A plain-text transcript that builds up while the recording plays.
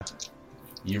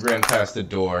You ran past a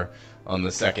door on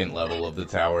the second level of the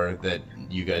tower that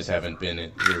you guys haven't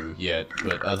been through yet,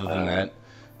 but other than that,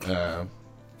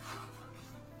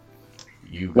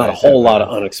 you not a guys whole have, lot of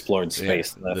unexplored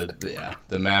space left.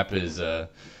 The map is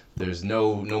there's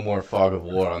no more fog of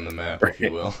war on the map, if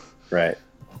you will. Right.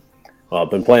 Well, I've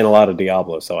been playing a lot of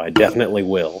Diablo, so I definitely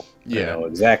will. Yeah. I know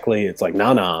exactly. It's like,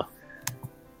 nah.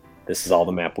 This is all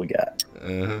the map we got.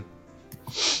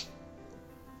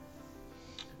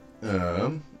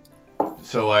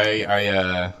 So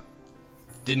I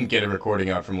didn't get a recording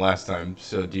out from last time.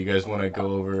 So do you guys want to go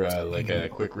over like a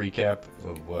quick recap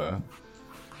of what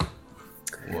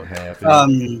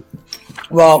happened?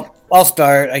 Well, I'll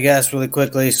start, I guess, really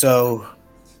quickly. So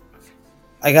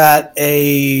I got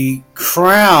a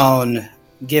crown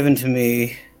given to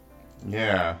me.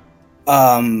 Yeah.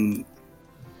 And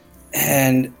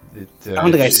I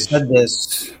don't think I said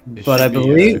this, but I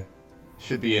believe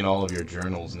should be in all of your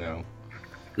journals now.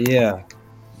 Yeah.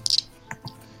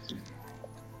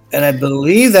 And I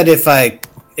believe that if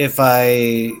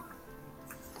I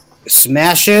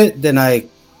smash it, then I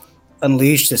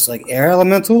unleash this like air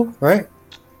elemental, right?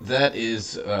 That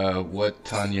is what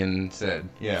Tanyan said.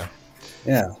 Yeah.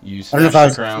 Yeah. You smash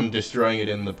the crown, destroying it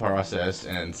in the process,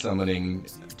 and summoning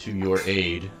to your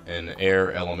aid an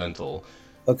air elemental.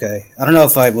 Okay. I don't know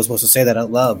if I was supposed to say that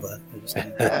out loud, but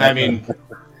I mean,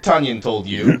 Tanyan told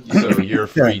you, so you're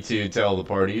free to tell the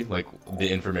party like the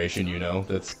information you know.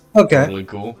 That's totally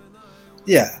cool.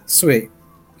 Yeah, sweet.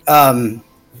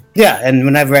 Yeah, and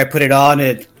whenever I put it on,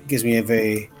 it gives me a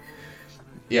very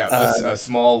a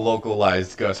small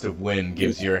localized gust of wind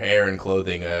gives your hair and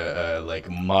clothing a like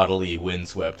modelly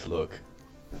windswept look.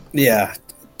 Yeah,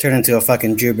 turn into a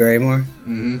fucking Drew Barrymore.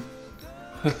 Mm-hmm.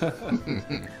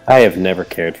 I have never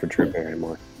cared for Drew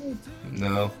Barrymore.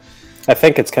 No. I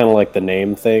think it's kind of like the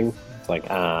name thing. It's like,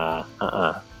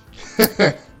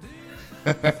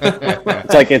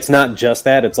 It's like, it's not just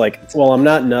that. It's like, well, I'm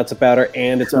not nuts about her,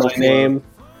 and it's my name,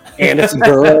 and it's a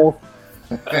girl.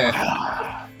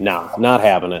 No, not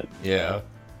having it. Yeah.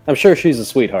 I'm sure she's a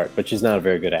sweetheart, but she's not a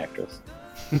very good actress.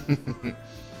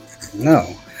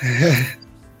 No.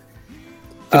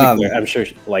 I'm sure,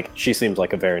 she seems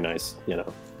like a very nice,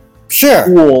 sure,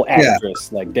 cool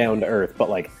actress, like down to earth.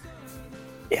 But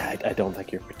I don't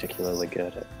think you're particularly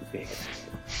good at being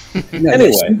an actor. No,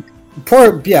 anyway,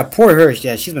 poor her.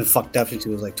 Yeah, she's been fucked up since she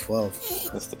was like 12.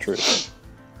 That's the truth.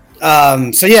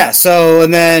 So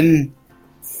and then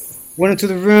went into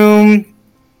the room.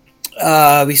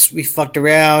 We fucked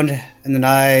around, and then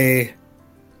I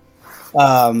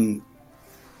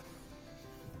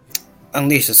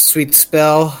unleashed a sweet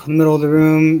spell in the middle of the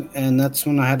room, and that's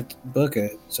when I had to book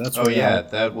it. So that's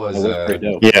that was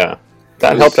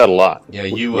that helped out a lot. Yeah,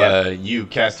 you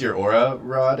cast your aura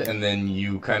rod, and then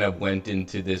you kind of went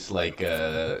into this like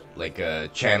a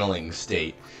channeling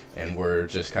state, and we're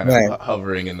just kind of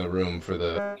hovering in the room for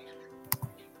the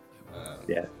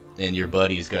and your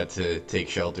buddies got to take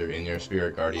shelter in your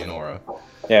spirit guardian aura.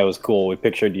 Yeah, it was cool. We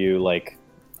pictured you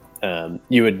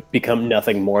you would become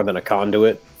nothing more than a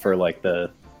conduit for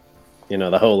the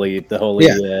holy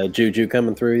juju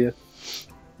coming through you.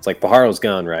 It's like Paharo's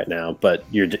gone right now, but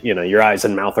your eyes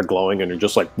and mouth are glowing, and you're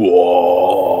just like,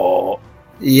 whoa.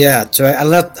 Yeah, so I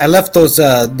left those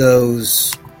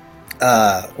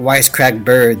wisecrack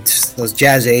birds, those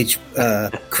jazz age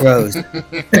crows.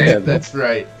 Yeah, that's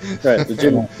right. Right,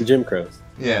 the gym crows.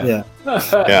 Yeah.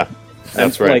 Yeah,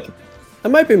 that's right. I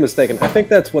might be mistaken. I think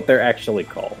that's what they're actually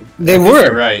called. They were.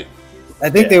 You're right. I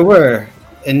think they were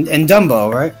in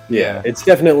Dumbo, right? Yeah, it's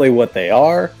definitely what they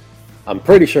are. I'm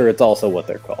pretty sure it's also what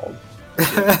they're called.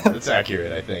 That's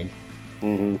accurate, I think.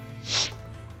 Mm-hmm.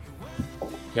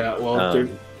 Yeah, well, they're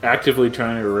actively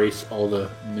trying to erase all the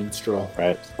minstrel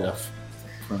stuff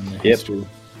from the history.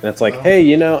 That's like,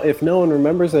 hey, if no one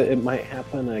remembers it, it might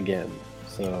happen again.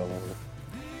 So,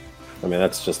 I mean,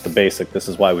 that's just the basic. This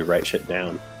is why we write shit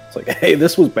down. It's like, hey,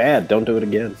 this was bad. Don't do it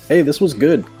again. Hey, this was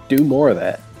good. Do more of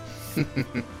that. I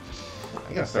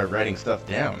gotta start writing stuff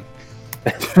down.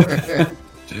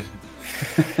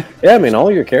 Yeah, I mean,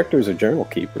 all your characters are journal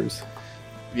keepers.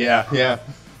 Yeah,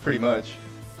 pretty much.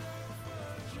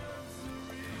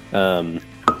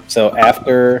 So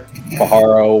after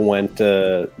Paharo went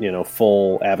to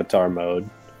full Avatar mode,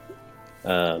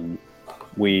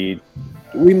 we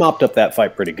mopped up that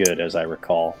fight pretty good, as I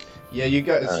recall. Yeah, you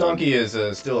got Stonky is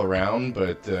still around,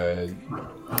 but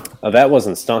that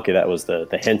wasn't Stonky. That was the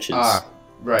henches. Ah,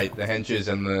 right, the henches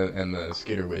and the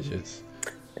skitter widgets,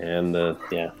 and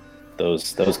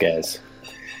those guys.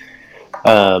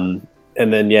 And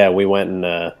then we went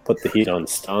and put the heat on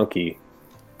Stonky,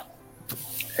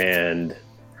 and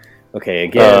Okay,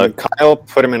 again. Kyle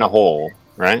put him in a hole,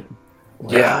 right?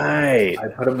 Yeah, right. I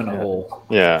put him in a hole.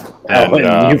 Yeah, And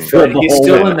you filled the he's hole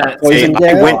still with in that poison I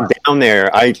gas? went down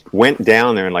there. I went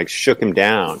down there and like shook him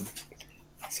down.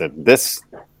 Said, "This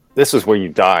is where you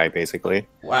die, basically."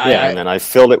 Wow, Yeah, And then I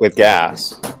filled it with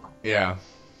gas. Yeah.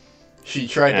 She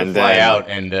tried to And fly then- out,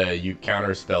 and you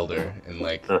counterspelled her, and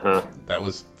like that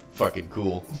was fucking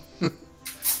cool. I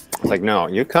was like, "No,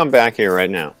 you come back here right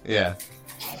now." Yeah.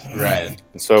 Right.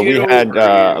 So we had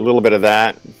a little bit of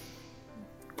that,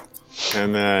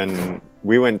 and then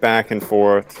we went back and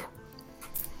forth.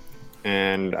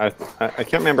 And I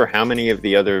can't remember how many of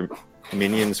the other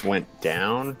minions went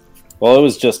down. Well, it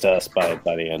was just us by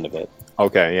the end of it.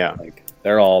 Okay, yeah. Like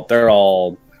they're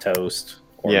all toast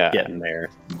or Yeah. getting there.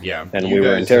 Yeah. And You we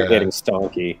were guys, interrogating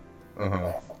Stonky.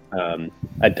 Uh-huh.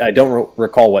 I don't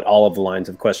recall what all of the lines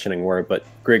of questioning were, but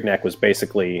Grignac was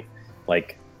basically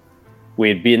like we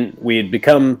had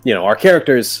become, our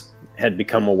characters had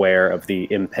become aware of the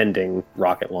impending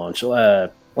rocket launch.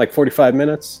 Like 45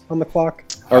 minutes on the clock,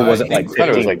 or was it like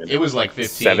 15? It was like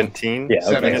 15. 17? Yeah,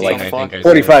 okay, 17, like I think I said.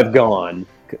 45 gone,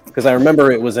 because I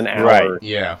remember it was an hour Right,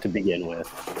 Yeah, to begin with.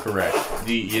 correct.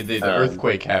 The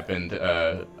earthquake happened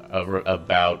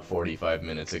about 45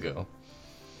 minutes ago.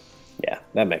 Yeah,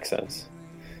 that makes sense.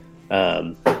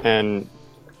 And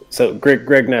So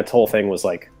Grignat's whole thing was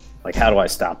like, how do I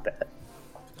stop that?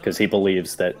 Because he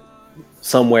believes that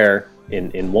somewhere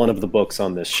in one of the books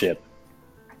on this ship,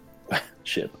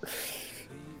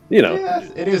 Yeah,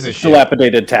 it is a ship.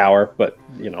 dilapidated tower, but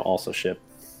also ship,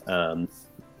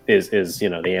 is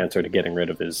the answer to getting rid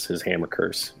of his hammer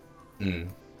curse. Mm.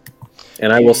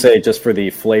 And I will say, just for the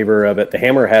flavor of it, the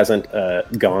hammer hasn't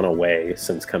gone away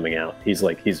since coming out. He's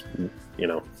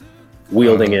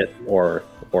wielding it, or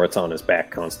it's on his back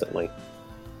constantly.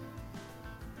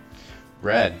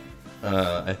 Rad.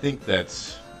 I think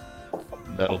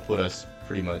that'll put us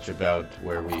pretty much about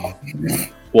where we.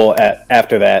 Well,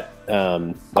 after that,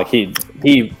 so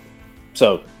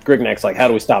Grignac's like, how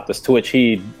do we stop this? To which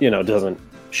he, doesn't.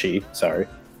 Sorry,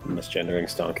 I'm misgendering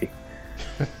Stonky.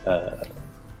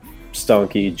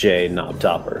 Stonky J Knob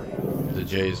Topper. The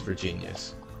J is for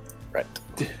genius. Right.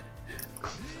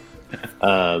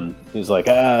 He's like,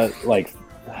 I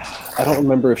don't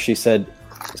remember if she said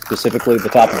specifically the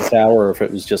top of the tower, or if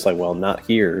it was just like, well, not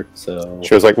here. So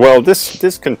she was like, "Well,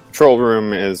 this control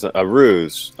room is a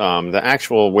ruse. The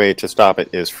actual way to stop it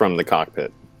is from the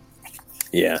cockpit."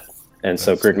 yeah, and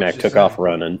so Grignac took off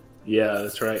running. Yeah,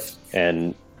 that's right.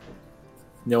 And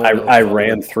No, I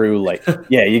ran through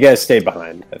yeah, you guys stayed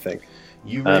behind, I think.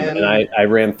 You ran. And I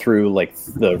ran through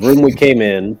the room we came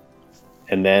in,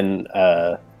 and then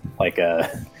like a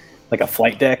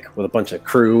flight deck with a bunch of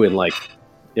crew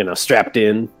and strapped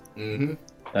in. Mm-hmm.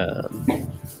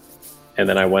 And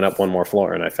then I went up one more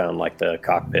floor and I found the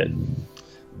cockpit.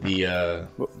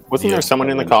 Wasn't there someone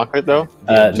in the cockpit though?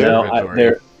 No,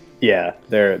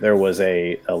 there was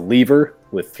a lever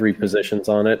with 3 positions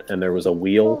on it, and there was a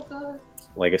wheel,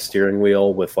 like a steering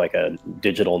wheel with a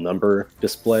digital number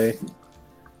display.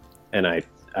 And I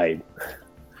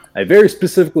very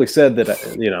specifically said that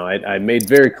I made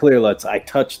very clear I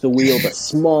touch the wheel the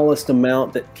smallest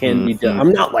amount that can be done.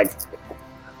 I'm not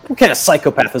what kind of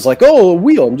psychopath is a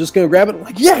wheel, I'm just gonna grab it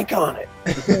and yank on it.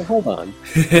 Hold on,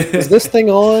 is this thing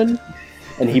on?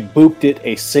 And he booped it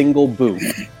a single boop,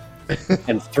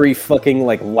 and 3 fucking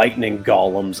lightning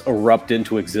golems erupt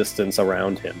into existence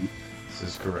around him. This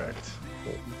is correct.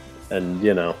 And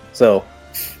so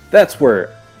that's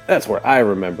where I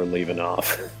remember leaving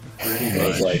off. I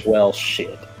was like, well,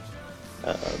 shit.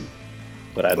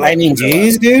 But Lightning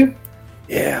G's, dude.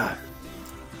 Yeah.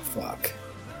 Fuck.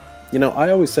 I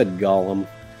always said Gollum.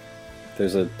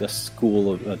 There's a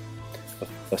school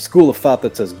of thought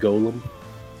that says Golem.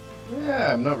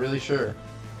 Yeah, I'm not really sure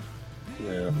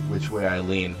Yeah. which way I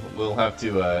lean. We'll have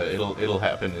to. It'll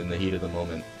happen in the heat of the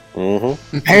moment.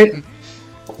 Mm-hmm.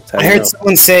 I heard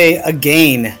someone say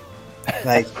again.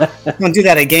 Don't do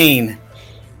that again.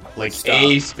 A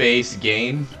space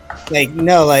gain. It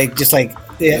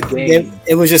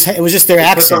was just their Put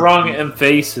accent. the wrong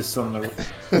emphasis on the.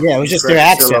 Yeah, it was just their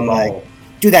correct accent. syllable.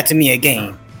 Do that to me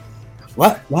again.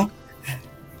 What?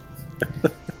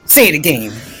 Say it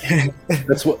again.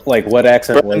 That's what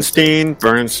accent was? Bernstein.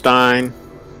 Berenstain.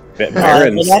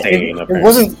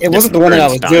 It wasn't the one that I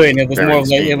was doing. It was more of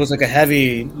Berenstain. it was a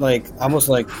heavy, almost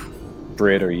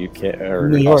Brit or UK or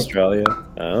New York. Australia.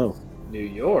 Oh. New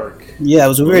York. Yeah, it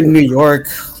was a weird New York.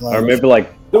 Or maybe Do it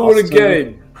Boston.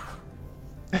 again.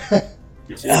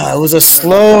 It was a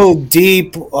slow,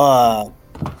 deep.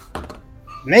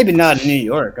 Maybe not in New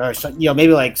York, or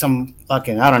maybe like some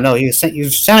fucking, I don't know. He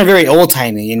sounded very old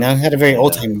timey, had a very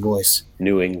old timey voice.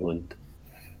 New England.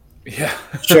 Yeah.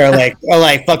 Sure, like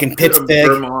fucking Pittsburgh.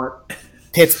 Vermont.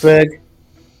 Pittsburgh.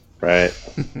 Right.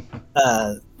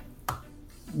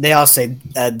 They all say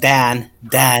Dan.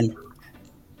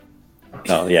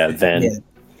 Oh yeah, then. Yeah.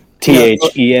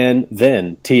 THEN,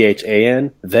 then.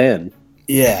 THAN, then.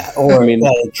 Yeah, or I mean,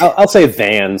 I'll say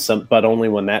than, but only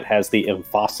when that has the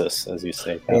emphasis, as you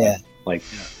say. Yeah. Like,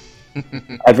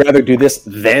 I'd rather do this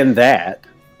than that,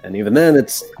 and even then,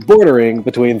 it's bordering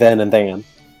between then and than.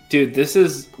 Dude, this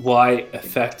is why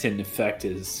effect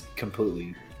is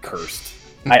completely cursed.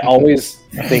 I always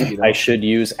think I should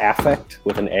use affect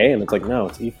with an A, and it's like, no,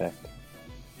 it's effect.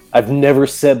 I've never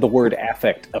said the word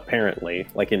affect, apparently,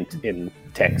 like in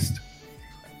text.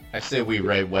 I say we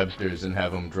write Webster's and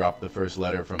have them drop the first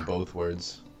letter from both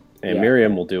words. And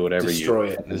Miriam will do whatever Destroy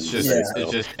you. it. It's just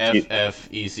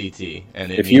FFECT,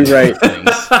 and if you write things.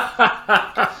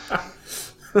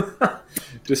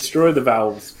 Destroy the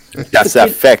vowels. That's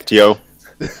affect, yo.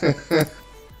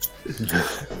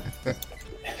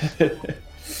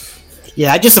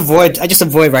 Yeah, I just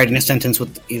avoid writing a sentence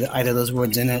with either of those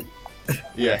words in it.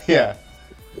 Yeah.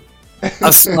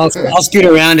 I'll scoot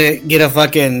around it, get a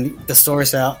fucking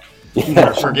thesaurus out.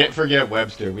 Forget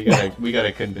Webster. We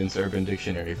gotta convince Urban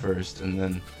Dictionary first, and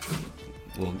then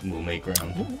we'll make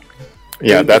ground.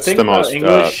 Yeah, Dude, that's the most.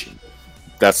 English,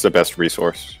 that's the best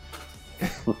resource.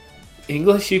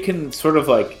 English, you can sort of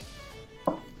like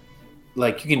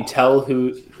you can tell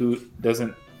who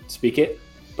doesn't speak it,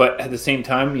 but at the same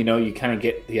time, you kind of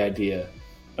get the idea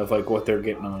of like what they're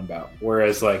getting on about.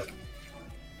 Whereas like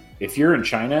if you're in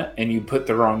China and you put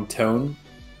the wrong tone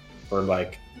or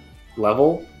like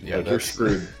level, you're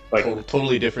screwed. Like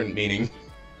totally different meaning.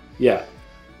 Yeah.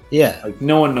 Like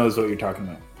no one knows what you're talking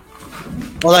about.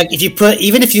 Well, like if you put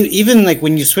even like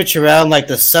when you switch around like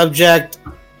the subject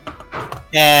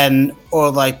and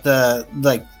or like the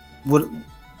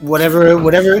whatever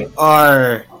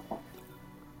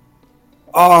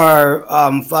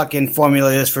our fucking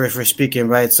formula is for speaking,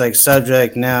 right? It's like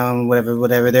subject, noun,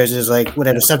 whatever. There's just like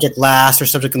whatever subject last or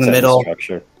subject in the middle.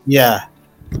 Structure. Yeah.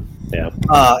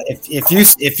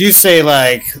 If you say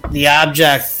like the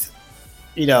object,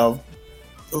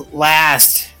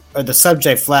 last or the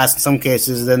subject last in some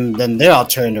cases, then they're all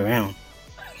turned around.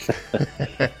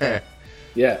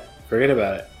 Yeah, forget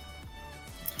about it.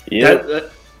 Yeah.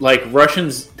 Like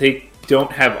Russians, they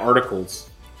don't have articles,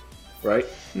 right?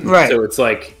 Right. So it's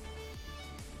like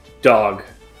dog.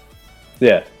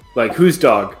 Yeah. Like whose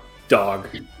dog? Dog.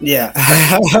 Yeah.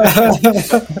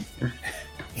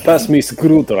 Pass me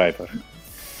screwdriver.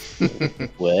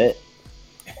 What?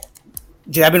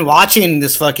 Dude, I've been watching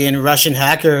this fucking Russian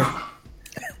hacker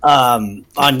on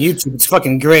YouTube. It's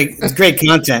fucking great. It's great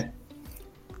content.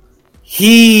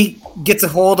 He gets a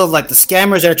hold of like the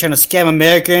scammers that are trying to scam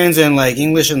Americans and like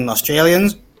English and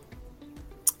Australians,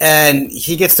 and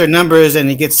he gets their numbers and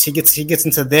he gets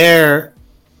into their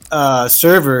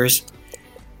servers,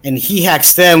 and he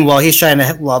hacks them while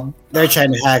they're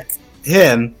trying to hack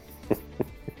him,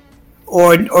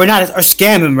 or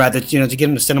scam him rather, to get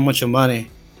him to send a bunch of money.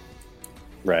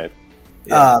 Right.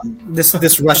 Yeah.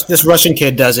 This Russian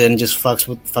kid does it and just fucks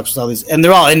with all these, and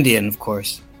they're all Indian, of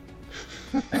course.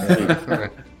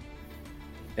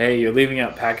 Hey, you're leaving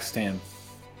out Pakistan.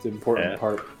 It's an important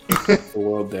part of the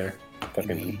world there.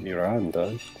 Fucking Iran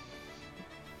does.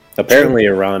 Apparently,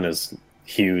 Iran is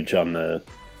huge on the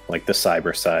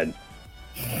cyber side.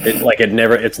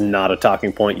 It's not a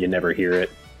talking point. You never hear it,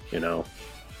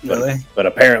 Really? But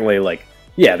apparently,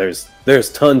 there's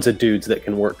tons of dudes that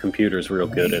can work computers real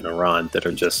good in Iran that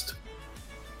are just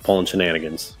pulling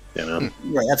shenanigans, Right,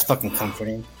 that's fucking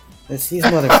comforting. These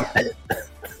motherfuckers.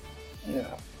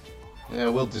 Yeah,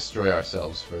 we'll destroy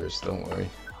ourselves first. Don't worry.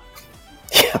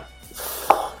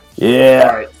 Yeah.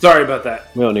 All right. Sorry about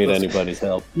that. We don't need anybody's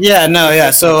help. Yeah, no, yeah.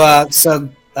 So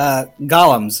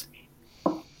golems.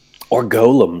 Or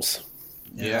golems.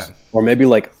 Yeah. Or maybe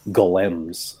like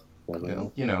golems.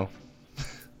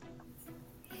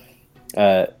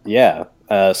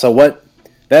 So what?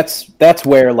 That's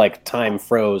where like time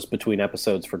froze between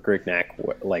episodes for Grignac.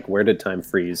 Like, where did time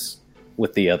freeze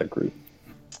with the other group?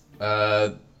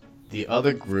 The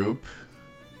other group,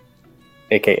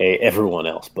 aka everyone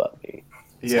else but me.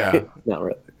 Yeah. Not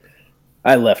really.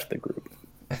 I left the group.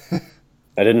 I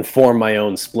didn't form my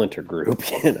own splinter group,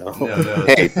 No.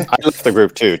 Hey, I left the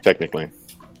group too, technically.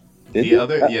 Did you?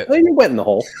 You went in the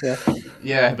hole. Yeah.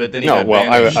 Yeah, but then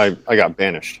banished. I got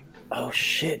banished. Oh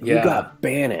shit! Yeah. You got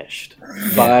banished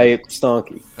by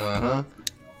Stonky.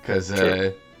 Because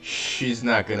she's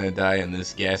not gonna die in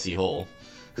this gassy hole.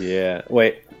 Yeah.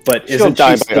 Wait, but She'll isn't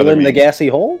die she by still other in the means. gassy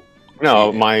hole?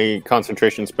 No, my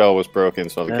concentration spell was broken,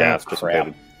 so the gas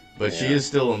dissipated. But she is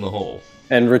still in the hole.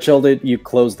 And Richilda, you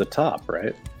closed the top,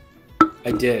 right?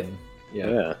 I did.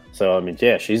 Yeah. So I mean,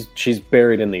 yeah, she's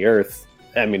buried in the earth.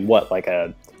 I mean, what, like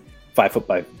a 5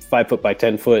 foot by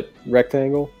 10 foot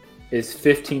rectangle? Is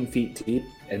 15 feet deep,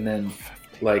 and then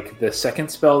like the second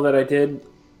spell that I did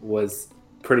was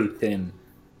pretty thin.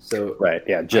 So Right.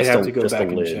 Yeah. I Just have to go just back a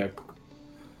and lid. check.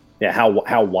 Yeah.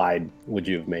 How wide would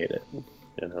you have made it?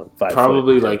 5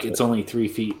 Probably foot, 10 like foot. it's only 3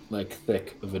 feet like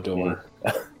thick of a door.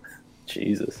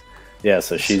 Jesus. Yeah.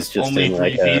 So she's just only in 3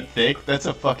 like feet thick. That's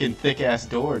a fucking thick ass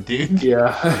door, dude.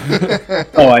 Yeah.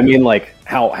 Oh, I mean, like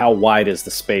how wide is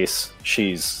the space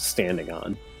she's standing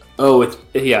on? Oh, it's.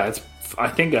 I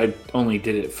think I only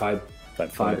did it 5 by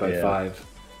yeah. 5.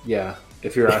 Yeah.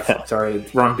 If you're sorry,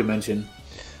 wrong dimension.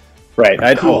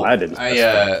 Right. Cool. I didn't. I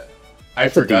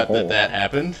That's a forgot deep hole. that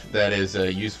happened. That is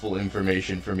useful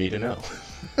information for me to know.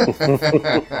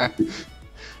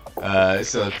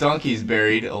 So Donkey's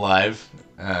buried alive,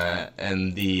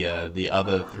 and the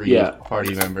other 3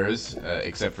 party members,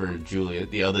 except for Julia,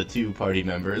 the other 2 party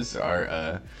members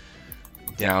are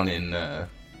down in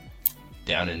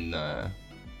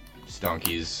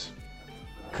Stonky's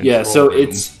control Yeah. So room.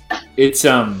 it's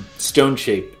stone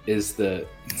shape is the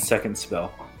second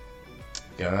spell.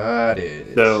 Got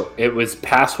it. So it was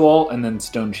pass wall and then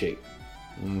stone shape,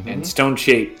 Mhm. and stone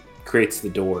shape creates the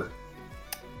door.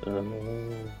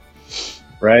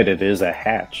 Right. It is a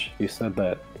hatch. You said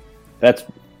that. That's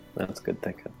good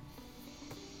thinking.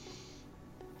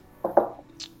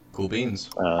 Cool beans.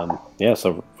 Yeah.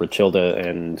 So Richilda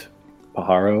and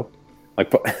Pajaro,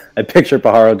 like I picture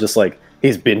Pajaro just like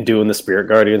he's been doing the Spirit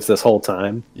Guardians this whole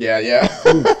time. Yeah.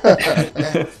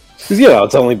 Because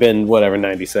it's only been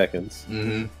 90 seconds.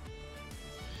 Mm-hmm.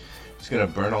 He's gonna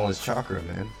burn all his chakra,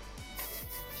 man.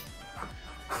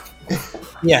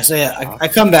 Yeah, so yeah, I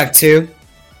come back too.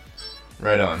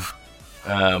 Right on.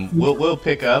 We'll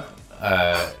pick up.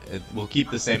 We'll keep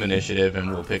the same initiative, and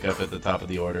we'll pick up at the top of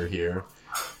the order here,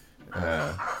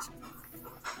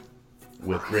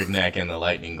 with Grignac and the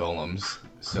Lightning Golems.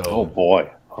 So. Oh boy!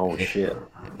 Oh shit!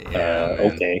 Yeah,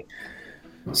 okay.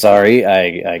 Sorry,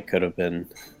 I could have been.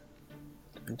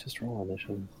 Did I just roll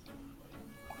initiative?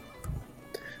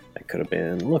 I could have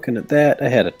been looking at that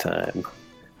ahead of time.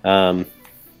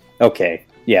 Okay,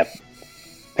 yeah.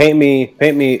 Paint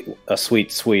me a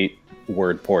sweet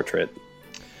word portrait.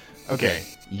 Okay,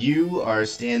 you are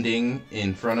standing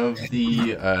in front of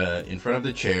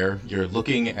the chair. You're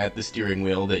looking at the steering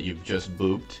wheel that you've just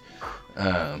booped.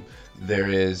 There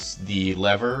is the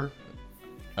lever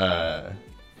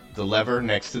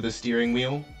next to the steering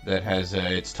wheel that has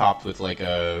it's topped with like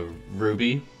a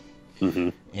ruby,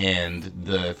 and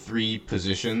the 3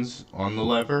 positions on the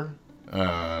lever.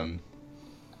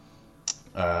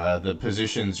 The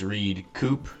positions read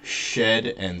coop, shed,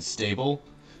 and stable.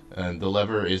 The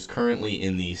lever is currently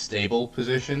in the stable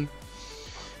position.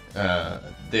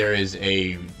 There is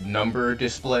a number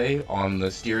display on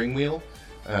the steering wheel.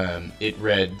 It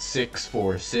read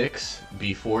 646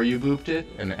 before you booped it,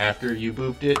 and after you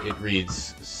booped it, it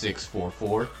reads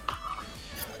 644.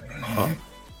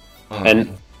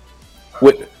 And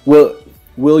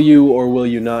will you or will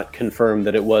you not confirm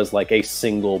that it was like a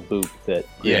single boop that?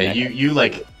 Yeah, you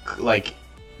like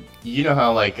you know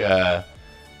how like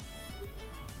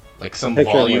some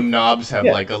Picture volume like- knobs have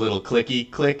yeah. like a little clicky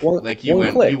click. One- Like you one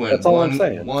went click, you went that's all I'm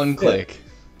saying. one Yeah. click.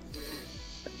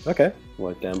 Okay,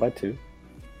 went down by 2.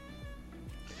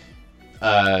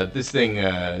 This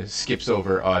thing skips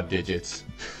over odd digits.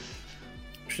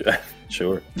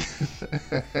 Sure.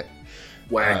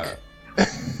 Whack.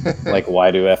 Like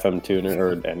why do FM tuner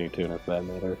or any tuner for that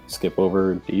matter skip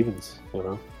over evens?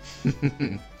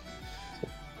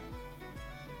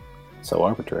 So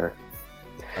arbitrary.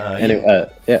 Anyway,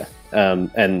 yeah.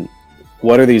 And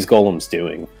what are these golems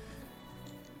doing?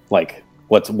 Like,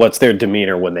 what's their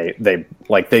demeanor when they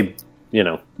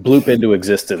bloop into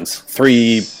existence?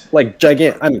 3 like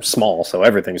gigantic. I'm small, so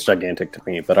everything's gigantic to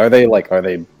me. But are they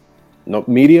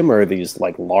medium, or are these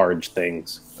like large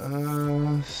things?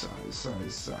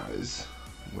 Size.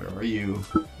 Where are you?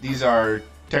 These are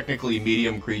technically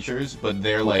medium creatures, but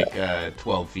they're like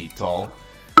 12 feet tall.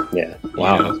 Yeah.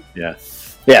 Wow. know? Yeah.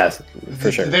 Yeah.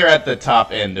 For sure. They're at the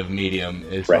top end of medium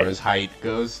as Right. far as height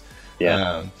goes.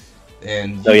 Yeah.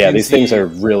 And So you yeah, can these things see- are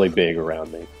really big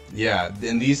around me. Yeah,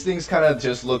 and these things kind of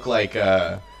just look like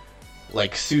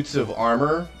suits of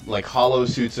armor, like hollow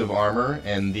suits of armor,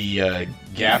 and the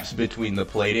gaps between the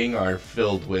plating are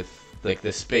filled with, like,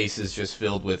 the space is just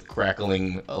filled with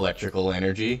crackling electrical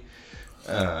energy.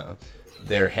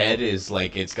 their head is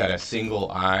like it's got a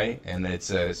single eye, and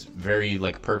it's a very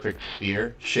like perfect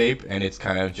sphere shape, and it's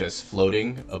kind of just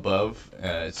floating above.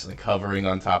 It's like hovering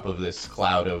on top of this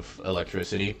cloud of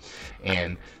electricity,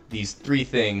 and these three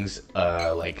things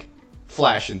like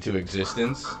flash into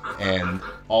existence, and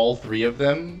all three of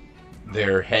them,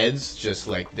 their heads, just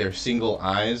like their single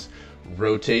eyes,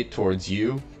 rotate towards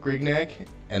you, Grignac,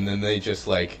 and then they just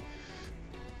like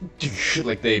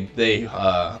they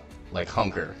like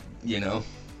hunker, you know.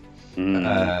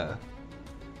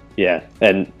 Yeah,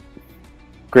 and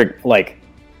Grignac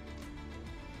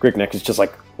is just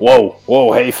like,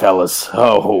 whoa, hey fellas,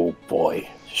 oh boy,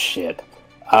 shit.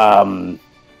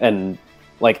 And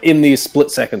like in these split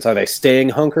seconds, are they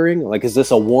staying hunkering? Like, is this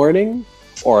a warning,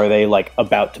 or are they like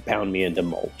about to pound me into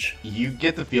mulch? You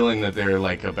get the feeling that they're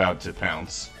like about to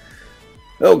pounce.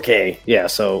 Okay, yeah.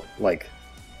 So like,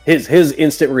 his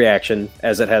instant reaction,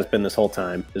 as it has been this whole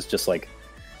time, is just like,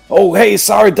 "Oh, hey,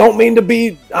 sorry, don't mean to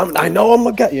be. I know I'm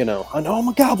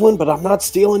a goblin, but I'm not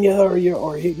stealing you or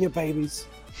eating your babies."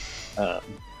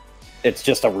 It's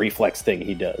just a reflex thing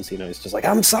he does. You know, he's just like,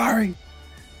 "I'm sorry,"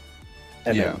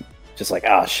 and then just like,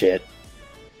 "Ah, shit."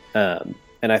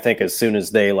 And I think as soon as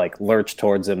they like lurch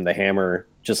towards him, the hammer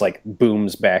just like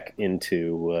booms back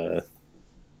into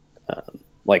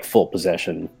like full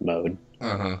possession mode,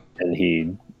 and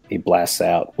he blasts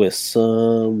out with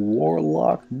some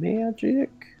warlock magic.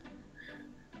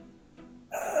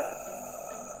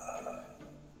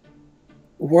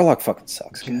 Warlock fucking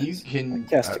sucks.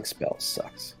 Casting spells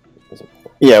sucks.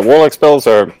 Yeah, warlock spells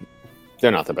they're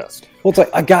not the best. Well, it's like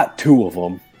I got two of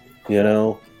them, you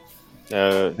know.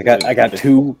 I got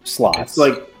two slots. It's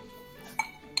like,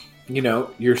 you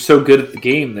know, you're so good at the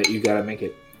game that you got to make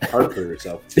it hard for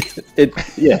yourself.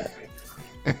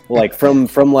 Like from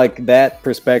like that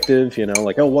perspective, you know,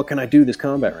 like, oh, what can I do this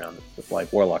combat round?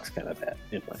 Like Warlock's kind of that,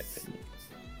 in my opinion.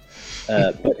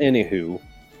 But anywho,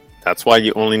 that's why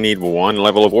you only need one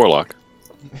level of warlock.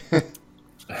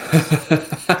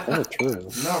 Oh, true.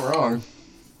 Not wrong.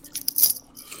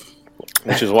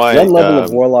 Which is why one level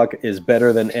of warlock is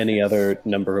better than any other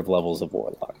number of levels of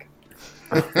warlock.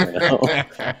 You know?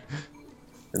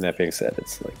 And that being said,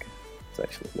 it's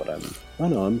actually what I'm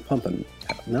pumping.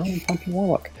 No, I'm pumping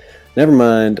warlock. Never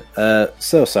mind.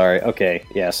 So sorry. Okay,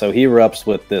 yeah. So he erupts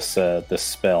with this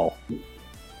spell.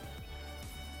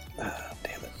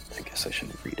 Damn it! I guess I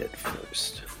should read it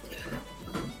first.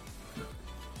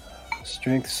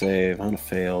 Strength save on a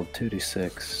failed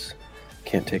 2d6.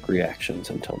 Can't take reactions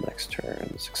until next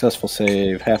turn. Successful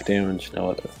save, half damage,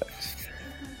 no other effects.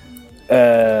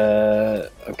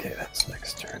 Okay, that's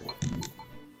next turn.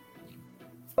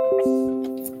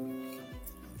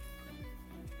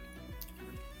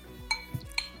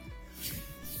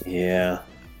 Yeah.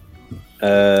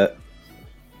 I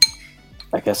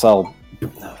guess I'll.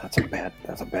 No, that's a bad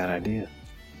idea.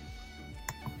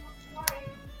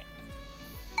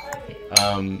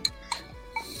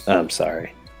 I'm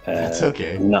sorry. That's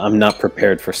okay. I'm not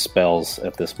prepared for spells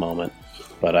at this moment,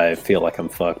 but I feel like I'm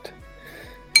fucked.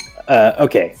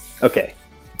 Okay.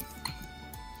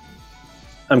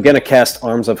 I'm gonna cast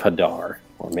Arms of Hadar,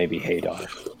 or maybe Hadar.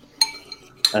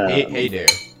 Hey there.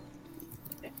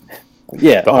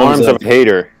 Yeah, the Arms of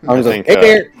Hater. Arms of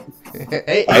Hater.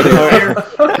 Hey there.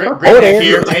 Grignac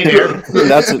here. Hey there.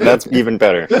 That's even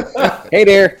better. Hey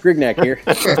there, Grignac here.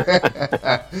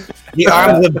 The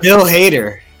Arms of Bill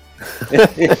Hader.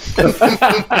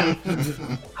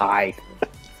 Hi.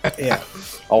 Yeah.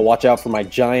 I'll watch out for my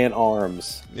giant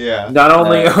arms. Yeah. Not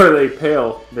only are they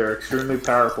pale, they're extremely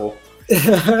powerful.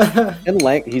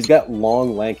 And he's got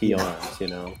long, lanky arms, you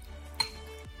know.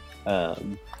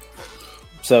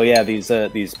 So yeah, these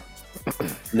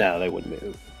no, they wouldn't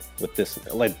move with this.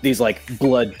 Like these, like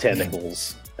blood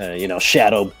tentacles, you know,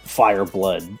 shadow fire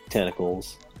blood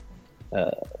tentacles,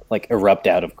 like erupt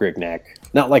out of Grignac.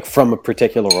 Not like from a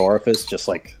particular orifice, just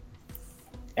like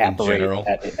apparate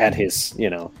at his, you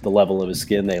know, the level of his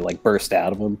skin. They like burst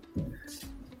out of him.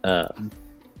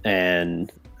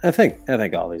 And I think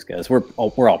all these guys, we're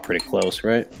all pretty close,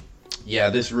 right? Yeah,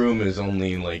 this room is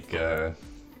only like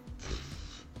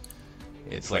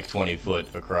it's like 20 foot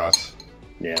across.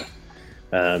 Yeah.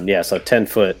 Yeah, so 10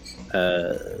 foot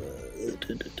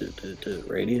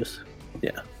radius.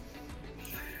 Yeah.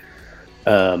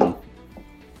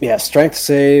 Yeah, strength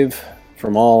save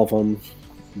from all of them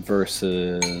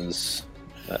versus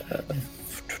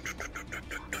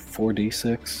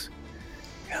 4d6.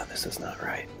 God, this is not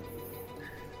right.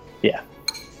 Yeah.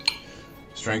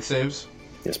 Strength saves?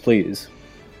 Yes, please.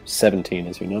 17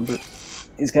 is your number.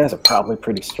 These guys are probably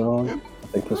pretty strong. I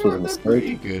think this was a mistake.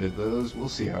 Pretty good at those. We'll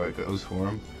see how it goes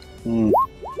for them.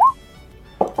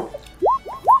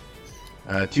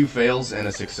 2 fails and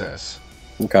a success.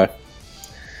 Okay.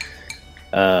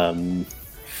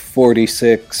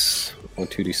 46.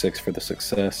 2d6 for the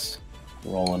success.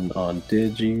 Rolling on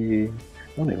Digi. I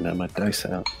don't even have my dice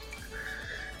out.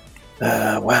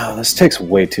 Wow, this takes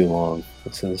way too long.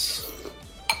 This is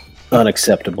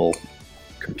unacceptable,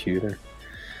 computer.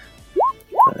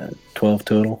 12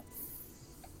 total.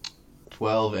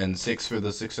 12 and 6 for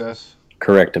the success.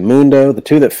 Correct, Amundo. The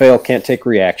 2 that fail can't take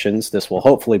reactions. This will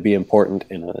hopefully be important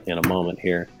in a moment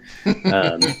here.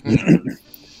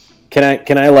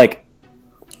 Can I like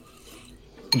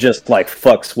just like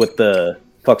fucks with the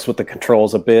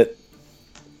controls a bit?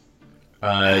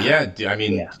 Yeah. I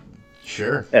mean,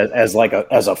 sure. As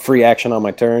a free action on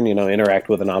my turn, interact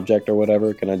with an object or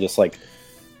whatever. Can I just like?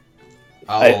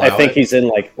 I think he's in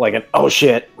like an oh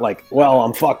shit, like well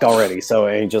I'm fucked already. So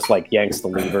he just like yanks the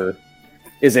lever.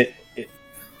 Is it?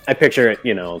 I picture it,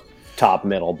 top,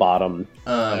 middle, bottom.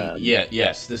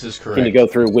 Yes, this is correct. Can you go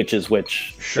through which is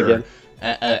which? Sure.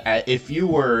 If you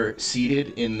were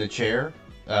seated in the chair,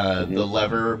 the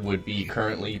lever would be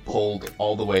currently pulled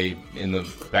all the way in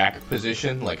the back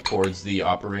position, like towards the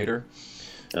operator.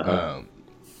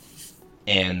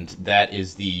 And that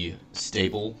is the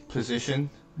stable position.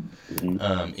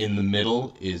 In the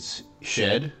middle is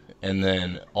shed, and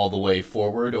then all the way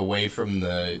forward, away from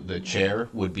the chair,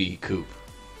 would be coop.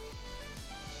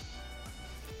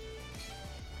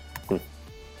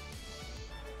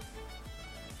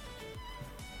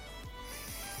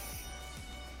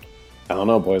 I don't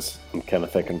know, boys. I'm kind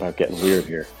of thinking about getting weird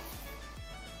here.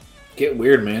 Get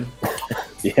weird, man.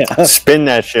 Yeah. Spin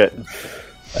that shit.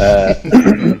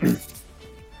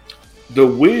 The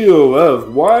wheel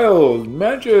of wild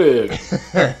magic.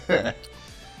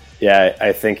 Yeah,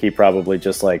 I think he probably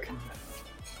just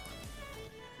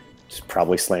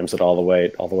probably slams it all the way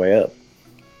up.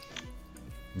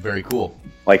 Very cool.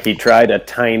 Like he tried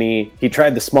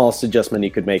the smallest adjustment he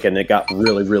could make, and it got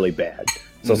really, really bad.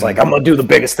 So it's like, I'm gonna do the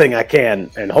biggest thing I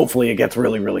can, and hopefully it gets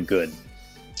really, really good.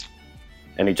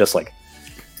 And he just like,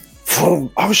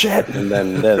 oh shit, and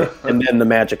then the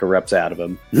magic erupts out of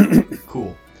him.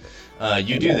 Cool.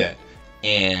 You do that,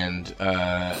 and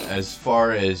as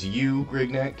far as you,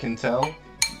 Grignac, can tell,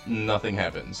 nothing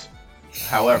happens.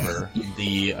 However,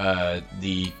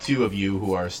 the 2 of you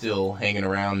who are still hanging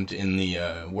around in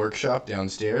the workshop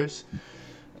downstairs,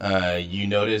 you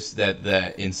notice that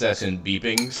the incessant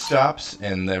beeping stops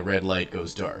and the red light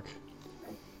goes dark.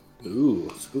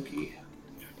 Ooh, spooky.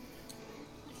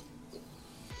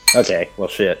 Okay, well,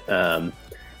 shit.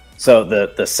 So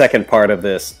the second part of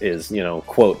this is,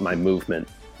 quote, my movement.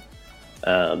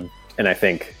 And I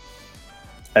think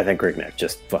Grignac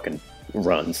just fucking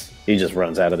runs. He just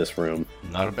runs out of this room.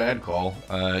 Not a bad call.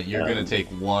 You're going to take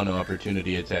 1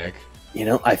 opportunity attack.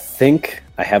 I think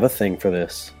I have a thing for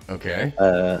this. Okay.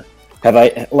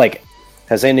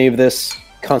 Has any of this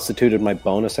constituted my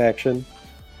bonus action?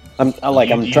 I'm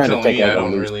trying to take a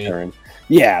loose turn.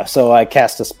 Yeah, so I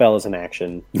cast a spell as an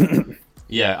action.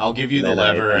 Yeah, I'll give you the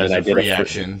lever as a free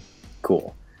action.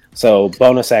 Cool. So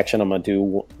bonus action, I'm gonna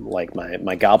do like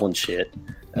my goblin shit,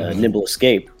 nimble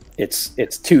escape. It's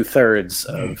 2/3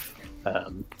 of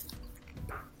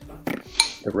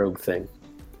the rogue thing.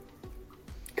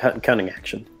 Cunning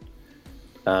action.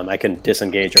 I can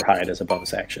disengage or hide as a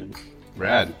bonus action.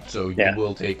 Rad. So you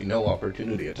will take no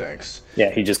opportunity attacks.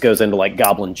 Yeah, he just goes into like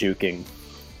goblin juking.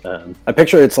 I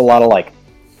picture it's a lot of like,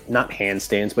 not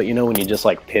handstands, but when you just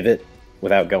like pivot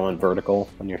without going vertical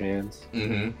on your hands.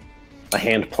 Mm-hmm. A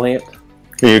hand plant.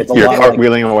 You're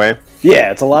cartwheeling away.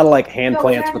 Yeah, it's a lot of like hand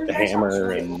plants with the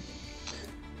hammer and.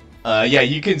 Yeah,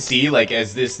 you can see like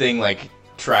as this thing like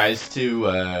tries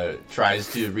to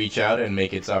reach out and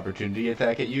make its opportunity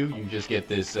attack at you, you just get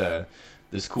this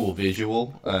this cool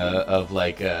visual of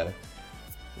like the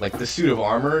suit of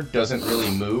armor doesn't really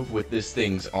move with this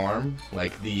thing's arm.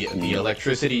 Like the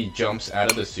electricity jumps out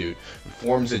of the suit,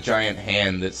 forms a giant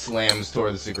hand that slams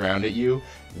towards the ground at you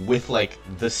with like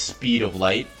the speed of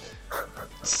light.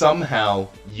 Somehow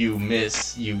you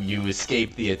miss, you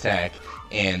escape the attack,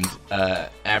 and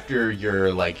after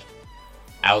you're like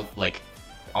out like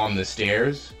on the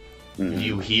stairs,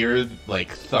 you hear like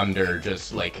thunder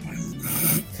just like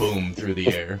boom through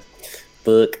the air.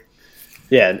 Fuck.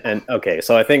 Yeah, and okay,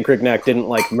 so I think Grignac didn't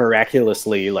like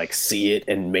miraculously like see it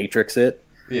and matrix it.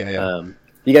 Yeah.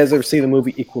 You guys ever see the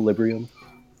movie Equilibrium?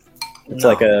 It's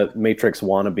like a Matrix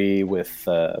wannabe with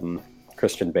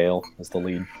Christian Bale as the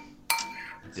lead.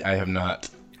 I have not.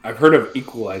 I've heard of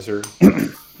Equalizer.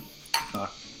 Is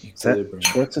that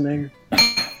Schwarzenegger?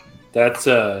 That's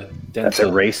That's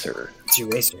Eraser. It's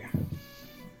Eraser.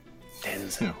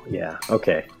 Denzel. Yeah.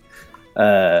 Okay.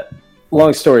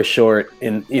 long story short,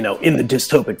 in the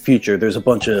dystopic future, there's a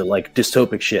bunch of like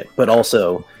dystopic shit, but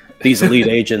also these elite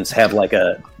agents have like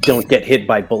a don't get hit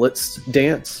by bullets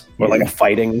dance or like a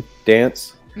fighting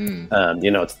dance.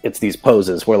 It's these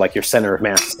poses where like your center of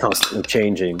mass is constantly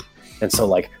changing, and so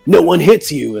like no one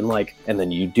hits you, and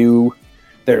then you do.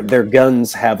 Their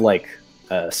guns have like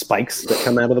spikes that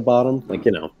come out of the bottom, like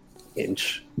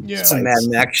inch. Yeah, some Mad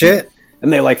Max shit.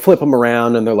 And they like flip them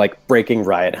around, and they're like breaking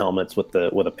riot helmets with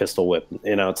a pistol whip.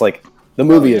 It's like the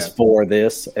movie is for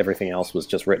this. Everything else was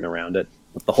just written around it.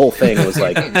 But the whole thing was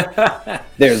like,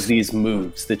 there's these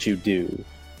moves that you do,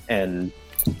 and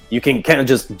you can kind of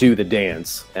just do the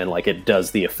dance, and like it does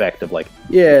the effect of like,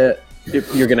 you're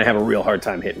gonna have a real hard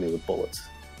time hitting me with bullets.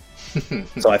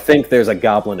 So I think there's a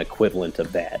goblin equivalent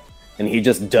of that, and he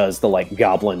just does the like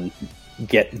goblin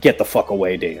get the fuck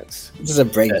away dance. This is a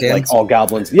break dance. Like all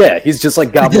goblins. Yeah, he's just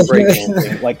like goblin break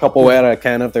dancing. Like capoeira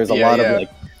kind of. There's a lot of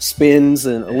like spins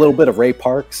and a little bit of Ray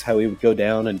Parks, how he would go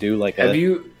down and do like Have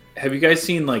you guys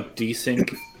seen like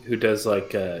Desync, who does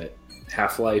like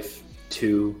Half-Life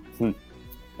 2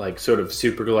 like sort of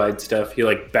super glide stuff? He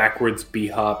like backwards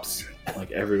B-hops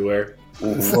like everywhere.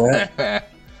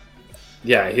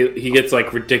 Yeah, he gets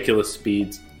like ridiculous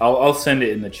speeds. I'll send it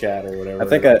in the chat or whatever. I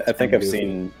think I've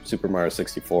seen Super Mario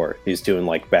 64. He's doing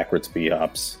like backwards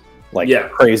B-hops, like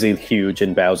crazy huge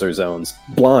in Bowser zones,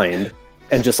 blind,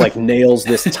 and just like nails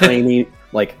this tiny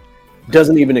like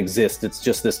doesn't even exist. It's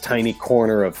just this tiny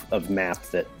corner of map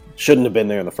that shouldn't have been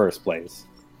there in the first place.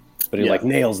 But he like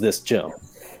nails this jump.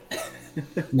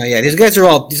 No, these guys are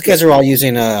all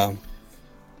using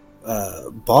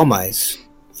ball mice.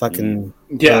 Fucking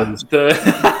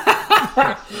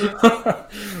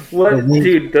what,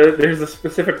 dude? There's a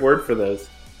specific word for those.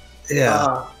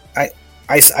 Yeah, I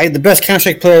the best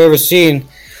Counter-Strike player I've ever seen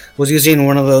was using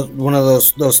one of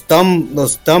those thumb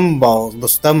balls,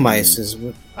 those thumb mice.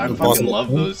 I fucking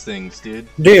love those things, dude.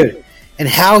 And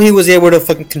how he was able to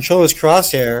fucking control his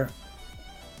crosshair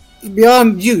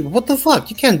beyond you. What the fuck?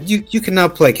 You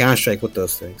cannot play Counter-Strike with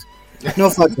those things.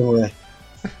 No fucking way.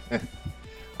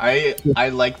 I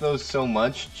like those so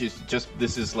much. Just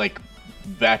this is like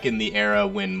back in the era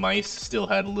when mice still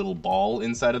had a little ball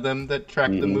inside of them that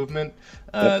tracked the movement.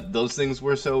 Those things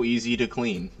were so easy to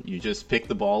clean. You just pick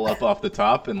the ball up off the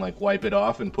top and like wipe it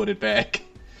off and put it back.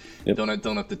 Yep.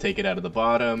 Don't have to take it out of the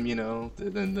bottom.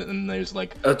 Then there's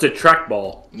like it's a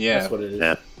trackball. Yeah, that's what it is.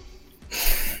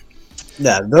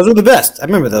 Yeah, those were the best. I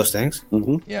remember those things.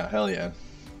 Mm-hmm. Yeah, hell yeah.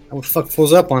 I would fuck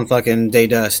fools up on fucking day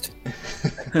dust.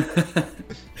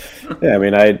 Yeah, I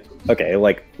mean,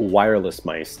 like wireless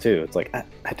mice too. It's like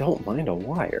I don't mind a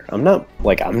wire. I'm not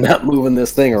moving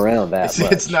this thing around that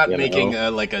much. It's not making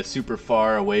like a super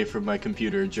far away from my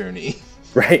computer journey.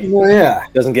 Right? Well, yeah.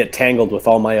 It doesn't get tangled with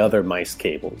all my other mice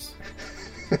cables.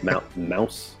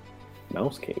 Mouse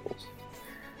cables.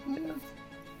 Yeah.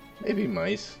 Maybe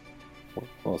mice.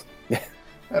 Well,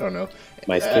 I don't know.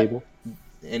 Mice cable.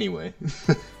 Anyway.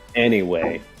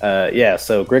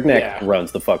 So Grignac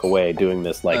runs the fuck away doing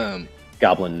this like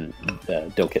goblin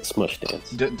don't get smushed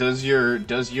dance. Does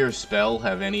your spell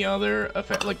have any other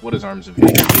effect? Like, what does Arms of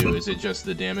Hate do? Is it just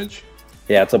the damage?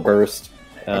 Yeah, it's a burst.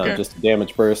 Okay. Just a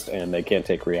damage burst, and they can't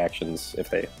take reactions if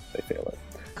they fail it.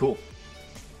 Cool.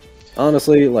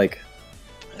 Honestly, like.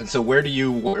 And so where do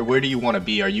you want to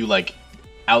be? Are you like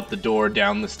out the door,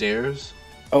 down the stairs?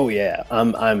 Oh yeah,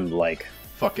 I'm like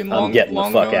fucking. I'm getting the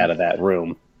fuck out of that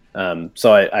room.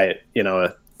 So I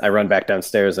run back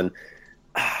downstairs and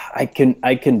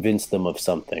I convince them of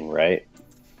something, right?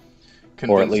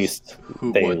 Or at least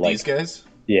these guys?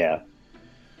 Yeah.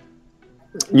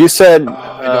 You said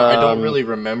I don't really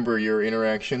remember your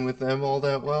interaction with them all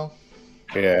that well.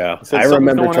 Yeah, I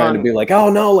remember trying to be like, oh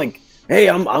no, like, hey,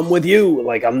 I'm with you,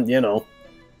 like I'm,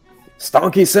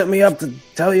 Stonky sent me up to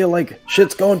tell you like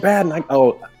shit's going bad, and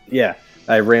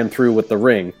I ran through with the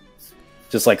ring.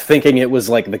 Just like thinking it was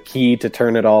like the key to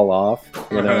turn it all off,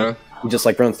 you know? You just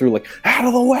like run through like, out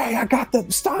of the way, I got the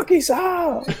Stonky's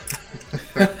out.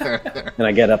 And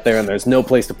I get up there and there's no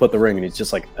place to put the ring, and he's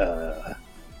just like, like,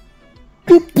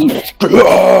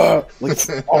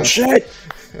 oh shit.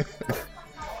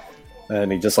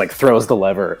 And he just like throws the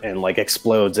lever and like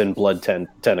explodes in blood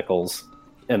tentacles,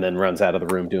 and then runs out of the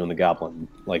room doing the goblin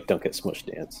like don't get smushed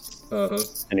dance.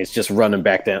 And he's just running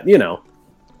back down,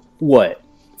 what?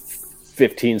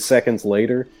 15 seconds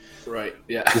later, right?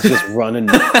 Yeah, he's just running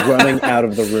out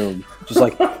of the room, just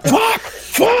like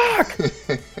fuck.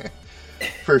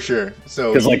 For sure.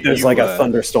 So because like there's like a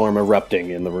thunderstorm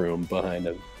erupting in the room behind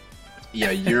him.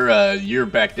 Yeah, you're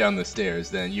back down the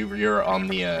stairs. Then you're on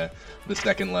the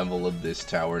second level of this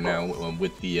tower now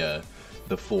with the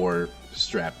four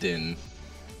strapped in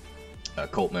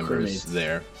cult members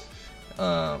there.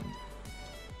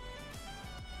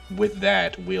 With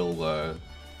that, we'll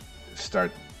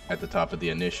start at the top of the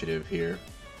initiative here.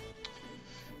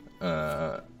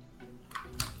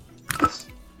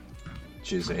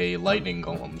 Which is a lightning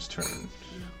golem's turn.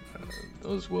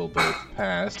 Those will both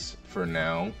pass for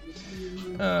now.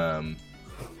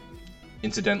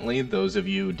 Incidentally, those of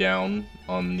you down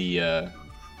on the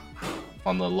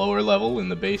lower level in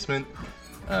the basement,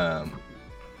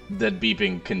 that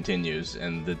beeping continues,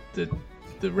 and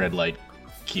the red light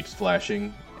keeps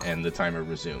flashing, and the timer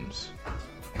resumes.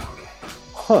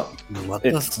 Huh.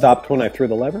 It stopped when I threw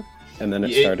the lever, and then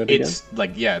it started again? It's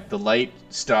like, yeah, the light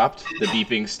stopped, the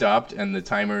beeping stopped, and the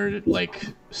timer, like,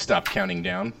 stopped counting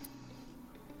down.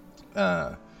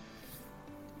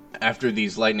 After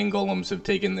these lightning golems have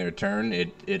taken their turn,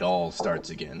 it all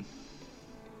starts again.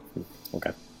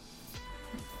 Okay.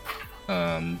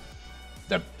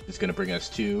 That is going to bring us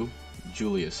to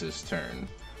Julius's turn.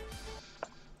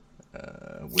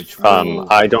 Which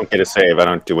will... I don't get a save. I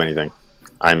don't do anything.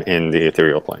 I'm in the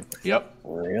ethereal plane. Yep.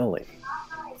 Really?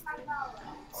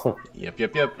 Huh. Yep.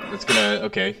 That's gonna...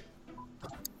 Okay.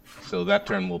 So that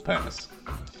turn will pass.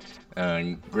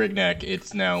 Grignak,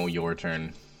 it's now your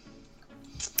turn.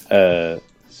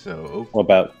 So... What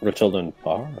about Richilda and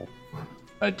Paharo?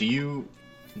 Do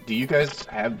you guys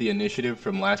have the initiative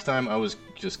from last time? I was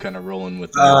just kind of rolling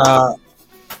with...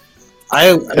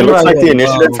 It looks like the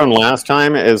initiative from last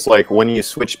time is like when you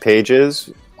switch pages,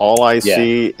 all I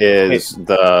see is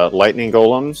the lightning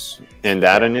golems in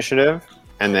that initiative,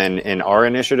 and then in our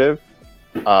initiative,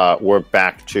 we're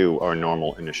back to our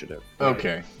normal initiative.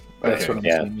 Okay. That's what I'm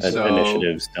saying. So,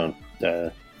 initiatives don't.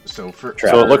 So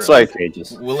it looks like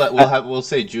pages. We'll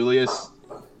say Julius.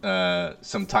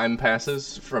 Some time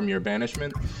passes from your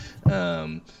banishment.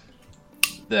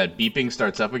 That beeping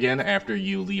starts up again after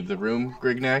you leave the room,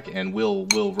 Grignak, and we'll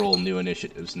roll new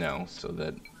initiatives now so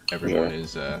that everyone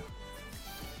is.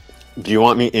 Do you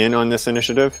want me in on this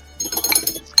initiative?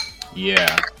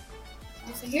 Yeah.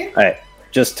 All right,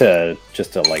 just to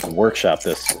like workshop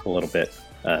this a little bit.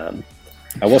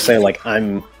 I will say, like,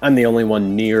 I'm the only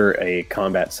one near a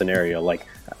combat scenario. Like,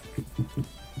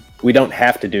 we don't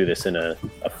have to do this in a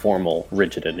formal,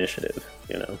 rigid initiative,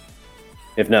 you know.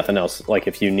 If nothing else, like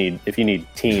if you need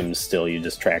teams still, you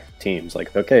just track teams.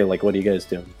 Like, okay, like what are you guys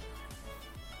doing?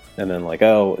 And then like,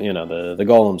 oh, you know, the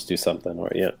golems do something, or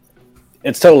yeah,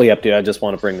 it's totally up to you. I just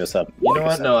want to bring this up. You know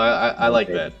what? No, I like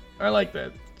that. I like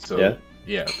that. So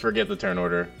yeah, forget the turn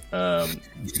order.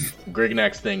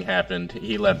 Grignak's thing happened.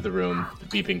 He left the room. The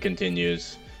beeping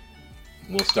continues.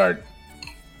 We'll start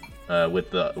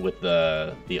with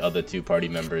the other two party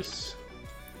members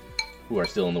who are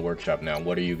still in the workshop now.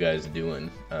 What are you guys doing?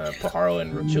 Paharo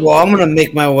and Richilda. Well, I'm gonna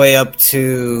make my way up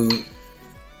to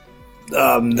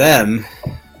them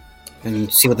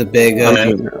and see what the big.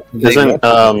 Isn't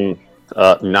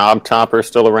Knob Topper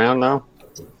still around though?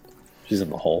 She's in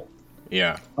the hole.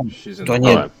 Yeah, she's in the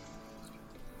hole.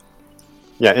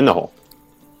 Yeah, in the hole.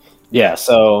 Yeah,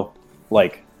 so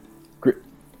like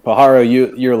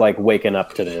Paharo, you're like waking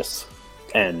up to this,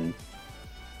 and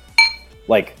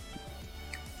like.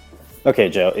 Okay,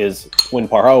 Joe, is when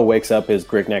Paharo wakes up, is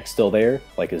Grignak still there?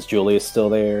 Like, is Julius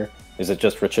still there? Is it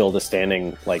just Richilda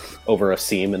standing, like, over a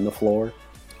seam in the floor?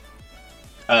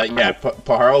 Yeah,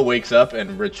 Paharo wakes up,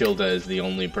 and Richilda is the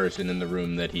only person in the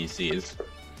room that he sees.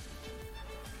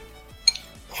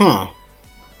 Huh.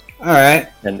 Alright.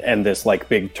 And this, like,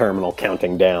 big terminal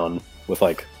counting down with,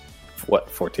 like, what,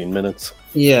 14 minutes?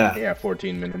 Yeah. Yeah,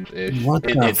 14 minutes-ish.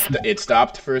 It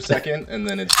stopped for a second, and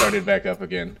then it started back up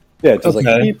again. Yeah, it's just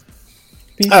like, beep.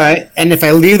 All right, and if I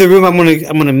leave the room, I'm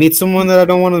gonna meet someone that I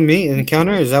don't want to meet and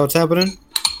encounter. Is that what's happening?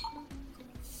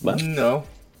 What? No.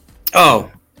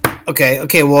 Oh,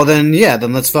 okay. Well, then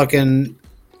let's fucking.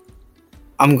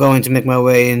 I'm going to make my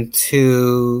way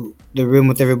into the room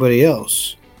with everybody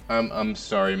else. I'm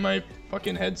sorry, my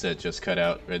fucking headset just cut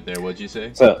out right there. What'd you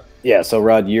say? So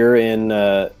Rod, you're in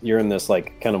this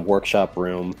like kind of workshop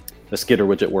room, the Skitter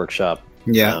Widget workshop.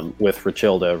 Yeah. With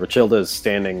Richilda. Richilda is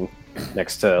standing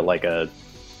next to like a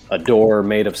door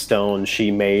made of stone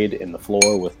she made in the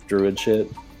floor with druid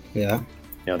shit. Yeah.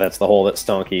 You know, that's the hole that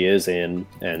Stonky is in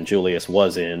and Julius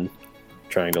was in,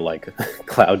 trying to like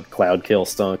cloud kill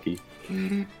Stonky.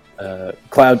 Mm-hmm.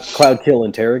 Cloud kill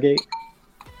interrogate.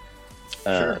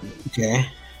 Sure. Okay.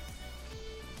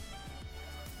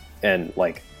 And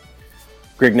like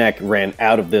Grignak ran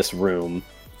out of this room,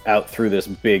 out through this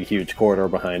big huge corridor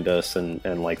behind us, and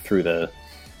like through the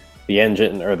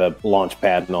engine or the launch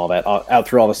pad and all that, out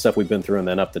through all the stuff we've been through, and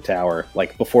then up the tower,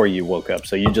 like before you woke up.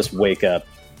 So you just wake up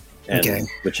and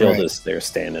Matilda's there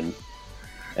standing,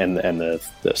 and the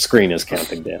screen is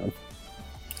counting down.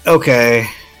 Okay.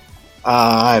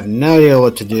 I have no idea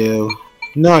what to do.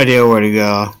 No idea where to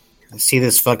go. I see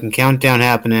this fucking countdown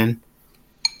happening.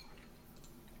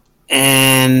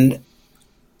 And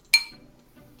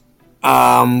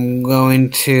I'm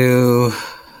going to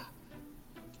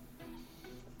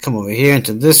come over here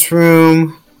into this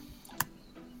room.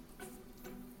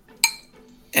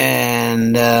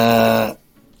 And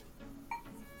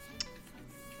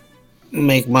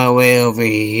make my way over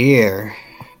here.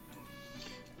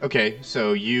 Okay,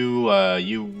 so you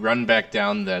run back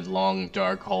down that long,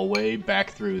 dark hallway,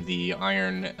 back through the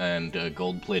iron and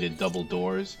gold-plated double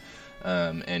doors,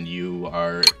 and you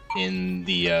are in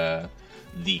the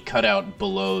cutout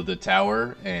below the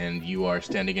tower, and you are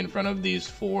standing in front of these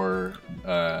four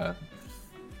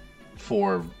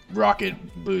rocket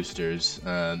boosters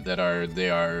that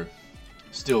are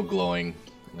still glowing,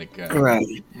 like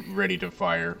ready to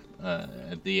fire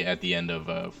at the end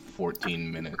of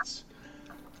 14 minutes.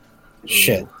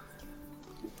 Shit.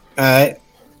 Alright.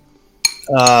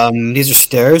 These are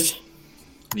stairs?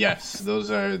 Yes,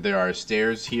 there are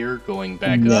stairs here going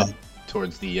back up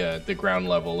towards the ground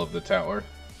level of the tower.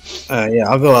 Yeah,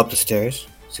 I'll go up the stairs.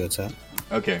 See what's up.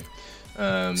 Okay.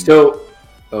 Sorry,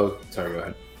 go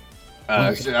ahead.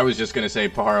 So I was just gonna say,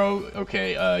 Paharo.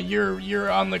 Okay, you're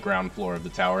on the ground floor of the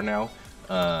tower now.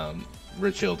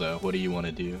 Richilda, what do you want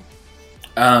to do?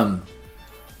 Can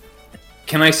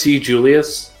I see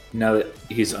Julius now that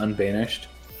he's unbanished?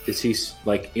 Is he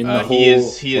like in the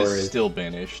hole? He is still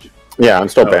banished. Yeah, I'm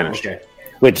still banished. Okay.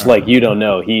 Which, you don't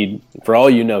know. For all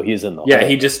you know, he's in the hole. Yeah,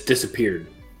 he just disappeared,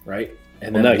 right?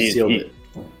 And then he sealed it.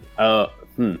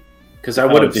 Because I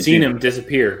would have seen him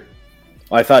disappear.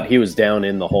 I thought he was down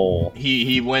in the hole.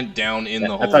 He went down in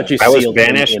the hole. I thought you I was sealed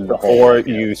banished him in the before hole.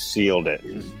 you sealed it.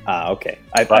 Okay.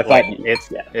 I But thought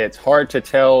it's hard to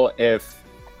tell if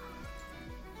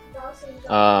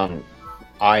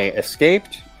I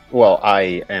escaped. Well,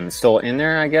 I am still in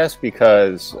there, I guess,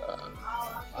 because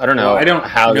I don't know. I don't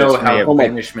how know this may how have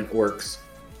banishment works.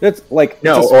 It's like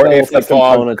no, it's or spell if with, the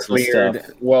fog components and cleared.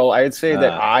 stuff. Well, I'd say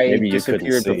that I maybe you couldn't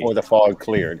disappeared see. before the fog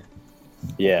cleared.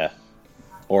 Yeah,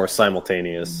 or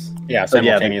simultaneous. Yeah, But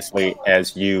yeah, simultaneously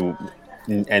as you,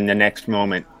 and the next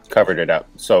moment covered it up.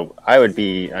 So I would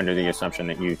be under the assumption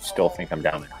that you still think I'm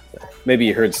down there. Maybe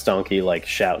you heard Stonky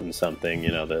shouting something.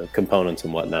 The components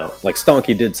and whatnot. Like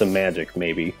Stonky did some magic.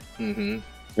 Maybe. Mm-hmm.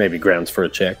 Maybe grounds for a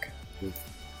check.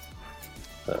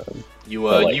 You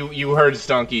heard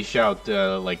Stonky shout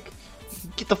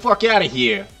 "Get the fuck out of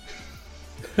here!"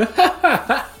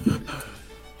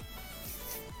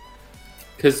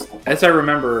 Because as I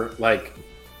remember,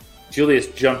 Julius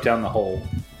jumped down the hole,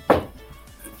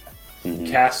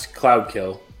 cast Cloud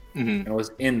Kill, and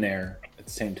was in there at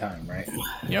the same time, right?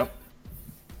 Yep.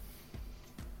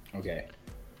 Okay.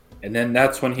 And then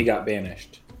that's when he got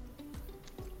banished.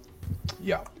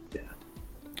 Yeah.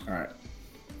 All right.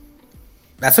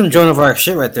 That's some Joan of Arc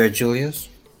shit right there, Julius.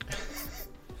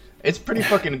 It's pretty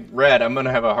fucking rad. I'm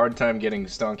gonna have a hard time getting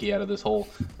Stonky out of this hole.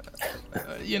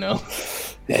 Yeah,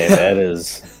 that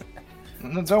is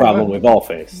a problem we've all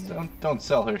faced. Don't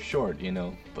sell her short,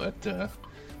 but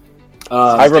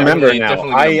I remember now.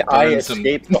 definitely I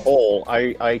escaped the hole.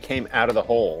 I came out of the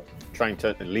hole trying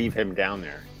to leave him down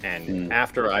there, and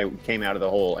after I came out of the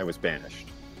hole, I was banished.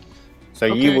 So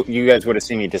you guys would have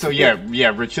seen me disappear. So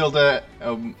yeah, Richilda,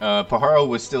 Paharo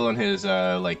was still in his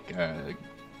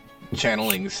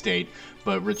channeling state,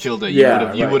 but Richilda,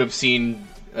 you would have seen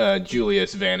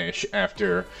Julius vanish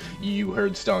after you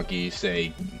heard Stonky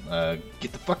say,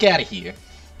 "Get the fuck out of here."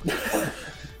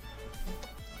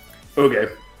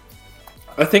 Okay.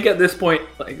 I think at this point,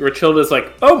 Richilda's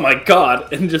like, "Oh my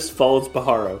god," and just follows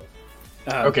Paharo.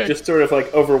 Okay. Just sort of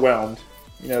overwhelmed.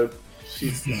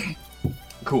 She's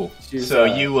cool. So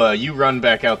you run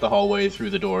back out the hallway through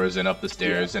the doors and up the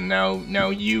stairs, and now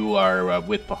you are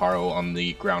with Paharo on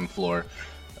the ground floor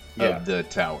of the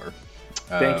tower.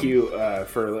 Thank you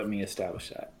for letting me establish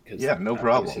that. No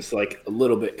problem. I was just a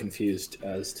little bit confused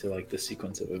as to the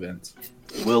sequence of events.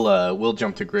 We'll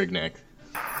jump to Grignac.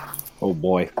 Oh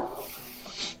boy.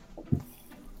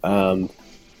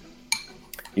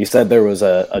 You said there was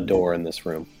a door in this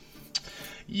room.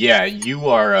 Yeah, you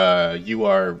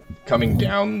are coming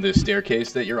down the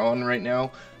staircase that you're on right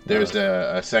now. There's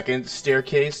a second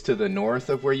staircase to the north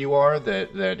of where you are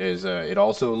that is it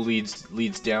also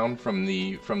leads down from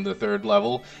the third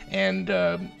level, and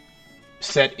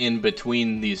set in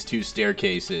between these two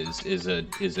staircases is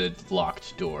a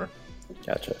locked door.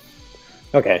 Gotcha.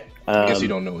 Okay. I guess you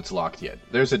don't know it's locked yet.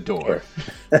 There's a door.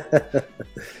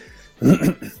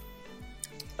 Sure.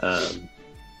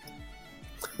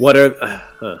 What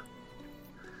are?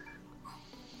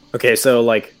 Okay, so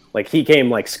like he came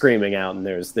like screaming out, and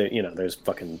there's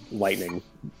fucking lightning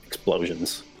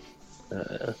explosions.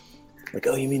 Like,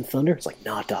 oh, you mean thunder? It's like,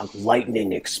 nah, dog,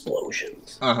 lightning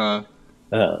explosions. Uh-huh.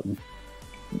 Coming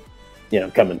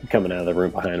out of the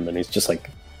room behind him, and he's just like,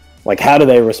 how do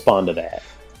they respond to that?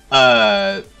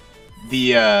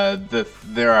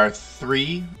 There are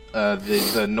three,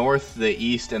 the north, the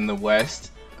east, and the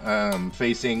west,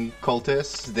 facing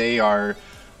cultists.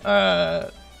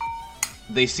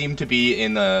 They seem to be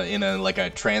in a like a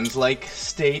trance-like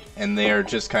state, and they are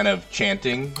just kind of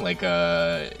chanting like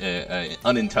a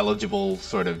unintelligible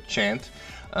sort of chant.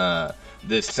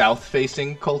 The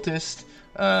south-facing cultist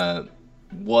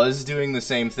was doing the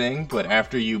same thing, but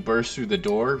after you burst through the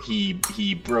door, he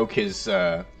broke his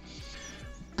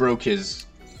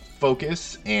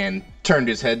focus and turned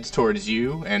his head towards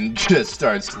you and just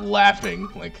starts laughing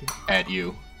like at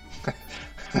you.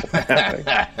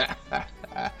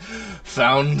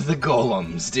 Found the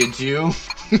golems, did you?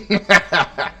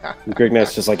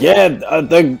 Grignet's just like, yeah,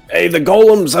 the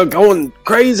golems are going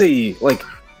crazy. Like,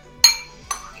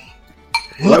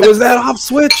 what was that off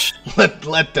switch?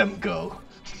 Let them go.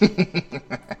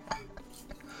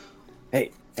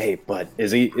 Hey, bud,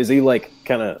 is he like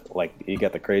kind of like he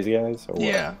got the crazy eyes? Or what?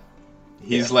 Yeah,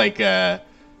 he's like,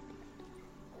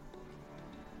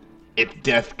 if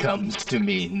death comes to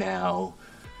me now,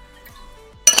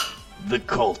 the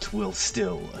cult will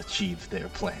still achieve their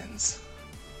plans.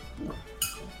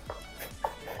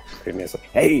 Grignet's like,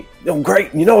 hey, no,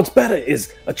 great. You know what's better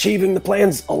is achieving the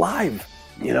plans alive.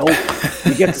 You know,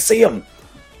 you get to see them.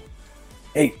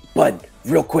 Hey, bud,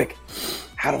 real quick,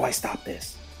 how do I stop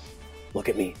this? Look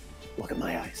at me. Look at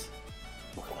my eyes.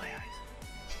 Look at my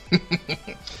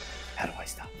eyes. How do I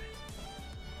stop this?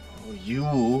 Oh, you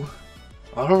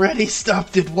already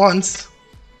stopped it once.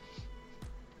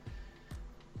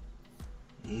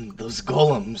 Those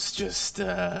golems just,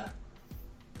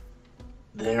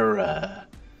 they're,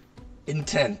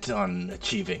 intent on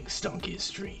achieving Stonky's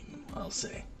dream, I'll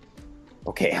say.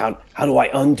 Okay, how do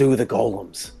I undo the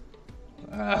golems?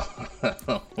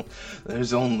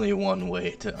 There's only one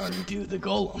way to undo the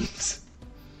golems.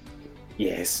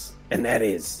 Yes, and that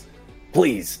is,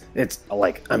 please, it's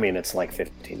like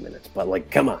 15 minutes, but like,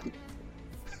 come on.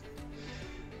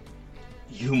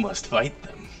 You must fight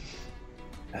them.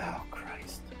 Oh,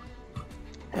 Christ.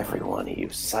 Every one of you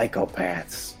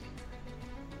psychopaths.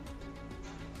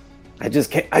 I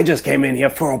just came in here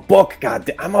for a book,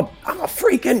 goddamn. I'm a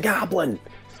freaking goblin.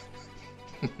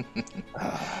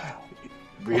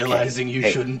 Realizing you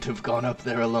shouldn't have gone up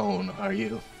there alone, are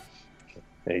you?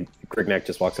 Hey, Grignac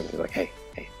just walks up and he's like, hey,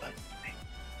 bud, hey,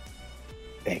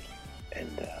 thank you.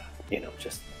 And,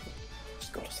 just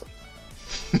go to sleep.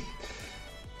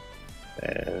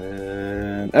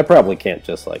 And I probably can't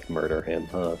just, like, murder him,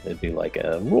 huh? It'd be like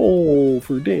a roll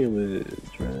for damage,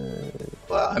 right?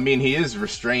 Well, I mean, he is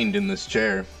restrained in this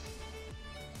chair.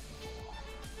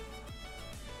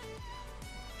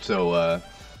 So,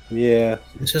 yeah.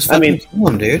 It's just fucking kill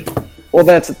him, dude. Well,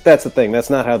 that's the thing. That's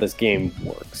not how this game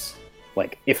works.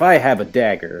 Like, if I have a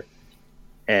dagger,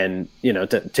 and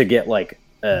to get like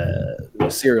a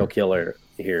serial killer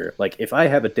here, like if I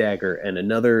have a dagger and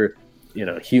another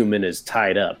human is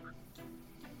tied up,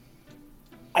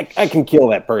 I can kill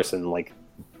that person like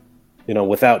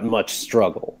without much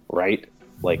struggle, right?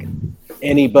 Like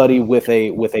anybody with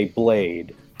a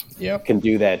blade. Yep. Can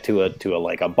do that to a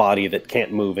like a body that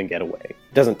can't move and get away.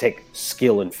 It doesn't take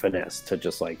skill and finesse to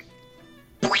just like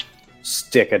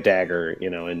stick a dagger,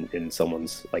 in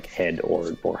someone's like head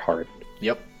or heart.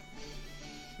 Yep.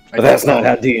 But that's not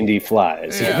how D&D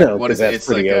flies. Yeah. Because that's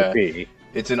pretty OP.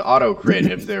 It's an auto crit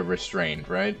if they're restrained,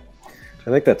 right? I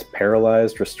think that's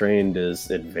paralyzed. Restrained is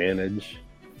advantage.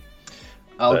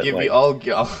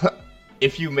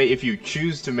 If you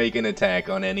choose to make an attack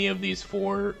on any of these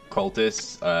four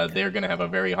cultists, they're gonna have a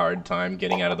very hard time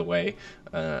getting out of the way.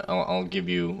 I'll give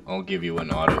you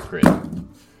an auto crit.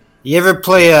 You ever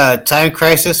play Time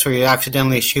Crisis where you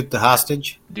accidentally shoot the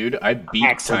hostage? Dude, I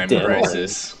beat Time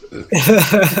Crisis.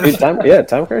 Dude,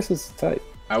 Time Crisis is tight.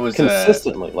 I was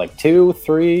consistently like 2,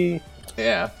 3.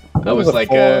 Yeah. I was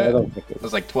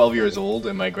like 12 years old,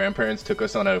 and my grandparents took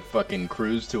us on a fucking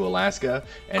cruise to Alaska,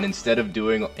 and instead of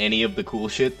doing any of the cool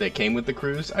shit that came with the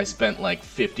cruise, I spent like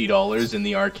 $50 in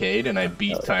the arcade, and I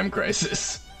beat Time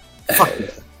Crisis.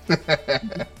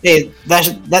 Hey,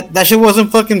 that shit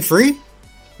wasn't fucking free?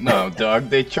 No, dog,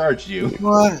 they charged you.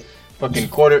 What? Fucking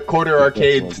quarter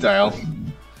arcade style.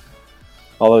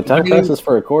 Although time prices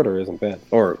for a quarter isn't bad.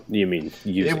 Or you mean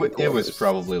it was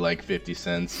probably like 50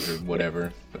 cents or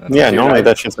whatever. Yeah, normally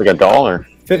that's just like $1.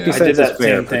 50 cents I did that is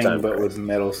fair same for thing, time but price. with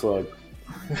Metal Slug.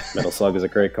 Metal Slug is a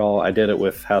great call. I did it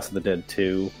with House of the Dead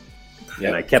 2. Yeah,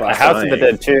 And I kept House of the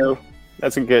buying. Dead 2.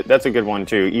 That's a good one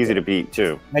too. Easy to beat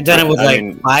too. I've done it with I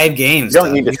mean, 5 games. You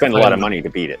don't need to spend a lot of money to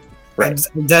beat it. Right.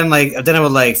 I've done it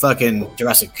with like fucking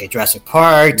Jurassic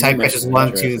Park, Time Crisis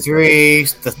 1, 2, 3,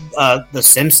 the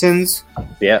Simpsons.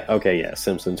 Yeah. Okay. Yeah.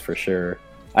 Simpsons for sure.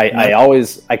 I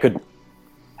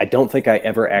don't think I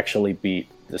ever actually beat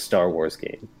the Star Wars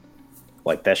game.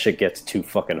 Like that shit gets too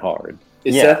fucking hard.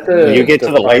 Is that you get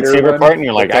to the fighter lightsaber one? part and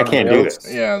you're like, I That's on can't do rails?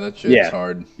 this. Yeah, that shit's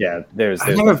hard. Yeah. There's I've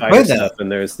the never fighter played that. stuff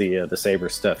and there's the saber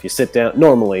stuff. You sit down.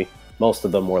 Normally, most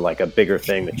of them were like a bigger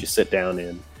thing that you sit down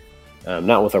in,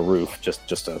 not with a roof,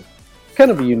 just a kind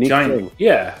of a unique thing.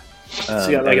 Yeah. So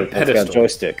you got like a It's got pedestal.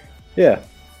 joystick. Yeah.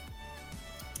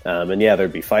 And yeah,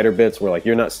 there'd be fighter bits where like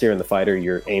you're not steering the fighter,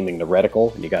 you're aiming the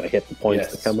reticle, and you got to hit the points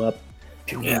Yes. that come up.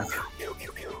 Yeah.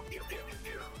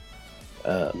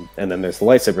 And then there's the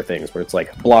lightsaber things where it's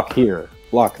like block here,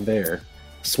 block there,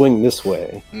 swing this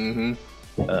way. Mm-hmm.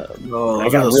 I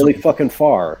got really fucking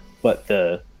far, but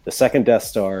the second Death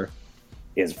Star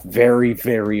is very,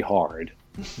 very hard.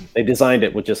 They designed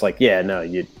it with just like, you're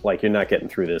not getting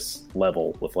through this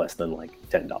level with less than like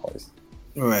 $10.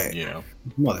 Right. Yeah.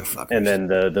 Motherfucker. And then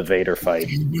the Vader fight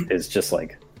is just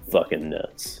like fucking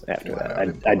nuts after that. I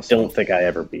impossible. don't think I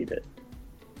ever beat it.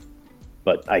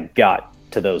 But I got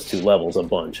to those 2 levels a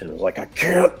bunch and it was like, I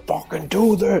can't fucking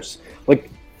do this. Like,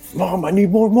 Mom, I need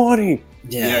more money.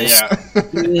 Yeah.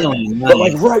 But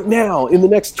like right now, in the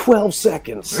next 12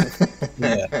 seconds.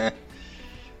 Yeah.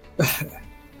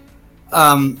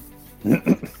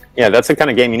 Yeah, that's the kind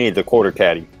of game you need, the quarter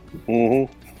caddy.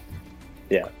 Mm-hmm.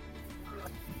 Yeah.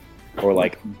 Or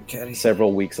like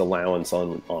several weeks allowance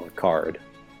on a card.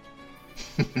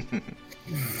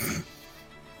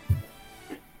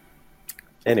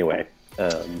 Anyway,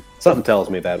 something tells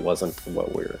me that wasn't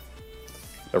what we were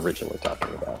originally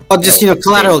talking about. Oh, just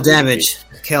collateral damage.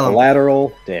 Kill him.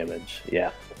 Collateral damage, yeah.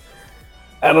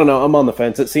 I don't know, I'm on the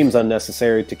fence. It seems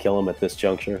unnecessary to kill him at this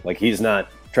juncture. Like, he's not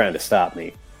trying to stop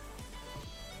me.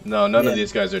 No, none of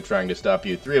these guys are trying to stop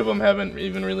you. 3 of them haven't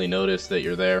even really noticed that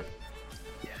you're there.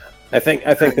 I think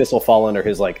this will fall under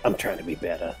his, like, I'm trying to be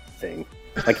better thing.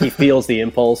 Like, he feels the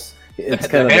impulse. It's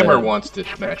kind The of hammer wants to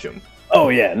smash him. Oh,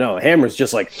 yeah, no, Hammer's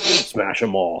just like, smash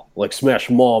them all. Like, smash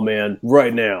them all, man,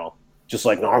 right now. Just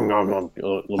like, nom, nom, nom,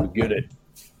 let me get it.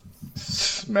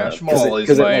 Smash 'cause Mall it- is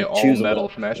 'cause it, my like, chews 'em all-metal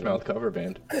up. Smash Mouth cover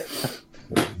band.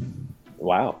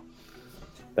 Wow.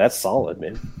 That's solid,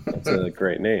 man. That's a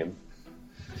great name.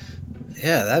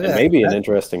 Yeah, that And maybe an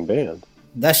interesting band.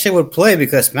 that shit would play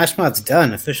because Smash Mouth's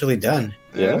done, officially done.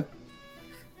 Yeah.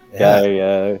 Yeah.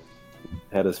 Guy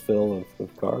had his fill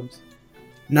of carbs.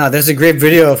 No, there's a great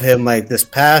video of him like this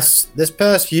past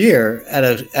year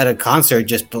at a concert,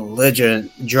 just belligerent,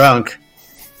 drunk,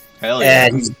 Hell yeah.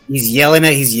 and he's yelling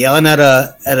at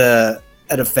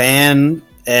a fan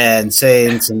and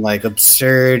saying some like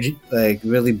absurd, like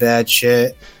really bad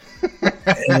shit.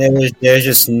 And there's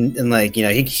just and like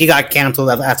he got canceled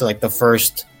after like the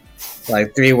first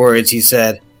like 3 words he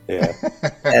said. Yeah.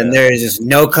 And there's just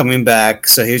no coming back.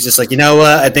 So he was just like, you know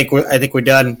what? I think we're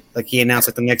done. Like he announced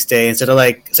like the next day instead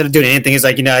of doing anything. He's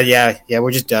like, yeah,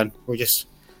 we're just done.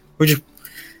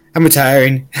 I'm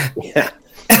retiring. Yeah.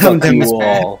 I'm Fuck done you with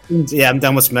all. Yeah, I'm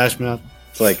done with Smash Mouth.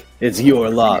 It's like, it's your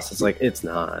loss. It's like, it's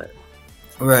not.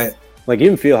 Right. Like, you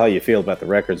can feel how you feel about the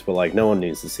records, but like, no one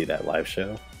needs to see that live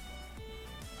show.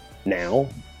 Now?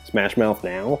 Smash Mouth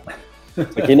now?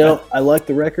 Like, I like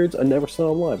the records. I never saw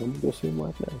them live. I'm gonna go see them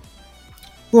live now.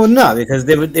 Well, no, because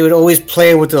they would always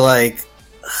play with the like.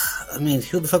 I mean,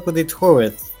 who the fuck would they tour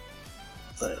with?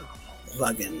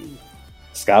 Fucking.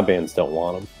 Ska bands don't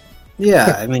want them.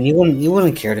 Yeah, I mean, you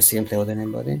wouldn't care to see him play with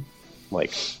anybody.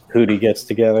 Like, Hootie gets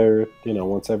together,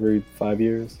 once every 5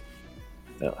 years.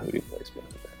 No, Hootie plays better.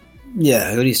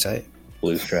 Yeah, Hoodie's tight.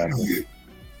 Blues Traveler.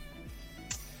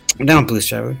 I'm down with Blues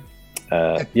Traveler.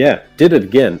 Yeah, did it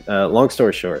again. Long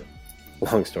story short.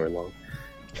 Long story long.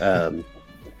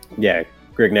 Yeah,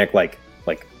 Grignac like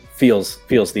feels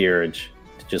the urge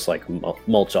to just like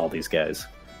mulch all these guys.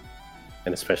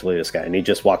 And especially this guy. And he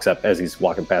just walks up as he's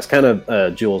walking past, kind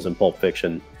of Jules in Pulp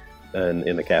Fiction and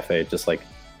in the cafe, just like,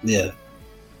 Yeah.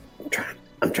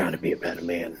 I'm trying to be a better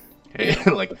man. Hey,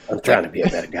 I'm trying to be a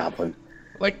better goblin.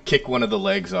 Like kick one of the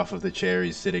legs off of the chair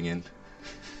he's sitting in.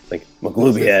 Like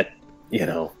McGlubiet,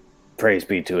 praise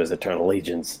be to his eternal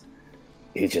legions.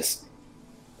 He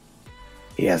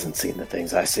hasn't seen the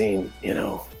things I've seen,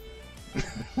 I'm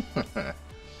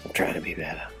trying to be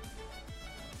better.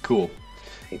 Cool.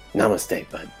 Namaste,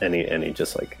 bud. And he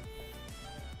just like,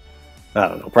 I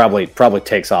don't know, probably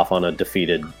takes off on a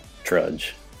defeated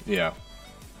trudge. Yeah.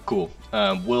 Cool.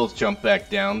 We'll jump back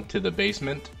down to the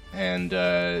basement, and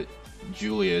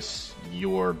Julius,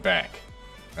 you're back.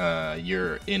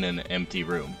 You're in an empty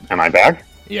room. Am I back?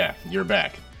 Yeah, you're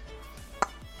back.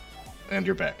 And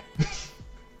you're back.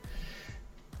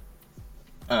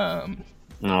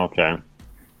 Okay.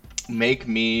 Make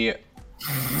me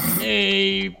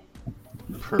a...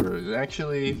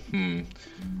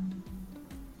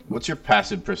 What's your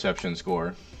passive perception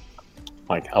score?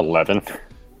 Like 11.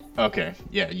 Okay,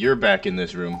 yeah, you're back in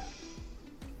this room.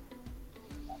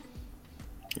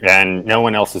 And no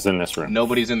one else is in this room.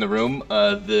 Nobody's in the room.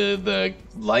 The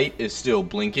light is still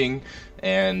blinking,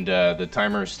 and the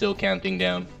timer is still counting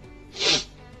down.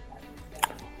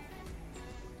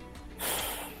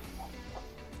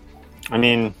 I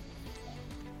mean,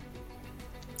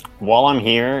 while I'm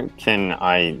here, can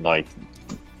I like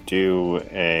do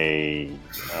a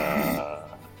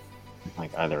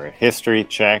like either a history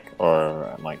check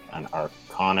or like an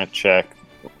arcana check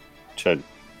to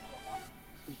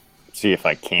see if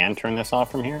I can turn this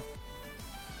off from here?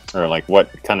 Or like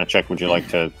what kind of check would you like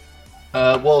to...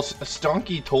 Well,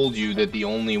 Stonky told you that the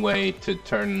only way to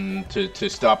to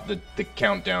stop the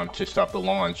countdown, to stop the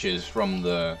launch, is from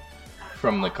the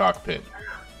cockpit.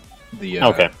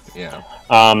 Okay. Yeah.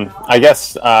 I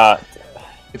guess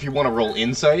if you want to roll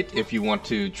insight, if you want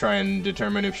to try and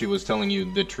determine if she was telling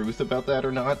you the truth about that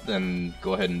or not, then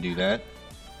go ahead and do that.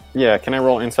 yeah, can I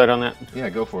roll insight on that? Yeah,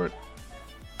 go for it.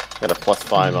 Got a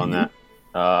 +5 on that.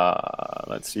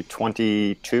 Let's see,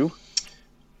 22.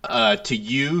 To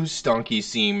you, Stonky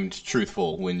seemed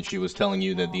truthful when she was telling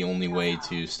you that the only way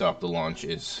to stop the launch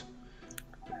is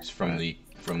from the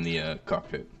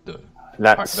cockpit.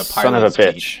 That son of a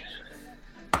bitch.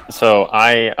 So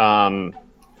I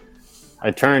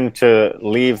turn to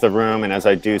leave the room, and as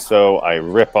I do so, I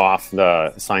rip off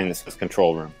the sign that says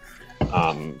control room.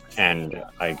 And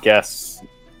I guess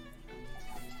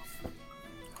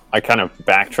I kind of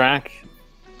backtrack.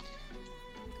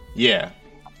 Yeah.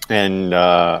 And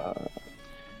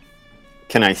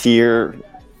can I hear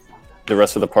the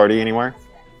rest of the party anywhere?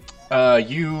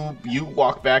 You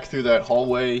walk back through that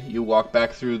hallway. You walk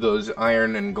back through those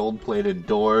iron and gold-plated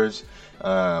doors.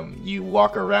 You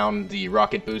walk around the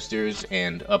rocket boosters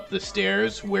and up the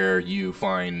stairs, where you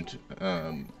find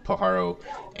Pajaro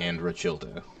and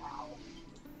Rachilda.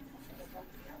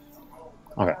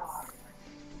 Okay.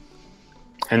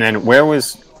 And then where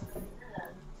was?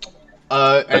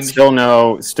 And still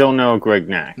no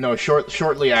Grignac. No,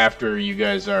 shortly after, you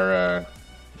guys are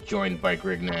joined by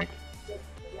Grignac,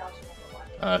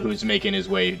 who's making his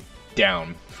way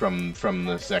down from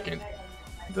the second,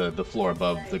 the floor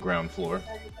above the ground floor.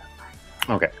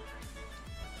 Okay.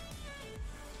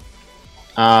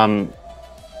 How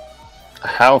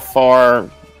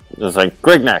far? It was like,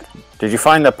 Grignac, did you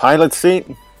find the pilot seat?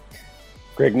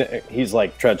 He's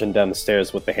like trudging down the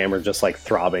stairs with the hammer just like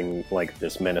throbbing like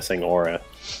this menacing aura,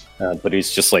 but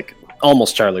he's just like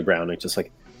almost Charlie Brown. He's just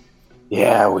like,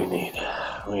 yeah, we need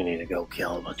to go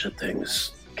kill a bunch of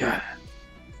things. God.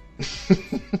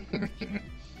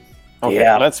 Okay,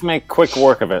 yeah, let's make quick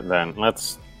work of it then.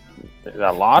 There's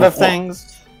a lot of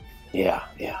things. Yeah.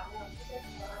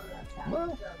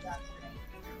 Well,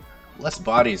 less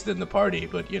bodies than the party,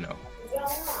 but you know.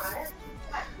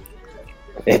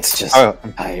 It's just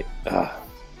you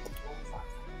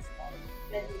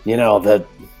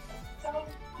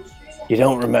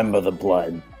don't remember the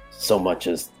blood so much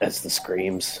as the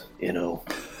screams, you know.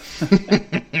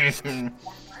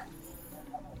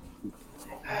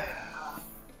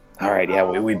 All right, yeah,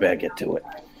 we better get to it.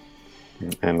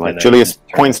 And like Julius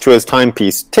points to his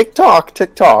timepiece, tick tock,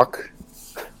 tick tock.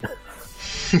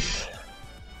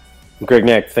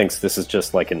 Grignac thinks this is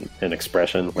just like an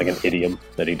expression, like an idiom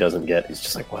that he doesn't get. He's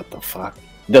just like, what the fuck?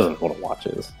 He doesn't know what a watch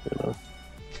is, you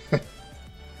know.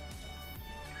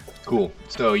 Cool.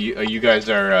 So you guys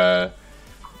are.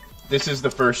 This is the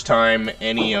first time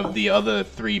any of the other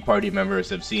 3 party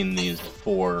members have seen these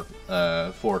four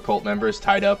cult members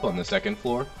tied up on the second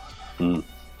floor. Mm.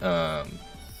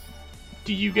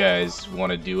 Do you guys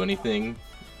want to do anything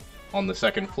on the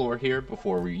second floor here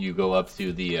before you go up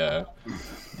to the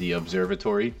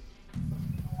observatory?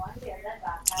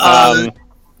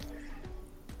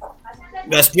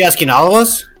 Best be asking all of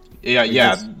us?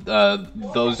 Yeah.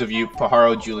 Those of you,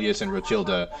 Pajaro, Julius, and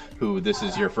Rachilda, who this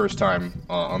is your first time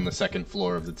on the second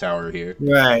floor of the tower here.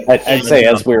 Right. I'd say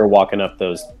as we were walking up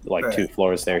those 2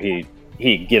 floors there, he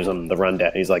he gives them the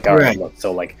rundown. He's like, all right, Right. look,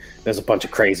 so like there's a bunch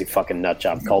of crazy fucking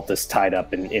nutjob cultists tied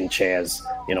up in chairs,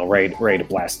 ready to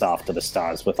blast off to the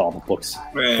stars with all the books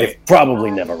they've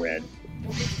probably never read.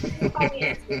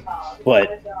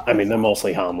 But I mean, they're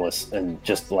mostly harmless and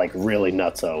just like really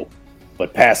nutso.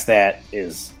 But past that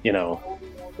is,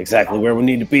 exactly where we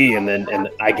need to be. And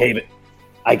I gave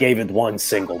it one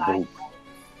single boot.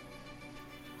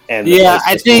 And the place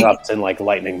I just think erupts in like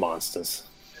lightning monsters.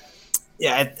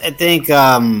 Yeah, I think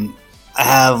I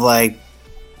have like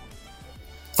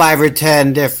 5 or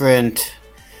 10 different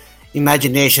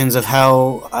imaginations of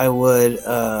how I would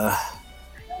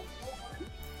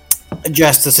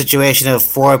address the situation of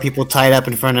 4 people tied up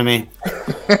in front of me.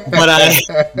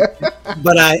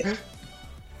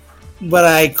 But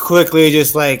I quickly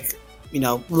just like,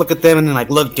 look at them and then like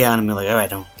look down and be like, all right,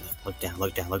 don't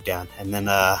look down. And then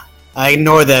I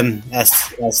ignore them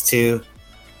as to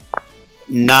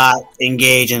not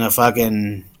engage in a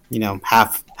fucking,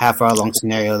 half hour long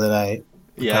scenario that I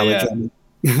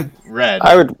Red.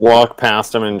 I would walk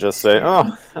past him and just say,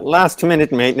 "Oh, last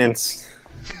minute maintenance."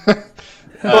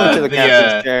 Going to the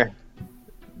captain's chair.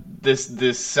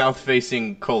 This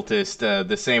south-facing cultist,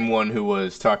 the same one who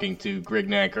was talking to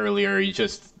Grignac earlier, he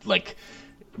just like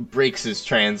breaks his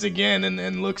trance again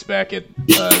and looks back at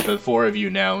the 4 of you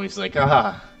now. And he's like,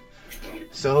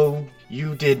 so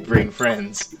you did bring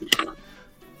friends.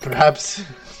 Perhaps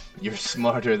you're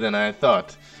smarter than I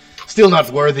thought. Still not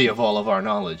worthy of all of our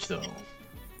knowledge, though.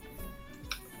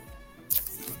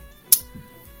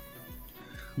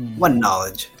 What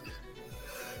knowledge?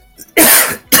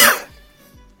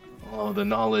 Oh, the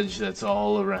knowledge that's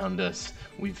all around us.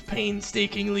 We've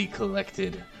painstakingly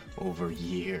collected over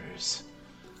years.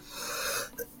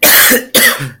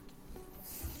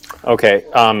 Okay,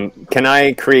 can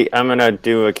I create... I'm going to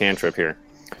do a cantrip here.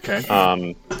 Okay.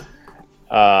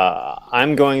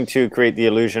 I'm going to create the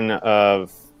illusion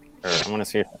of... I want to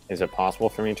see, is it possible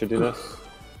for me to do this?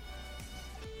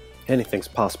 Anything's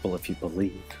possible if you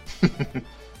believe.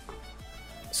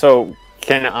 So,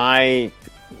 can I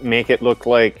make it look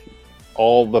like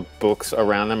all the books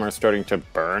around them are starting to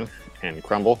burn and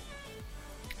crumble?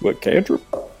 What cantrip?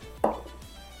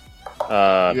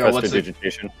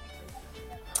 Prestidigitation.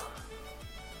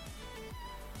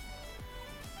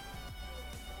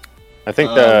 I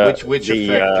think which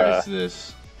effect is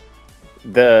this?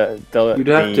 You'd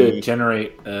have to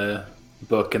generate a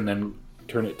book and then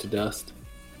turn it to dust.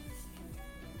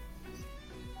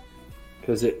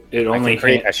 Because it only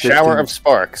create a shower of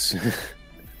sparks.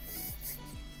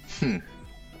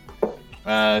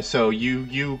 So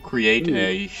you create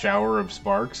a shower of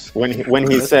sparks. When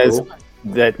he says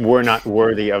that we're not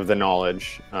worthy of the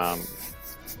knowledge,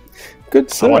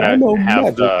 good sir, I want to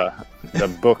have the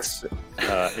books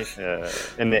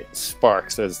emit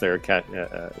sparks as they're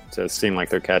to seem like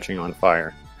they're catching on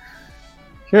fire.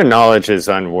 Your knowledge is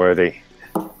unworthy.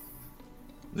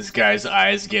 This guy's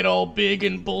eyes get all big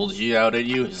and bulgy out at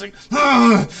you. He's like,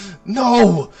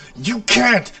 no, you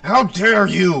can't. How dare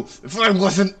you? If I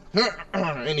wasn't...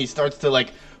 And he starts to,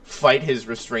 like, fight his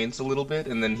restraints a little bit,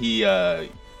 and then he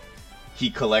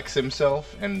collects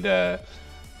himself and,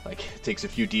 takes a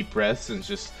few deep breaths and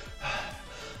just...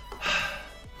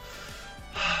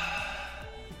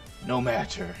 No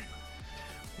matter.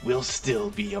 We'll still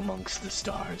be amongst the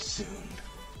stars soon.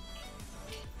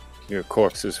 Your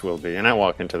corpses will be. And I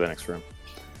walk into the next room.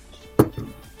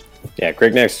 Yeah,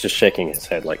 Grignac's just shaking his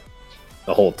head like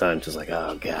the whole time, just like,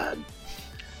 oh god.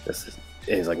 This is.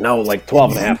 And he's like, no, like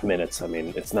 12 and a half minutes. I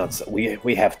mean, it's not so,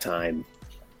 we have time.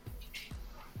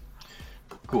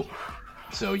 Cool.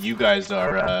 So you guys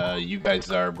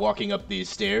are walking up these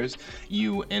stairs.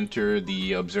 You enter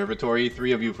the observatory,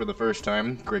 3 of you for the first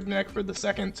time, Grignac for the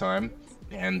second time.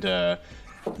 And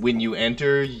when you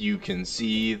enter, you can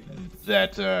see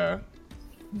that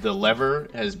the lever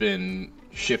has been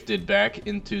shifted back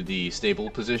into the stable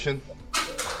position.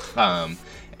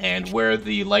 And where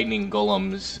the lightning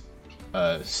golems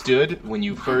stood when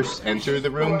you first enter the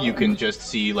room, you can just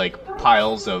see like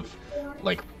piles of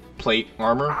like plate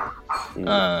armor.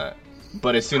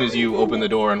 But as soon as you open the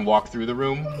door and walk through the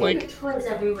room, like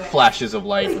flashes of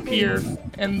light appear,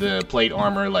 and the plate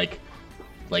armor like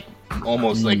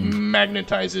almost like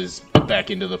magnetizes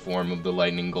back into the form of the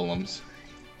lightning golems.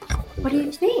 What do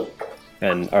you think?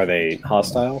 And are they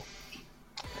hostile?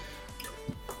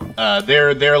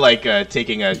 They're like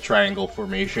taking a triangle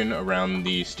formation around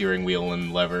the steering wheel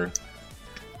and lever.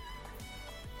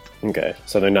 Okay,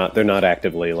 so they're not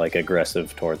actively like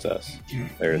aggressive towards us.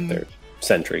 They're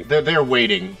sentry. They're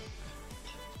waiting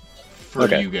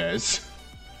for you guys.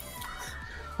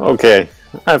 Okay,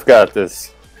 I've got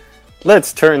this.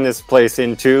 Let's turn this place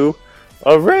into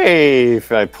Hooray!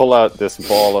 I pull out this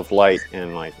ball of light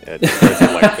and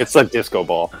it's a disco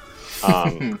ball.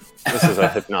 This is a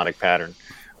hypnotic pattern.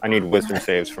 I need wisdom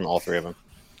saves from all three of them.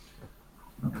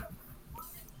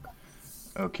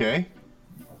 Okay.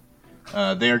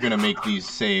 They are going to make these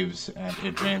saves at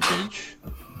advantage.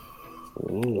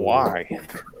 Why?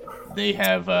 They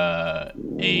have a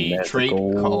trait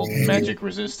called Magic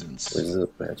Resistance.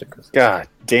 God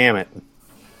damn it.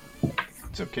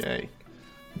 It's okay.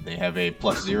 They have a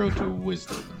 +0 to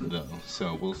Wisdom, though,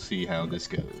 so we'll see how this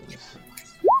goes.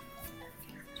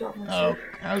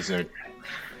 How's it?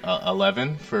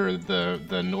 11 for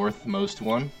the northmost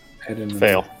one.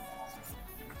 Fail.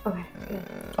 Okay.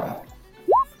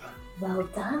 Well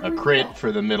done. A crit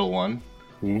for the middle one.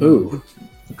 Ooh.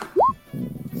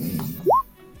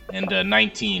 And a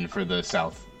 19 for the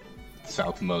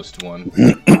southmost one.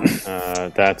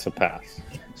 That's a pass.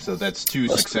 So that's 2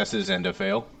 successes and a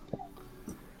fail.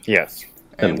 Yes.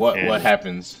 And what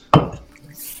happens?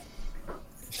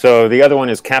 So the other one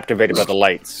is captivated by the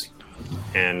lights,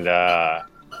 and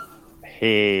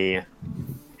he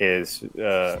is,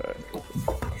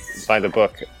 by the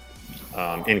book,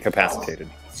 incapacitated.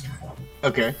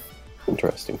 Okay.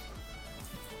 Interesting.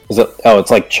 Is it? Oh,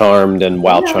 it's like charmed, and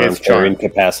while charmed, It's charmed. they're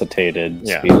incapacitated.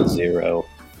 Yeah. Speed is 0.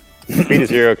 Speed is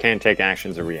 0, can't take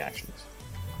actions or reactions.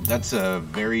 That's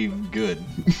very good.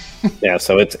 Yeah,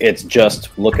 so it's just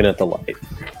looking at the light.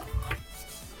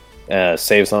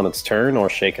 Saves on its turn or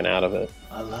shaken out of it.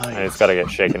 And it's got to get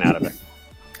shaken out of it.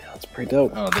 Yeah, that's pretty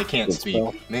dope. Oh, they can't Good speak.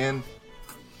 spell. Man.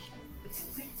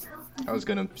 I was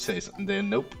gonna say something then.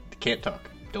 Nope. Can't talk.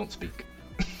 Don't speak.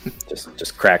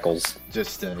 Just crackles.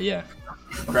 Just, yeah.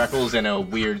 Crackles and a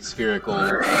weird spherical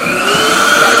cyclops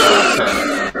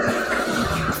head.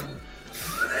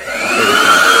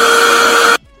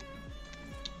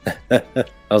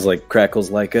 I was like, crackles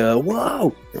like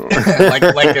whoa! like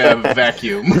a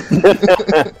vacuum.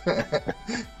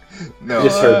 No,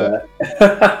 Just heard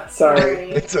that.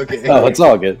 Sorry. it's okay. Oh, it's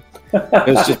all good.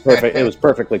 It was just perfect. It was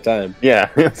perfectly timed. Yeah,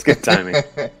 it's good timing.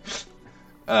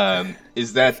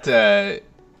 Is that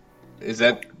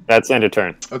That's end of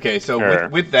turn. okay? So Sure.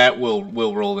 with that, we'll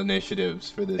roll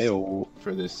initiatives for this Ew.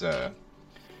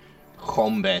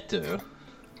 combat.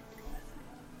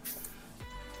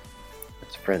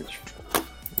 It's French.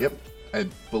 Yep, I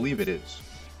believe it is.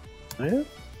 Oh, yeah?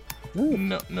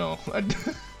 No.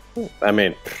 I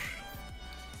mean,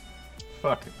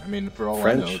 Fuck. I mean, for all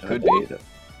French. I know, it I could believe be. it.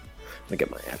 Let me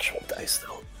get my actual dice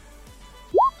though.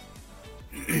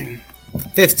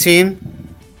 15.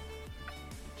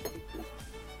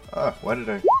 Why did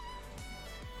I?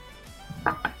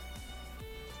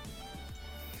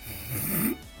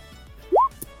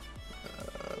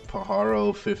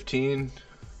 Pajaro 15.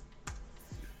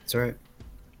 That's right.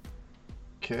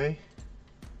 Okay.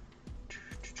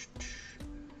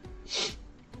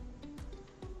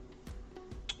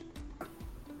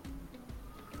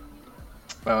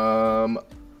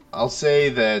 I'll say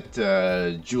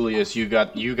that Julius, you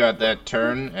got that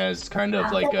turn as kind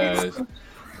of like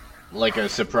a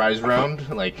surprise round.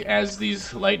 Like as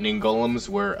these lightning golems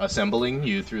were assembling,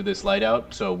 you threw this light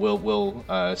out. So we'll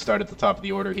start at the top of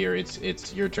the order here.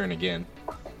 It's your turn again.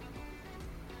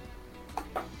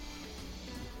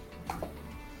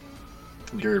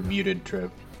 You're muted, Trev.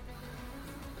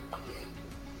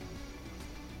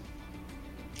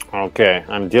 Okay,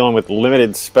 I'm dealing with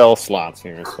limited spell slots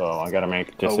here, so I gotta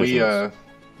make decisions. Oh,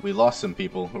 we lost some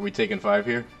people. Are we taking 5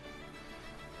 here?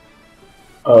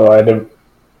 Oh, I didn't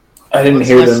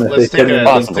hear them. Let's If they said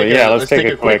Possibly, yeah, let's take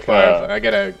a quick, 5. I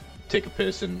gotta take a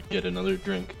piss and get another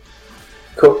drink.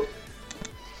 Cool.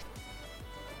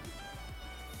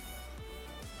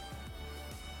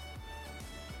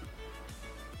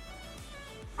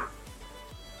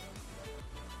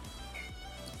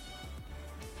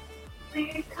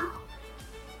 Where'd it go?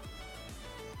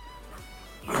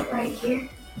 Is it right here?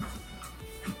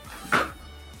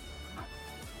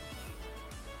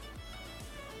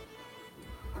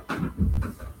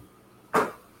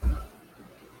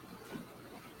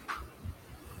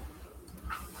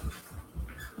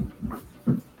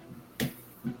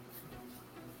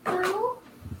 No.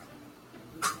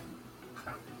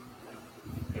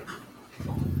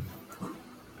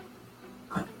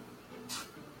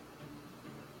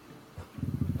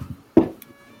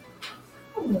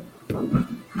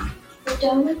 We're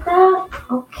done with that?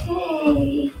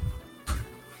 Okay.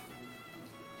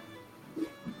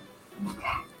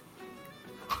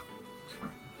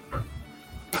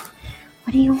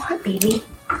 What do you want, baby?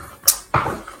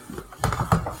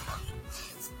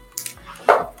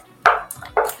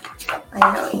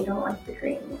 I know you don't like the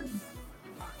green one.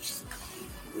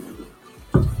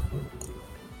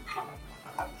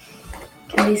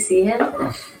 they see him?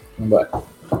 What?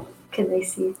 Can they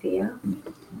see Theo?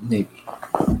 Maybe.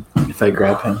 If I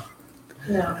grab him.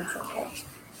 No, it's okay.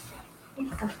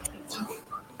 It's okay.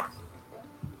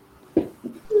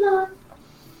 No.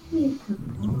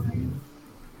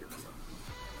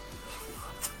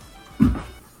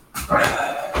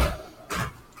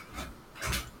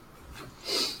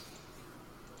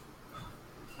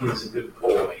 He's a good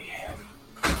boy.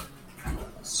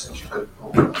 Such a good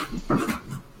boy.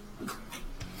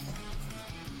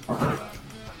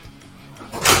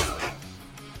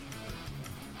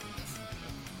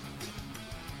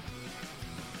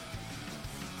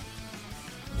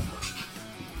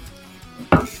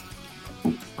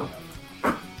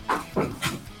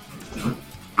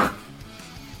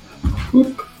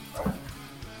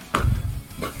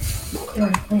 You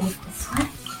want to play with this one?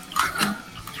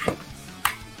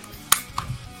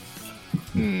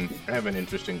 I have an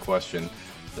interesting question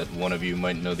that one of you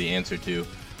might know the answer to.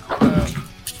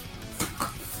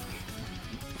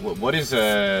 What is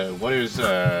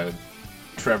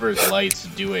Trevor's lights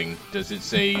doing? Does it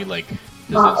say like?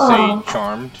 Does it say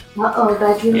charmed?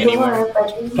 Bedroom Anywhere? door,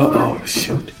 bedroom door. Oh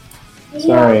shoot.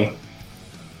 Sorry.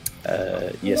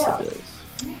 Yes, it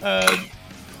does.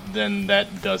 Then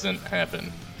that doesn't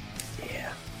happen.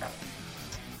 Yeah.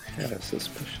 I have a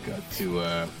suspicion. Got to.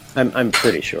 I'm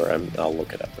pretty sure. I'll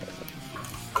look it up right now.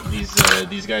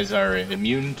 These guys are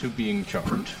immune to being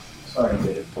charmed. Sorry, I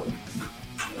did it.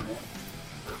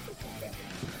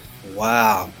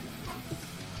 Wow.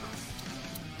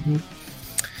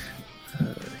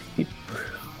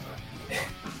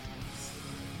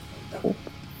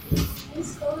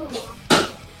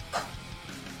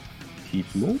 Heat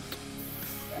mode.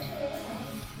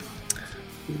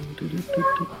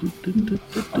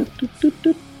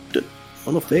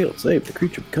 On a failed save, the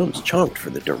creature becomes charmed for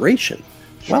the duration.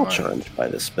 While charmed by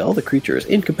this spell, the creature is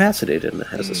incapacitated and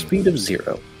has a speed of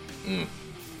 0.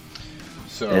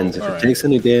 So, And if it takes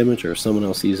any damage or someone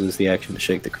else uses the action to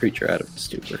shake the creature out of its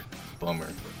stupor.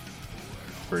 Bummer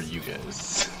for you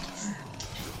guys.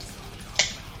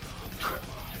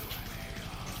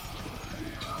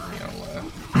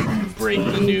 I'll break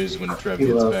the news when Trev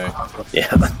gets back.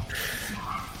 Yeah.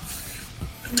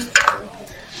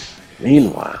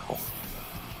 Meanwhile,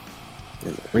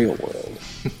 in the real world,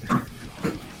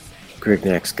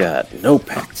 Grignak's got no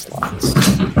packed slots.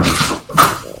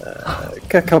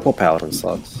 Got a couple paladin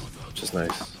slots, which is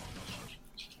nice.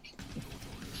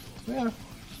 Yeah.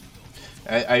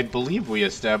 I believe we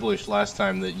established last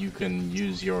time that you can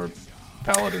use your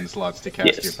paladin slots to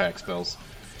cast your pack spells.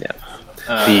 Yeah.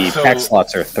 The pack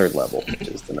slots are 3rd level, which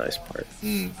is the nice part.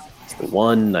 It's the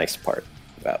one nice part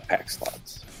about pack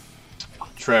slots.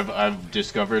 Trev, I've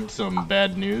discovered some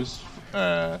bad news.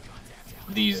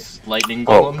 These lightning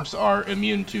golems are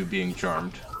immune to being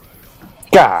charmed.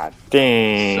 God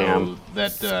damn. So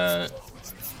that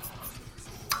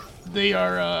they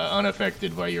are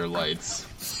unaffected by your lights.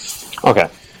 Okay.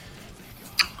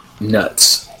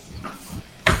 Nuts.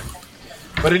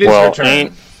 But it is your turn.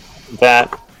 Ain't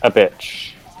that a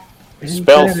bitch?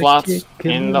 Spell slots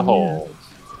in the hole.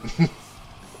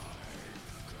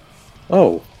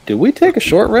 Oh, did we take a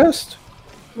short rest?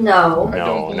 No. I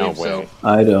don't believe so.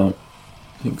 I don't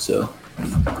think so.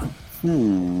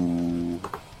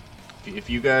 If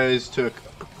you guys took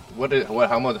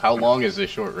how long is this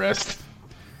short rest?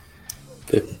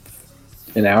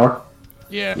 An hour?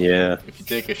 Yeah. Yeah. If you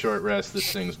take a short rest,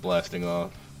 this thing's blasting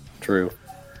off. True.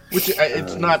 Which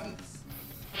it's not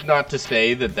to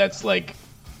say that that's like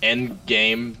end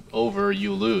game over,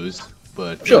 you lose,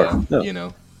 but Sure. No. you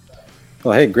know.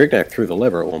 Well, hey, Grignak threw the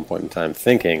lever at one point in time,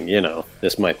 thinking,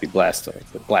 this might be blast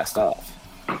off.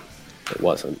 It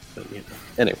wasn't, but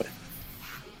Anyway.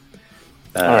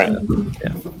 All right.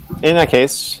 Yeah. In that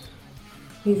case,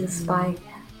 He's a spy.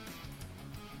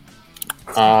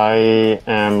 I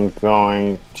am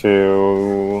going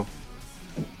to.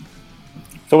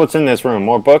 So what's in this room?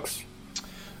 More books?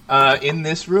 In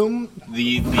this room,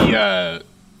 the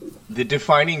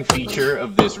defining feature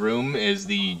of this room is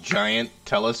the giant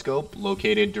telescope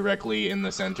located directly in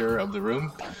the center of the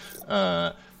room.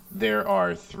 There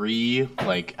are 3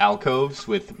 alcoves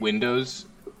with windows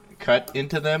cut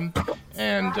into them,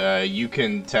 and you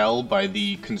can tell by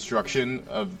the construction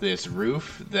of this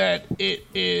roof that it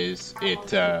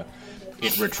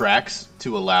retracts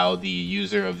to allow the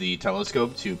user of the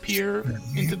telescope to peer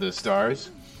into the stars.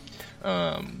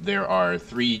 There are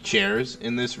 3 chairs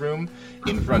in this room.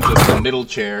 In front of the middle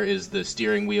chair is the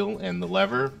steering wheel and the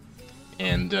lever.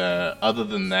 And other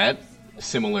than that,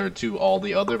 similar to all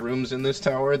the other rooms in this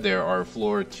tower, there are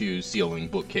floor-to-ceiling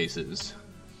bookcases.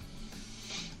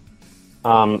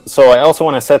 So I also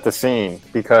want to set the scene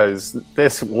because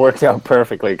this worked out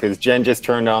perfectly because Jen just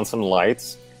turned on some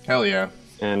lights. Hell yeah.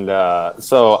 And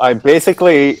so I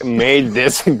basically made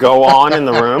this go on in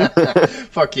the room.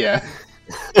 Fuck yeah.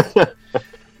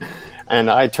 And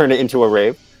I turned it into a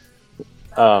rave.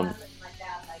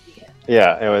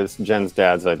 Yeah, it was Jen's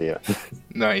dad's idea.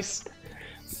 Nice.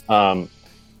 But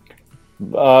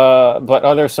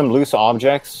are there some loose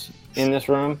objects in this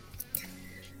room?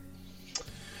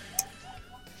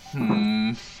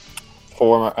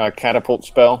 For a catapult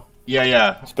spell?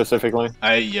 Yeah. Specifically?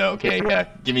 Okay, yeah.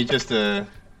 Give me just a...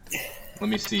 Let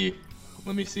me see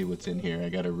what's in here. I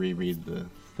gotta reread the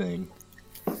thing.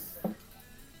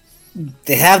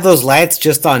 They have those lights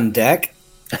just on deck?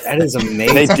 That is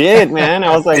amazing. They did, man.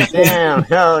 I was like, damn,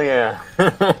 hell yeah.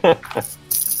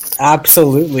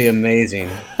 Absolutely amazing.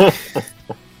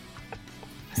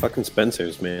 Fucking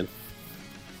Spencer's, man.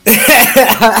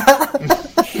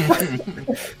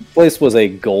 Place was a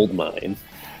gold mine.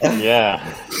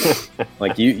 Yeah.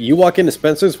 Like you walk into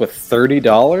Spencer's with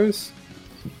 $30,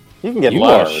 you can get a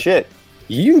lot of shit.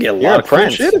 You can get a lot of cool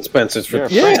shit at Spencer's for at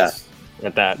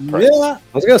that price. Yeah,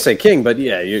 I was gonna say king, but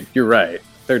yeah, you're right.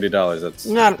 $30. That's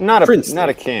not a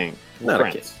king. Not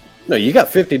a king. No, you got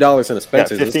 $50 in a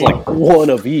Spencer's. It's like one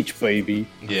of each, baby.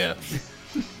 Yeah.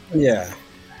 Yeah.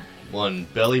 One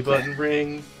belly button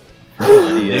ring.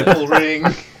 One nipple ring.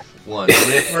 One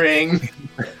lip ring.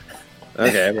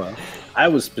 Okay, well, I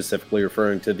was specifically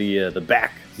referring to the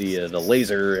back, the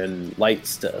laser and light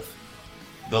stuff.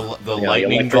 The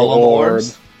lightning golem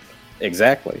orbs.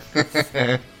 Exactly.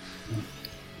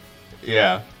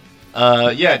 Yeah.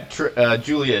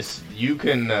 Julius, you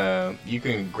can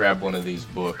grab one of these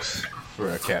books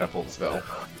for a catapult spell.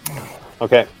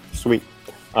 Okay, sweet.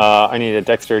 I need a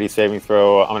dexterity saving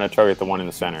throw. I'm going to target the one in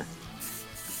the center.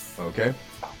 Okay.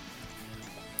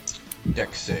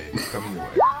 Dex save coming your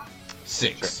way.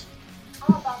 6.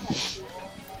 Sure.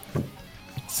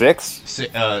 6?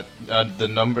 The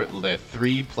number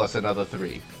 3 plus another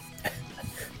 3.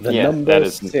 The number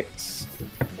 6.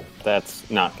 That's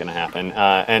not going to happen.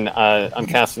 And I'm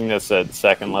casting this at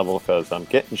second level because I'm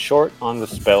getting short on the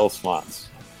spell slots.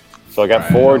 So I got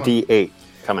 4d8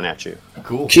 coming at you.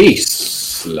 Cool.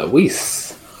 Jeez,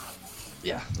 Luis.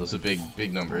 Yeah, those are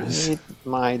big numbers. Need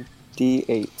my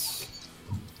d8s.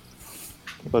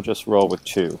 We'll just roll with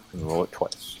 2 and roll it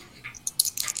twice.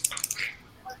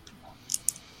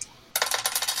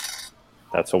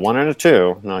 That's a 1 and a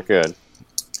 2. Not good.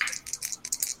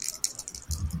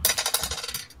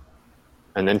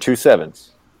 And then 2 7s.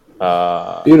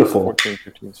 Beautiful. 14,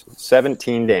 15,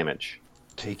 17 damage.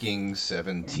 Taking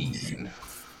 17.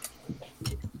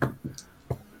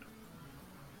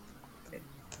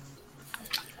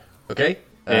 Okay.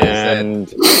 I'm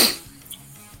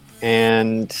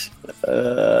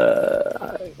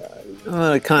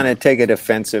gonna kind of take a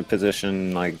defensive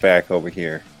position, like back over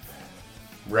here.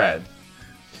 Rad.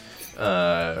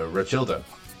 Rachilda.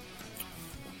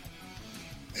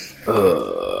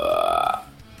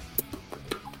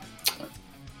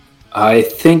 I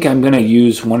think I'm going to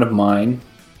use one of mine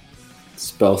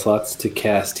spell slots to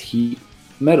cast Heat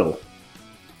Metal.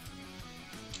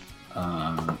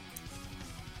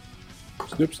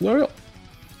 Snip, snarl.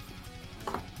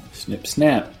 Snip,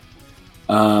 snap.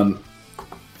 Onto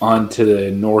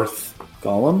the north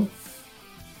golem.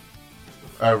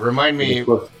 Remind me,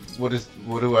 what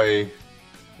do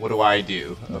I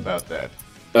do about that?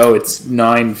 Oh, it's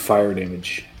 9 fire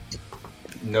damage.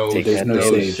 No, There's no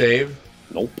save.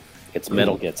 Nope. Its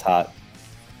metal gets hot.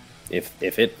 If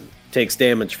it takes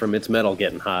damage from its metal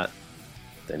getting hot,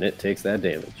 then it takes that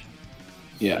damage.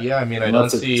 Yeah. Yeah, I mean, I don't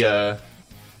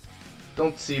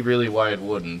see really why it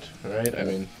wouldn't, right? I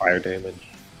mean, fire damage.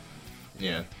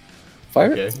 Yeah.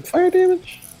 Fire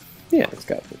damage? Yeah, it's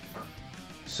got it.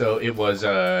 So it was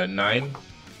 9?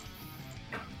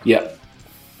 Yeah.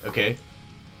 Okay.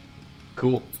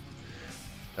 Cool.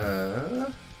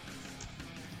 And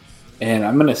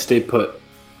I'm gonna stay put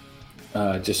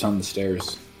just on the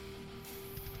stairs.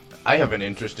 I have an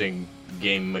interesting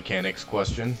game mechanics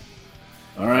question.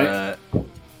 All right.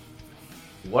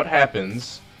 What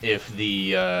happens if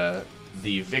the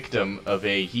victim of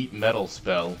a heat metal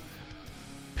spell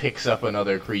picks up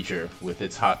another creature with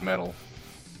its hot metal?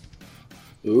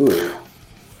 Ooh.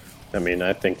 I mean,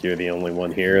 I think you're the only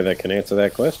one here that can answer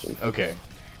that question. Okay.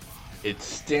 It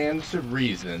stands to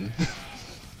reason.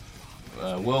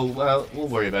 We'll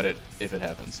worry about it if it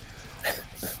happens.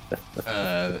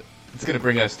 It's going to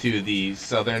bring us to the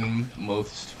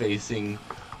southernmost facing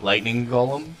lightning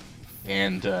golem,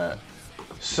 and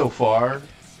so far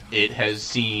it has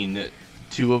seen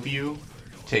 2 of you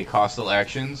take hostile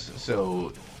actions,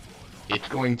 so it's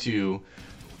going to,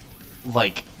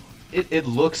 like, it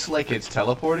looks like it's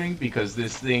teleporting because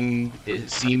this thing, it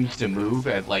seems to move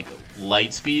at, like,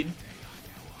 light speed,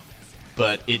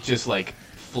 but it just, like,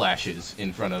 flashes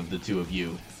in front of the two of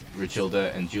you,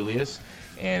 Richilda and Julius,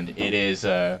 and it is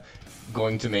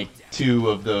going to make two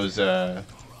of those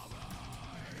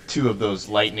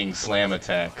lightning slam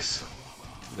attacks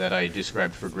that I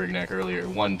described for Grignac earlier.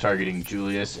 One targeting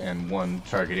Julius and one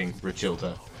targeting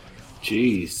Richilda.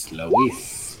 Jeez,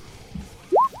 Luis.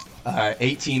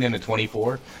 18 and a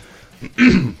 24.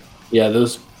 Yeah,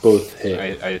 those both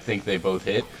hit. I think they both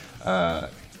hit.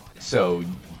 So,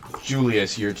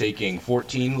 Julius, you're taking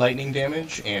 14 lightning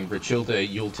damage, and Richilda,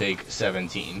 you'll take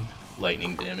 17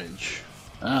 lightning damage.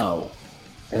 Oh.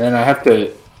 And then I have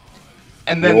to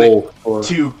And then roll for...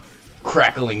 two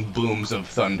crackling booms of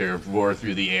thunder roar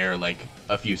through the air like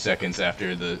a few seconds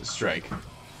after the strike.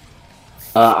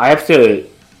 I have to,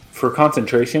 for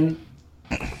concentration...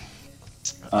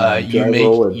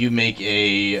 you make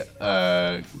a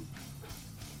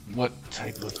what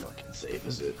type of fucking save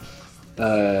is it?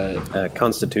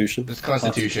 Constitution. It's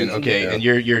Constitution. Okay, yeah. And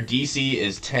your DC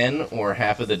is 10 or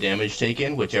half of the damage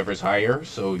taken, whichever's higher.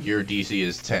 So your DC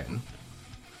is 10,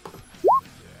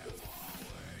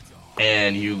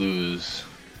 and you lose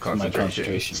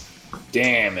concentration.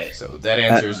 Damn it! So that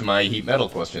answers my heat metal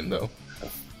question, though.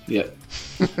 Yeah.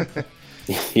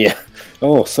 Yeah.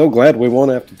 Oh, so glad we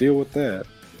won't have to deal with that.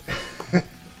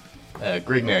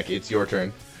 Grignac, it's your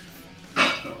turn.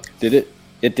 Did it?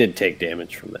 It did take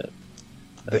damage from that.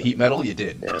 The heat metal, you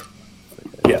did.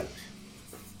 Yeah.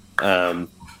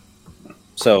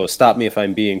 So stop me if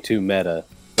I'm being too meta.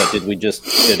 But did a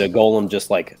golem just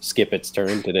like skip its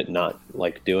turn? Did it not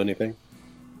like do anything?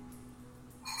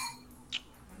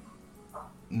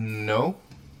 No.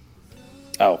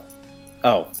 Oh,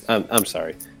 I'm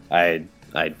sorry. I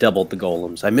doubled the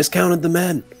golems. I miscounted the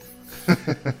men.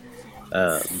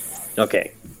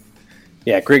 Okay.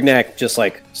 Yeah, Grignac just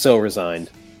like so resigned.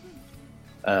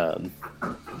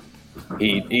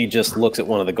 He just looks at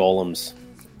one of the golems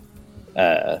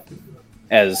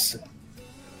as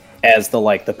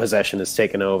the possession is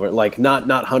taken over. Like not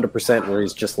 100% where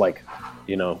he's just like,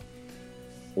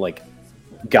 like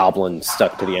goblin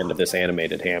stuck to the end of this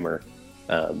animated hammer.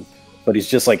 But he's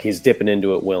just like he's dipping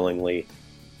into it willingly.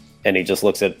 And he just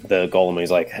looks at the golem and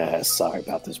he's like, sorry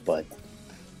about this, bud.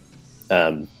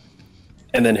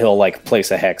 And then he'll like place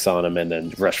a hex on him and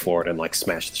then rush forward and like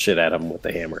smash the shit at him with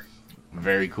the hammer.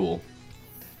 Very cool.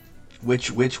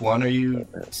 Which one are you?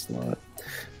 That's not.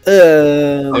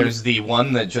 There's the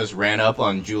one that just ran up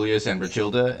on Julius and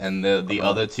Richilda, and the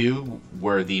other two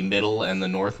were the middle and the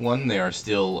north one. They are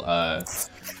still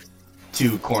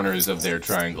two corners of their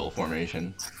triangle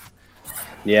formation.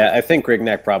 Yeah, I think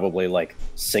Grignac probably like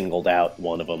singled out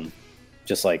one of them.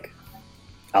 Just like,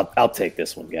 I'll take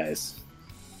this one, guys.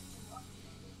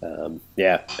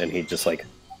 Yeah, and he just like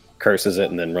curses it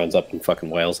and then runs up and fucking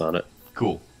wails on it.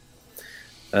 Cool.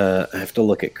 I have to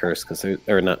look at curse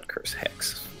or not curse,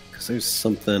 hex, because there's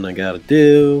something I gotta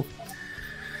do.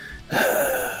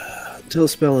 Until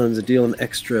spell ends, deal an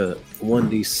extra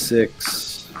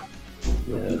 1d6.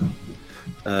 Yeah.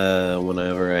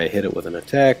 Whenever I hit it with an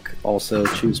attack, also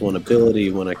choose one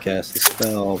ability when I cast the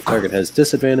spell. Target has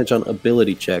disadvantage on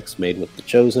ability checks made with the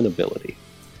chosen ability.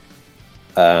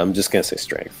 I'm just gonna say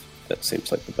strength. That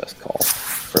seems like the best call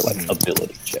for like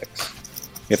ability checks.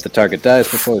 If the target dies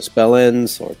before the spell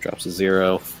ends or drops a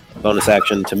 0, bonus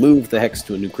action to move the hex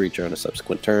to a new creature on a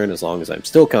subsequent turn as long as I'm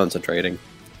still concentrating,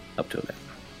 up to an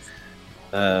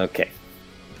hour. Okay.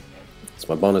 It's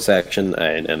my bonus action,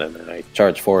 and then I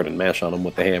charge forward and mash on him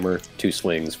with the hammer. 2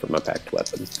 swings for my packed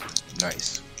weapon.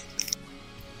 Nice.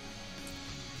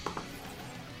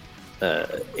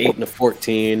 8 and a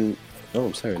 14. Oh,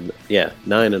 I'm sorry. Yeah,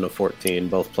 9 and a 14,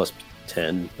 both plus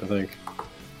 10, I think.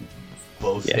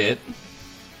 Both hit.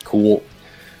 Cool.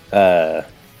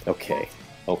 Okay.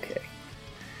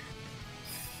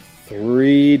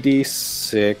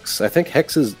 3d6. I think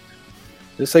hex is...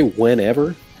 Did it say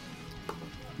whenever?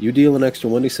 You deal an extra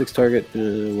 1d6 target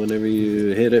whenever you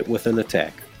hit it with an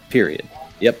attack. Period.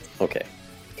 Yep, okay.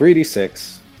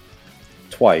 3d6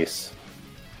 twice.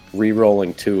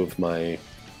 Re-rolling 2 of my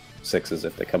 6s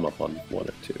if they come up on 1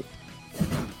 or 2.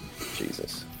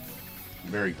 Jesus.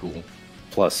 Very cool.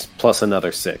 Plus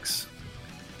another 6.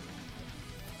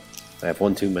 I have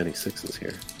one too many 6s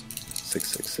here. 6,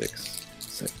 6, 6,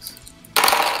 6.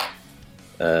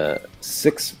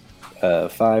 6,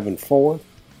 5, and 4.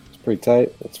 It's pretty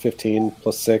tight. That's 15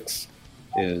 plus 6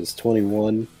 is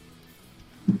 21.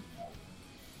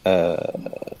 God,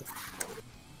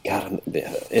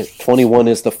 21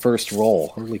 is the first roll.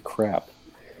 Holy crap.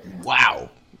 Wow.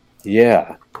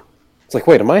 Yeah. It's like,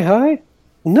 wait, am I high?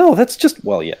 No, that's just,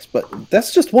 well, yes, but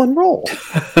that's just one roll.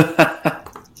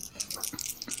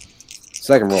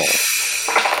 Second roll.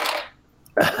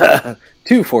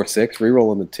 2, 4, 6.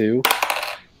 Rerolling the 2.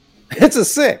 It's a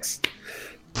 6.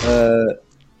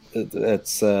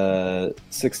 That's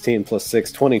 16 plus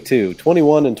 6, 22.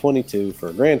 21 and 22 for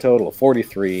a grand total of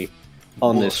 43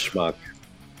 on this schmuck.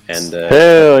 And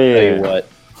hell yeah. tell you what.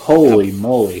 Holy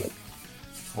moly.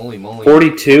 Holy moly.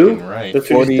 42? Right. That's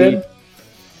what you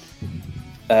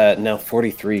said? No,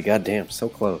 43. Goddamn, so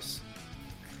close.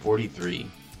 43.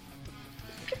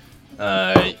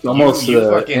 Almost you the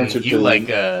fucking, answer you to like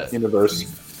universe.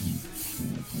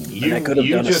 And I could have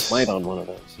done a smite on one of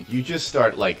those. You just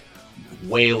start like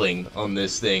wailing on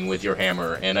this thing with your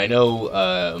hammer, and I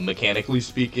know mechanically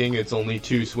speaking it's only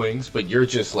 2 swings, but you're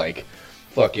just like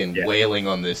fucking wailing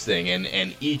on this thing,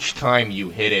 and each time you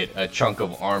hit it, a chunk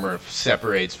of armor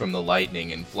separates from the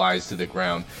lightning and flies to the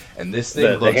ground, and this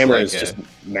thing The hammer is just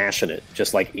mashing it,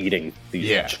 just like eating these.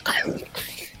 Yeah.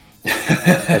 Like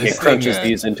it crunches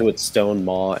these into its stone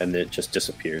maw, and it just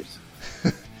disappears.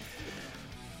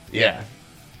 Yeah,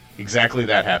 exactly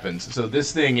that happens. So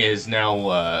this thing is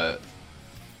now,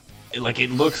 like,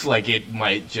 it looks like it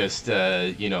might just,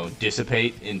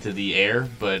 dissipate into the air,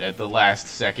 but at the last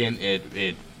second,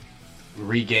 it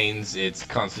regains its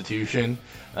constitution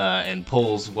and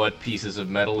pulls what pieces of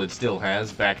metal it still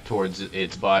has back towards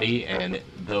its body, and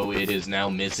though it is now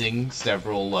missing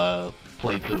several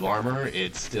plates of armor,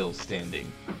 it's still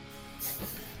standing.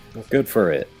 Good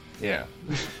for it. Yeah.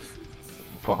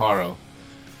 Pajaro.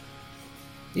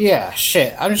 Yeah,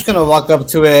 shit. I'm just gonna walk up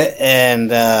to it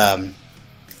and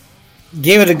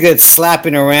give it a good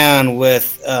slapping around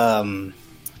with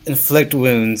inflict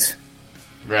wounds.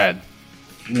 Rad.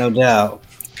 No doubt.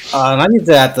 And I use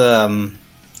that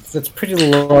it's pretty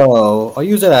low. I'll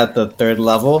use it at the 3rd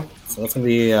level. So that's gonna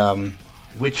be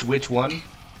Which one?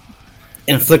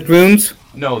 inflict wounds.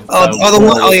 No.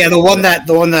 The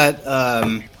one that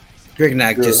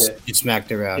Grignac just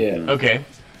smacked around. Yeah. Okay.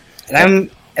 And I'm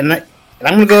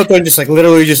gonna go up there and just like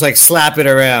literally just like slap it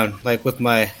around like with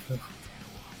my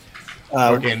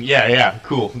Yeah,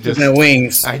 cool. with Just my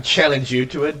wings. I challenge you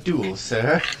to a duel,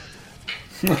 sir.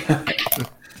 Ooh,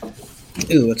 it's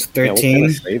Yeah, what 13. kind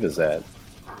of save is that?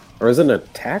 Or is it an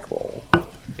attack roll?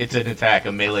 It's an attack,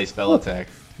 a melee spell attack.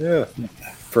 Yeah.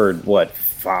 For what,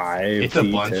 5? It's a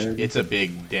bunch. D10? It's a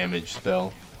big damage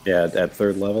spell. Yeah, at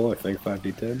 3rd level, I think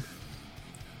 5d10.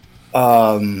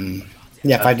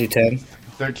 Yeah, 5d10.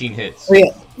 13 hits.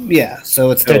 Oh, yeah.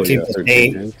 So it's 13 yeah, plus 13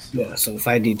 8. hits. Yeah, so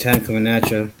 5d10 coming at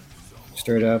you.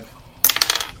 Straight up.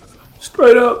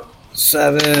 Straight up.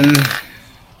 7,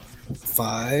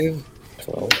 5,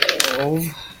 12. 12,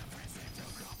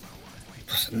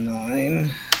 plus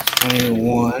 9,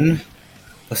 21,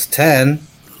 plus 10,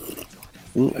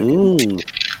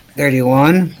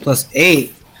 31, plus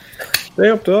 8.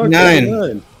 Damn, dog. 9.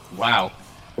 29. Wow.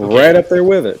 Right up there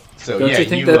with it. So Don't yeah, you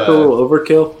think that's a little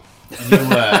overkill?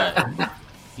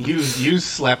 you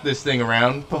slap this thing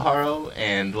around, Pajaro,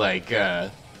 and like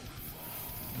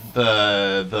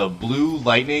the blue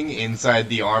lightning inside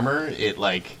the armor, it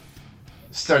like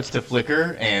starts to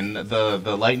flicker, and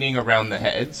the lightning around the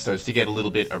head starts to get a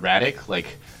little bit erratic.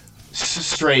 Like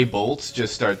stray bolts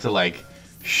just start to like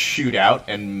shoot out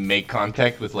and make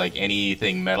contact with like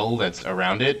anything metal that's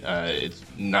around it. It's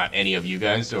not any of you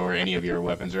guys or any of your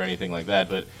weapons or anything like that,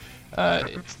 but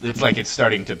it's like it's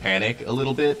starting to panic a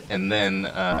little bit, and then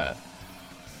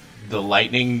the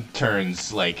lightning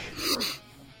turns like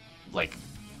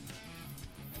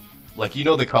you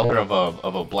know the color of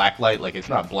a black light, like it's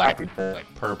not black, it's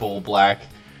like purple black.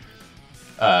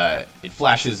 It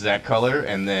flashes that color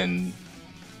and then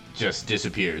just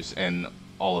disappears, and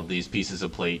all of these pieces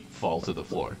of plate fall to the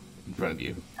floor in front of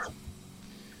you.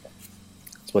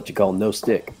 It's what you call no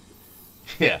stick.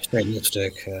 Yeah. Straight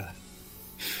lipstick.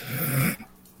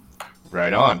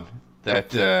 Right on.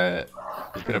 That is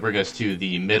going to bring us to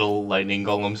the middle lightning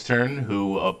golem's turn,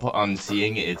 who, upon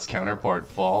seeing its counterpart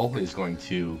fall, is going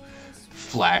to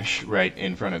flash right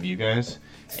in front of you guys,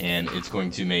 and it's going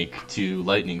to make 2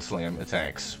 lightning slam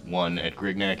attacks, one at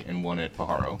Grignac and one at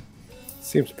Pajaro.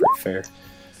 Seems pretty fair.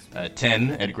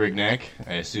 10 at Grignac,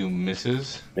 I assume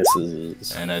misses,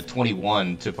 Misses. and a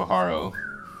 21 to Pajaro.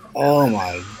 Oh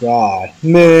my god.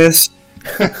 Miss.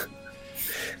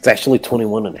 It's actually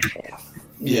 21 and a half.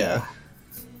 Yeah.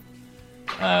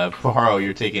 Pajaro,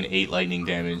 you're taking 8 lightning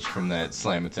damage from that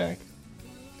slam attack.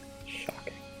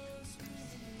 Shocking.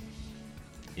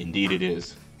 Indeed it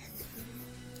is.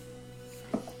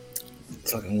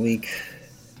 Fucking weak.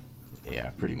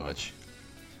 Yeah, pretty much.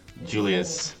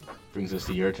 Julius, brings us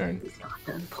to your turn.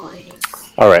 Done playing.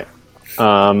 All right.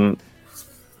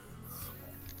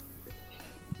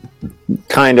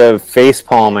 Kind of face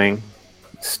palming,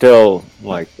 still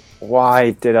like,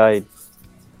 why did I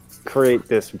create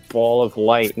this ball of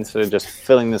light instead of just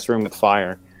filling this room with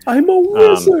fire? I'm a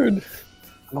wizard.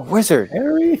 I'm a wizard,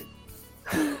 Harry.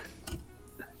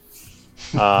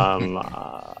 I'm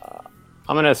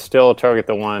gonna still target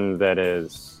the one that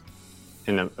is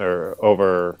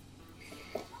over.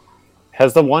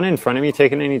 Has the one in front of me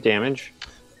taken any damage?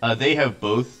 They have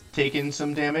both taken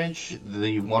some damage.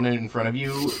 The one in front of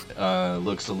you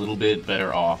looks a little bit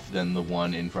better off than the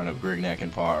one in front of Grignac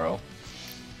and Paro.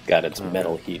 Got its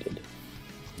metal heated.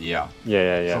 Yeah.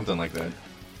 Yeah. Something like that.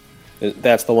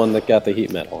 That's the one that got the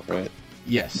heat metal, right?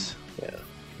 Yes. Yeah.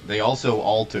 They also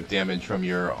all took damage from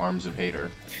your Arms of Hater.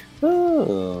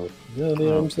 Oh, no,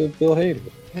 the arms of Bill Hader.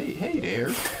 Hey there.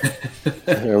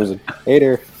 Arms of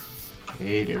Hader.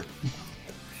 Hater.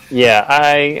 Yeah,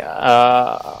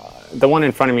 the one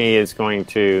in front of me is going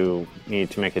to need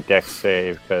to make a dex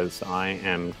save because I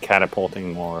am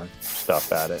catapulting more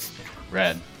stuff at it.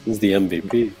 Rad. He's the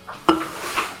MVP.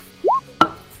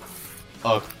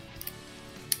 Oh,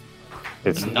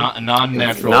 It's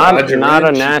non-natural. not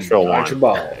a natural one.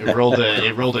 It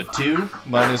rolled a 2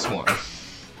 minus 1.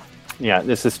 Yeah,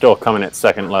 this is still coming at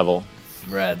second level,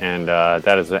 Rad. and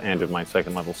that is the end of my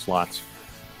second level slots.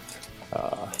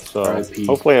 So RIP.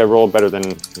 hopefully I roll better than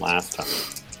last time.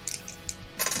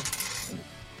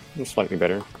 Slightly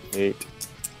better. 8.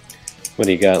 What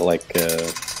do you got, like,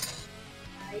 oh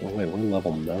wait, we're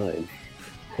level 9.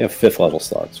 You have 5th level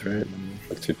slots, right?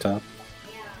 Like 2 top?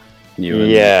 You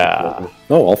and Yeah.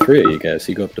 Oh, all 3 of you guys.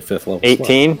 You go up to 5th level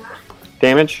 18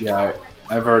 damage? Yeah,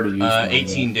 I've already used one of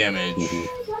 18 them. damage.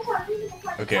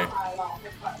 Mm-hmm. Okay.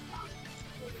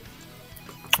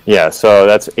 Yeah, so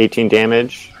that's 18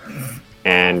 damage,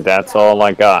 and that's all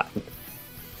I got.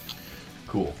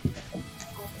 Cool.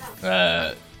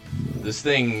 This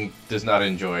thing does not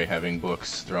enjoy having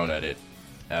books thrown at it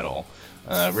at all.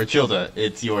 Richilda,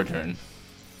 it's your turn.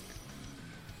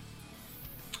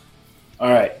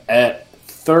 Alright, at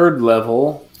 3rd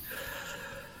level,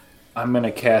 I'm going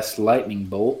to cast Lightning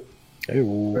Bolt.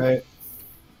 Right.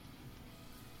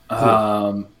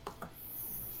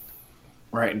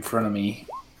 Right in front of me.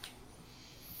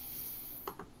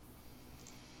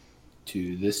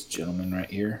 To this gentleman right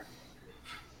here.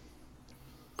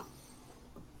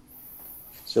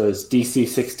 So it's DC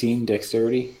 16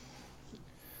 dexterity.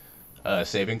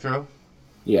 Saving throw?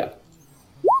 Yeah.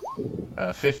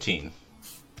 15.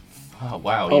 Oh,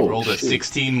 wow, you rolled a shoot.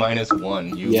 16 minus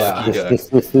 1. You Yeah. lucky duck.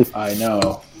 I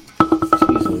know.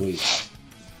 Jeez Louise.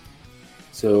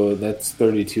 So that's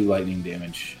 32 lightning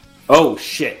damage. Oh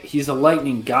shit, he's a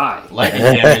lightning guy. Lightning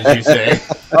damage, you say.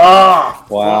 Oh!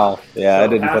 Wow. Yeah, So I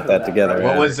didn't half put of that that, together.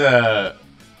 right?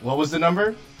 What was the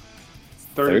number?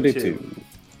 32.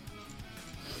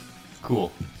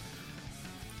 Cool.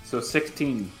 So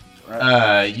 16.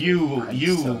 Right? You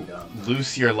so dumb.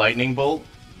 loose your lightning bolt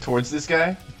towards this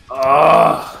guy,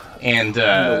 Oh, and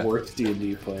I'm the worst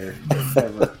D&D player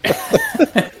ever.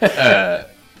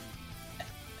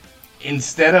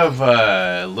 instead of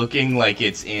looking like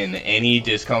it's in any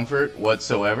discomfort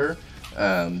whatsoever,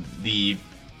 the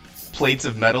plates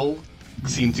of metal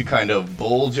seem to kind of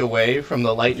bulge away from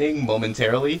the lightning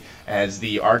momentarily as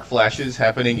the arc flashes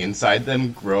happening inside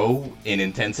them grow in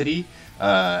intensity.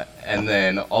 And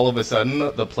then all of a sudden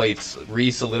the plates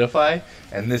re-solidify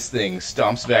and this thing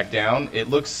stomps back down. It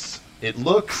looks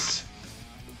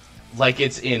like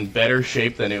it's in better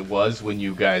shape than it was when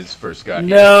you guys first got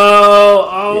here. No!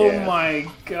 Oh Yeah. my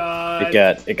god!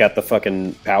 It got the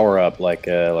fucking power up like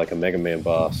a Mega Man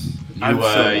boss. I'm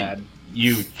so mad.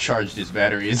 You charged his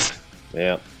batteries.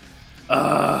 Yeah.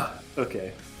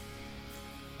 Okay.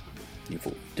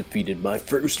 You've defeated my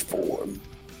first form.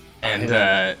 And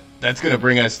that's going to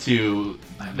bring us to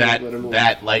let him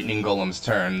that lightning golem's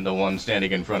turn, the one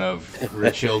standing in front of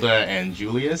Richilda and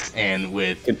Julius, and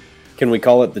with... Can we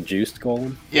call it the juiced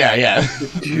golem? Yeah.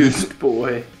 Juiced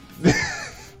boy.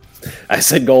 I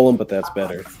said golem, but that's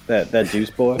better. That juice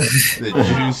boy. The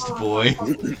juiced boy.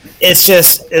 It's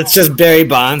just Barry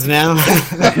Bonds now.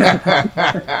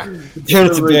 Turn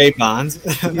it to Barry Bonds.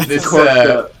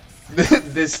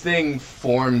 This thing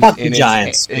forms Fuck the in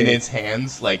Giants, its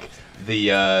hands like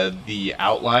the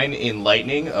outline in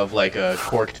lightning of like a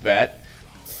corked bat,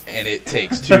 and it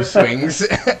takes 2 swings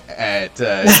at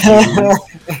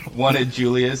one at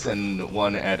Julius and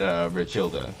one at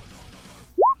Richilda.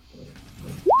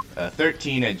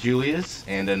 13 at Julius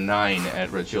and a 9 at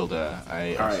Richilda.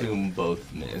 I assume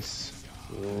both miss.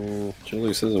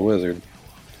 Julius is a wizard.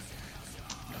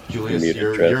 Julius,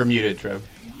 you're muted, Trev.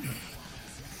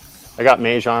 I got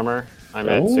mage armor. I'm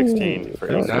at 16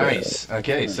 for AC. Nice.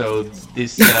 Okay, so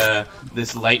this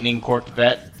this lightning corked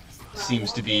vet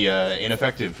seems to be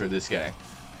ineffective for this guy.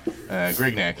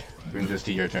 Grignac, brings us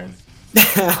to your turn.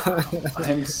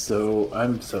 I'm so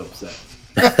upset.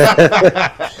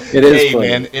 It is Hey funny.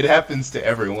 man, it happens to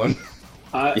everyone.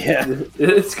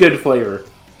 It's good flavor.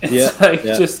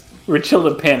 It's just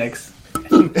Richilda panics.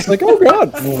 It's like, oh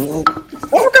god, oh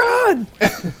god,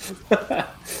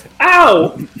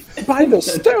 Ow! by the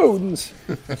stones.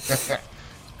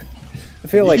 I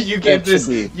feel like you gave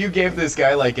this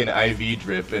guy like an IV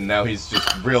drip, and now he's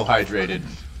just real hydrated.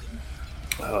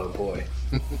 Oh boy.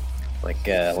 Like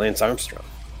Lance Armstrong.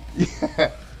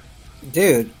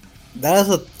 Dude, that is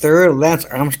the third Lance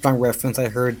Armstrong reference I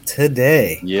heard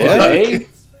today. Yeah. Hey?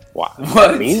 Wow.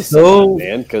 What? That means something,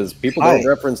 man, because people don't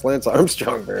reference Lance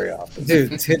Armstrong very often.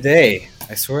 Dude, today,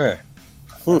 I swear.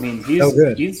 I mean,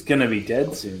 he's gonna be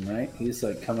dead soon, right? He's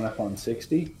like coming up on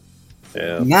 60.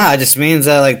 Yeah. Nah, it just means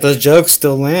that like those jokes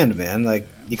still land, man. Like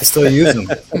you can still use them.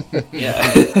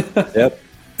 Yeah. Yep.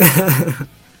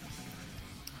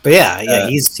 But yeah,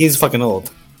 he's fucking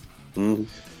old. Mhm.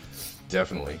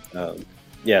 Definitely.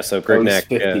 Yeah. So Oh, he's Grignac.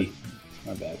 50.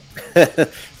 My bad.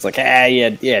 It's like, he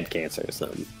had cancer or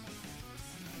something.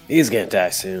 He's gonna die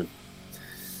soon.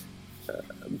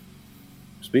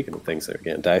 Speaking of things that are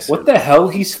gonna die soon, What the hell?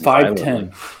 He's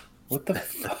 5'10". What the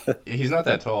fuck? He's not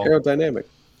that tall. aerodynamic.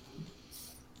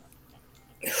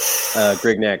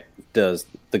 Grignac does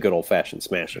the good old fashioned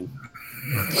smashing.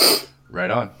 Right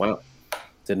on. Wow,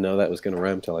 didn't know that was gonna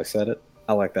rhyme till I said it.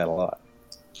 I like that a lot.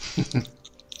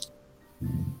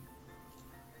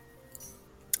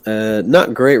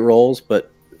 Not great rolls,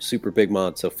 but super big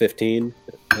mod. So 15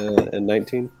 and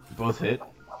 19. Both hit.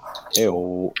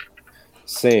 Ew.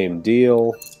 Same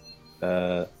deal.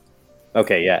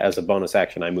 Okay, yeah. As a bonus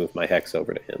action, I move my hex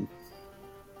over to him.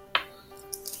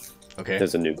 Okay.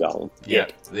 There's a new golem. Yeah,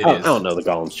 it I is. don't know the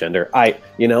golem's gender.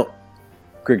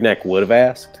 Grignac would have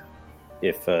asked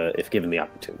if given the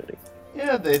opportunity.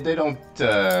 Yeah, they don't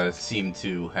seem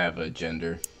to have a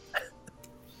gender.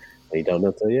 You don't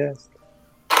know till you ask.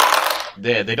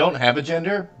 They don't have a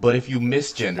gender, but if you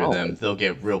misgender them, they'll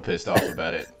get real pissed off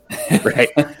about it. Right.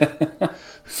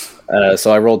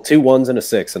 So I rolled 2 1s and a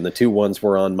 6, and the 2 1s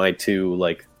were on my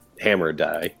 2 hammer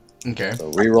die. Okay. So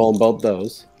re-rolling both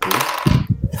those.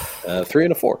 3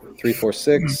 and a 4. 3, 4,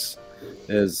 6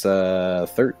 is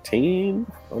 13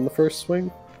 on the first swing.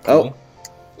 Cool. Oh,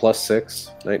 plus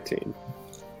 6, 19.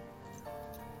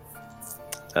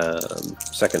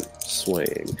 Second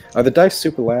swing. Are the dice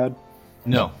super loud?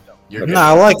 No. You're No,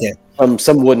 I like it.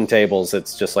 Some wooden tables,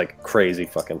 it's just crazy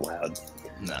fucking loud.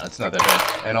 No, it's not that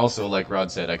bad. And also, like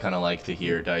Rod said, I kind of like to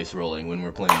hear dice rolling when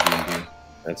we're playing D&D.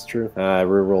 That's true. I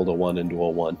re-rolled a 1 into a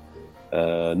 1.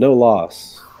 No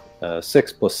loss.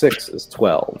 6 plus 6 is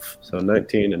 12. So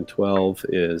 19 and 12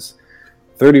 is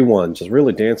 31. Just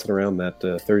really dancing around that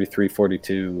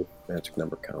 33-42 magic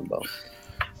number combo.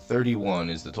 31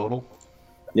 is the total?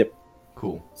 Yep.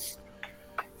 Cool.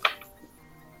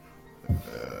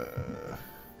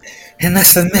 And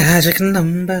that's the magic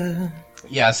number.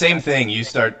 Yeah, same thing. You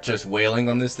start just wailing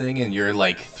on this thing, and you're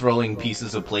throwing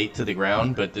pieces of plate to the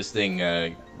ground, but this thing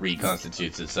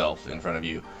reconstitutes itself in front of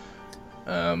you.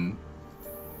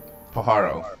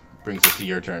 Pajaro, brings us to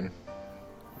your turn.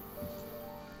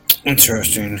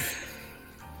 Interesting.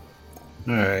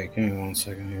 Alright, give me 1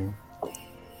 second here.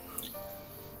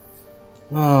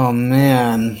 Oh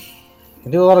man. I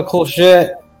do a lot of cool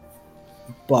shit,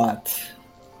 but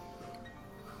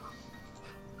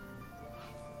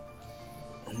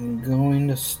I'm going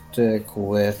to stick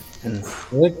with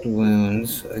inflict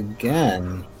wounds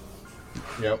again.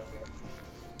 Yep.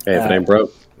 Hey, if it ain't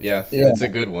broke, Yeah, Yeah. that's a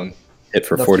good one. hit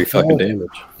for The 40 fucking fourth- damage.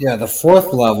 Yeah, the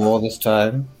 4th level this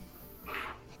time.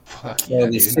 Fuck So yeah,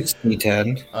 the dude.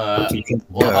 60-10.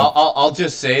 Well, I'll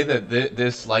just say that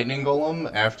this lightning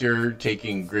golem, after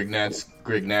taking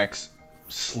Grignac's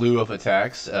slew of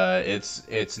attacks,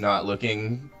 it's not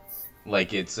looking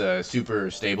like it's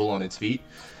super stable on its feet.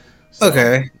 So,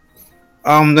 Okay.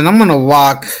 Then I'm gonna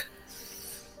walk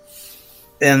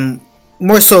and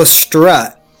more so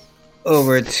strut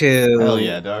over to Hell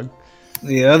yeah, dog.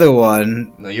 the other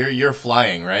one. No, you're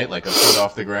flying, right? Like a foot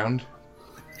off the ground.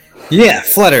 Yeah,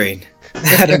 fluttering.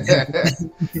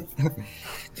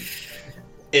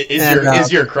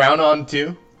 Is your crown on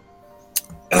too?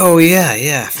 Oh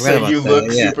yeah. Forgot So about you that, look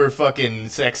yeah. super fucking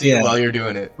sexy Yeah. while you're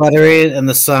doing it. Fluttering, and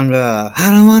the song I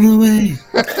don't want to wait.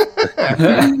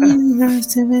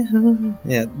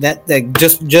 Yeah, that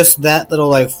just that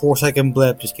little 4-second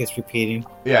blip just keeps repeating.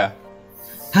 Yeah.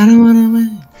 I don't want to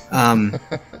win.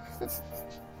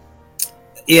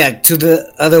 Yeah, to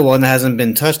the other one that hasn't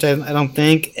been touched, I don't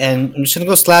think, and I'm just gonna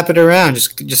go slap it around.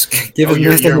 Just give Oh, it.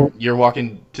 Nice little... you're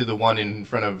walking to the one in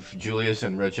front of Julius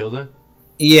and Rochilda?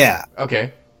 Yeah,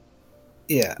 Okay.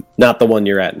 yeah. Not the one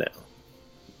you're at now.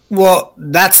 Well,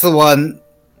 that's the one.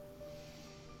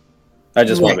 I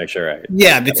just want Right. to make sure I.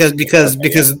 Yeah, because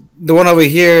the one over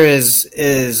here is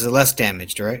less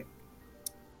damaged, right?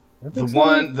 The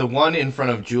one in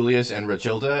front of Julius and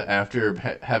Rochilda, after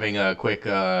having a quick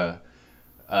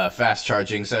fast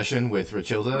charging session with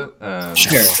Rochilda.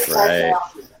 Sure. Right.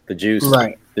 The juice.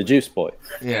 Right. The juice boy.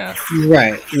 Yeah.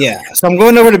 Right. Yeah. So I'm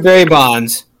going over to Barry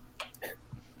Bonds.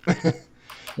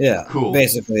 Yeah. Cool.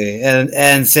 Basically,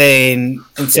 and saying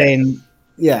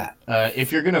yeah.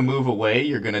 If you're gonna move away,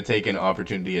 you're gonna take an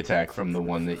opportunity attack from the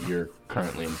one that you're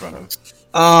currently in front of.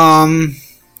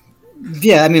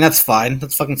 Yeah. I mean that's fine.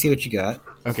 Let's fucking see what you got.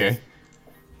 Okay.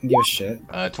 Give a shit.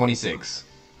 26.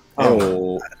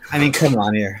 Oh. I mean, come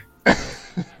on here.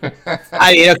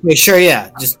 I mean, okay, sure, yeah.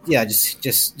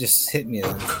 Just hit me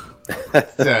then.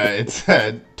 It's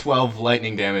 12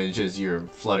 lightning damage as you're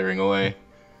fluttering away.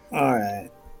 All right.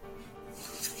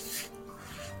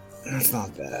 That's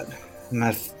not bad.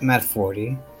 I'm at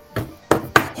 40.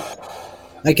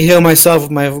 I can heal myself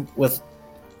with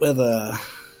a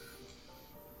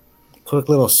quick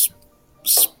little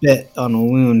spit on a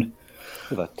wound.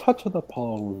 With a touch of the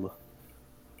palm.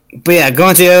 But yeah,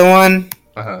 going to the other one.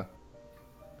 Uh-huh.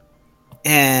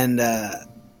 And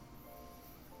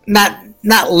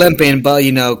not limping, but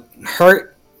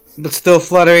hurt, but still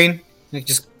fluttering, like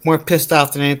just more pissed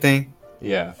off than anything.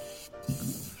 Yeah.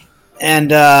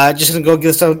 And just gonna go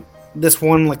give this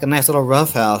one like a nice little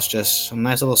roughhouse, just a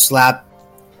nice little slap.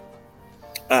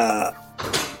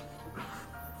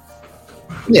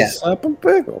 Yeah, Slap and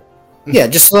pickle. yeah,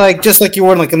 just like you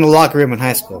were like in the locker room in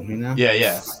high school,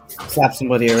 Yeah. slap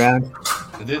somebody around.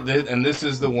 And this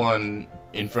is the one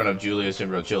in front of Julius and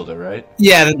Rochilda, right?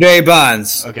 Yeah, the Barry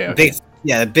Bonds. Okay.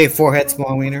 The big forehead,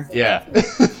 small wiener. Yeah.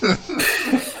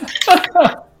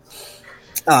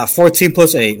 14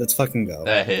 plus 8. Let's fucking go.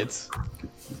 That hits.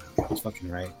 That's fucking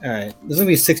right. All right, there's gonna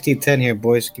be 16-10 here,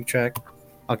 boys. Keep track.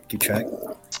 I'll keep track.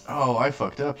 Oh, I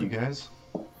fucked up, you guys.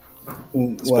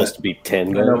 It's supposed to be 10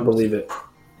 I don't grams. believe it.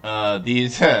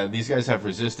 These guys have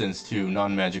resistance to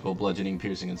non-magical bludgeoning,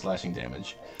 piercing, and slashing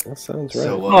damage. That sounds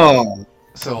right.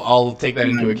 So I'll take that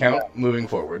into account moving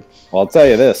forward. Well, I'll tell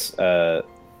you this.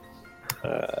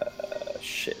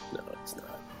 Shit, no, it's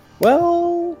not.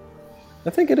 Well, I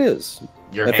think it is.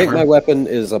 Your I think hammer my weapon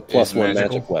is a plus is one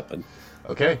magical? magic weapon.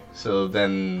 Okay, so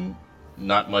then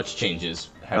not much changes,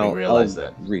 having realized I'll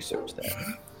that. research that.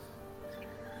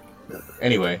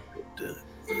 Anyway,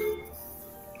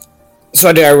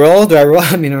 So do I roll?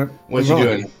 I mean, what you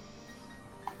doing?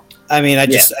 I mean, I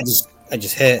just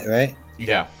hit, right?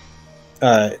 Yeah.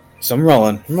 So I'm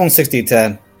rolling. I'm rolling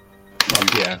 60-10.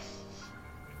 Yeah.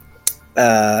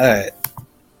 All right.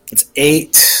 It's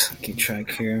 8. Keep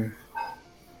track here.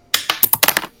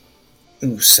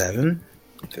 Ooh, 7.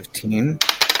 15.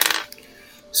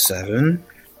 7.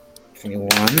 21.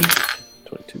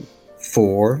 22.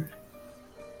 4.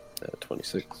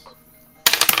 26.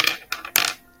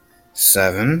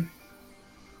 7.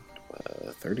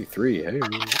 33. Hey.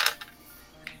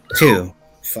 2.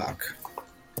 Fuck.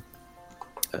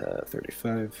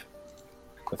 35.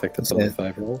 I think that's only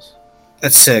 5 rolls.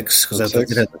 That's 6, because I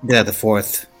Six? did the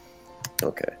 4th.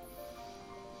 Okay.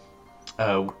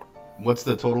 What's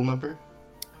the total number?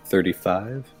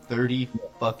 35. 30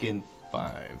 fucking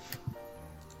 5.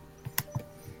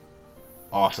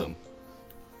 Awesome.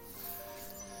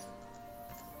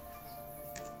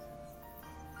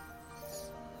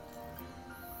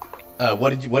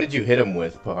 What did you hit him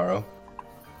with, Paharo?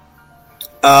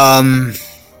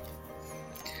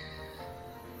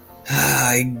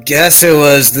 I guess it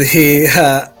was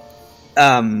the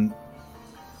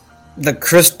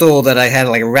crystal that I had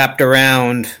like wrapped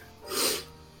around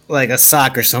like a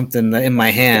sock or something in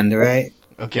my hand, right?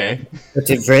 Okay. For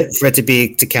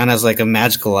it to count as like a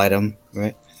magical item,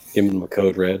 right? Give him a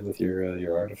code red with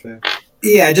your artifact.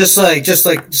 Yeah, just like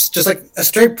a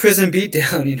straight prison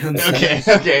beatdown, you know. What I'm saying?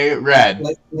 Okay, rad.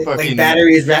 Like Fucking-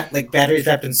 batteries wrapped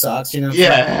in socks, you know.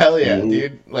 Yeah, hell yeah, Mhm.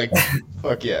 dude. Like,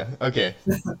 fuck yeah. Okay.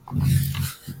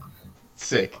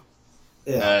 Sick.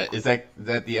 Yeah. Is that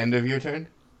the end of your turn?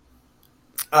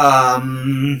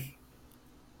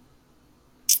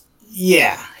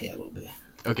 Yeah, a little bit.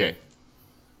 Okay.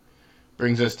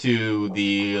 Brings us to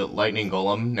the lightning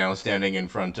golem, now standing in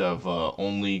front of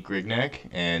only Grignac,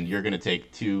 and you're gonna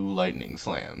take 2 lightning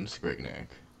slams, Grignac.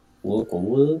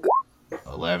 Look.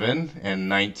 11 and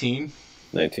 19.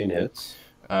 19 hits.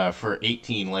 For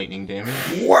 18 lightning damage.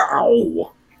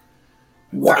 Wow.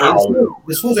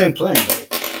 This fools ain't playing.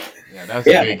 Yeah, that's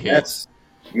a big hit.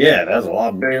 That's a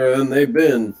lot bigger than they've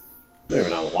been. Maybe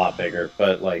not a lot bigger,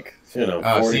 but like, See,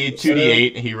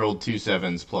 2d8, he rolled 2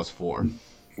 7s plus 4.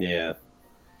 Yeah.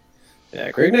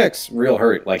 Yeah, Grignack's real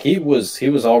hurt. Like he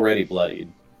was already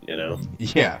bloodied,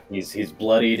 Yeah. He's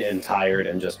bloodied and tired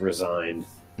and just resigned.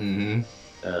 Mm-hmm.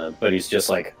 But he's just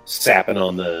like sapping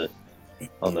on the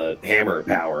hammer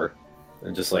power,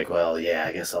 and just like, well, yeah,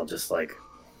 I guess I'll just like,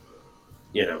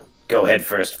 go head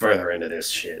first further into this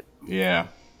shit. Yeah.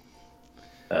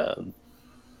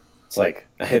 It's like,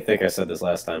 I think I said this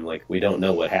last time, like, we don't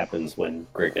know what happens when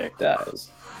Grignack dies.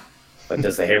 Like,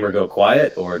 does the hammer go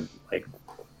quiet, or like,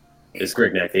 is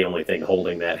Grignack the only thing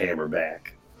holding that hammer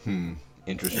back?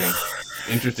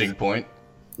 Interesting point.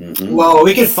 Mm-hmm. Well,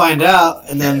 we can find out,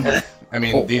 and then I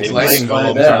mean, these lightning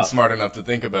golems aren't smart enough to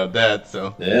think about that,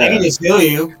 so yeah. I can just heal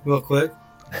you real quick.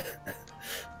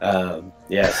 So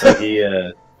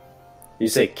you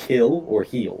say kill or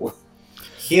heal?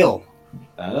 Heal.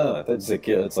 Oh, I thought you said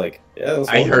kill. It's like, yeah. That's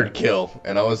I heard kill,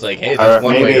 and I was like, hey, that's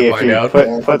one way maybe to if find you out.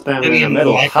 put them in the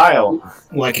middle pile.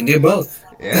 Well, I can do both.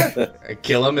 Yeah, I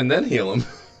kill him and then heal him.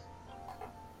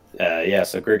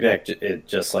 So Grignack it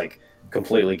just like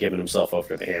completely giving himself over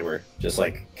to the hammer, just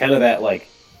like kind of that like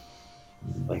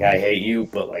I hate you,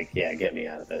 but like, yeah, get me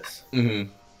out of this.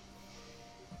 Mm-hmm.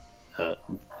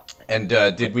 And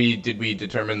did we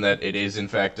determine that it is in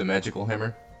fact a magical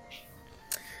hammer?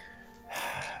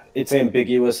 It's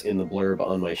ambiguous in the blurb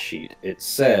on my sheet. It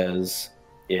says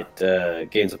it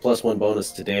gains a +1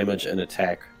 bonus to damage and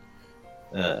attack,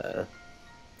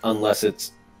 unless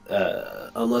it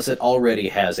already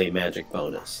has a magic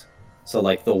bonus. So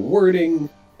like the wording,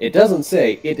 it doesn't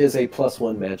say it is a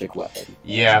 +1 magic weapon.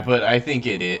 Yeah, but I think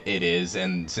it is,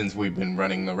 and since we've been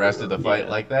running the rest of the fight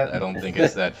like that, I don't think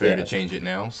it's that fair to change it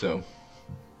now. So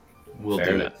we'll Fair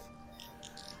do enough. it.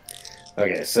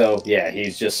 Okay, so yeah,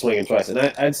 he's just swinging twice, and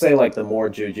I'd say like the more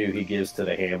juju he gives to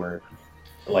the hammer,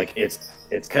 like it's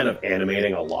kind of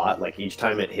animating a lot. Like each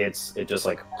time it hits, it just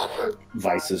like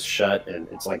vices shut, and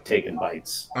it's like taking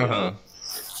bites.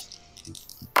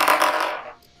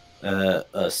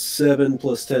 A 7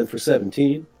 + 10 for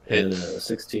 17, Hit. and a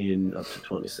 16 up to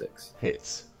 26.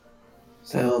 Hits.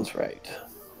 Sounds right.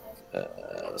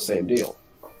 Same deal.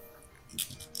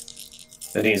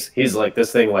 And he's like,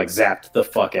 this thing like zapped the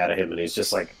fuck out of him, and he's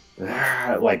just like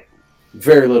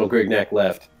very little Grignack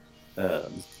left,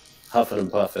 huffing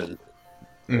and puffing.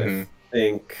 Mm-hmm. I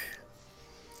think,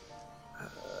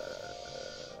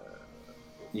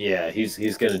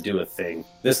 he's gonna do a thing.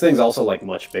 This thing's also like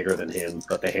much bigger than him,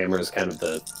 but the hammer is kind of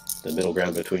the middle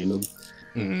ground between them.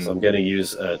 Mm-hmm. So I'm gonna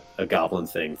use a goblin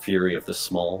thing, Fury of the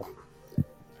Small.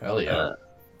 Hell yeah.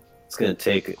 It's gonna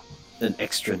take an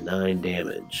extra 9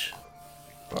 damage.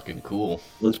 Fucking cool.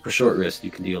 Once per short rest,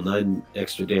 you can deal 9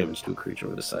 extra damage to a creature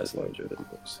with a size larger than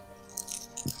yours.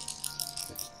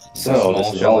 So Small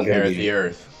this is shall all inherit gonna be... the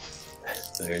earth.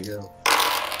 There you go.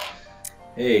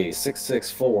 Hey,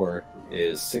 664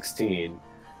 is 16,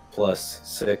 plus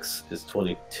 6 is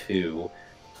 22,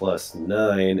 plus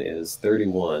 9 is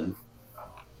 31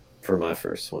 for my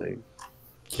first swing.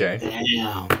 Okay.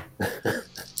 Damn.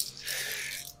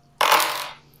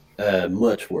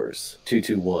 Much worse.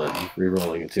 2-2-1,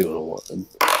 rerolling a 2 and a 1.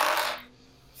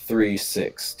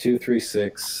 3-6.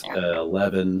 2-3-6,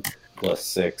 11 plus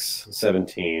 6,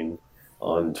 17.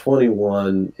 On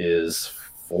 21 is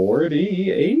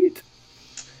 48?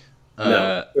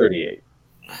 No, 38.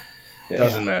 Yeah.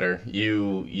 Doesn't matter.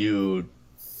 You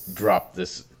drop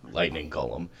this lightning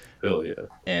golem. Oh, yeah.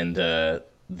 And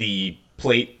the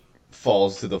plate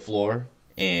falls to the floor,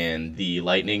 and the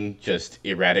lightning just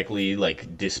erratically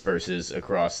like disperses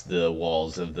across the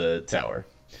walls of the tower.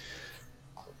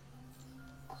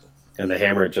 And the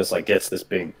hammer just like gets this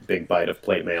big bite of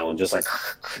plate mail and just like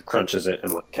crunches it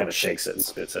and kind of shakes it and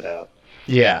spits it out.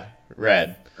 Yeah,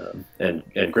 rad. And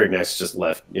Grignack's just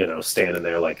left, standing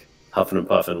there like huffing and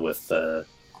puffing with I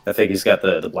think he's got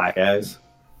the black eyes.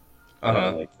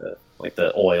 Like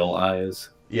the oil eyes.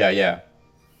 Yeah.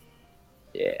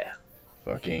 Yeah.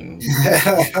 Fucking.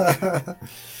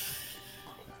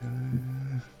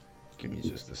 Give me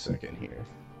just a second here.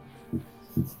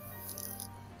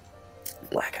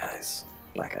 Black eyes.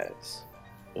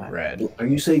 Rad. Are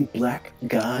you saying black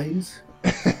guys?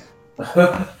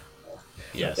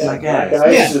 Yes. Black eyes.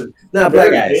 Yeah. No,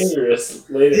 black eyes. Dangerous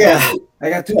later. Yeah. I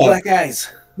got 2 black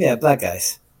eyes. Yeah, black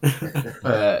guys.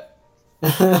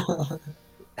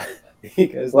 You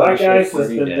guys Black like Ice shit has for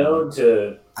me been now. known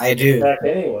to I do. attack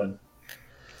anyone.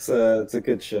 It's a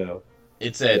good show.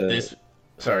 It's at this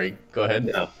Sorry, go ahead.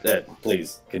 No,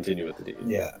 please continue with the deed.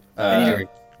 Yeah.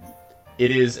 It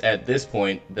is at this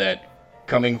point that,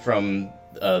 coming from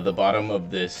the bottom of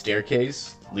the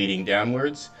staircase leading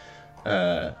downwards,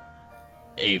 a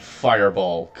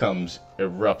fireball comes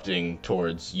erupting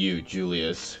towards you,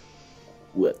 Julius.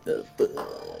 What the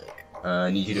fuck?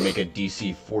 I need you to make a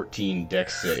DC 14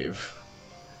 Dex save.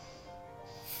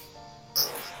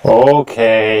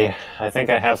 Okay, I think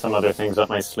I have some other things up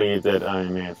my sleeve that I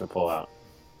may have to pull out.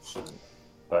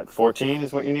 But 14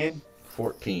 is what you need?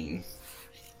 14.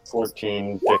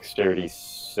 14 dexterity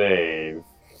save.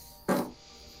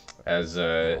 As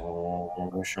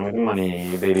Oh, show me the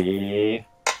money, baby.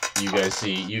 you guys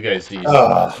see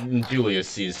Julius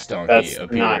sees Stonky That's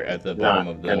appear not at the bottom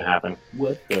of the. gonna happen.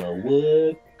 What the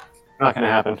what? Not gonna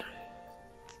happen.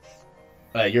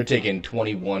 You're taking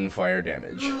 21 fire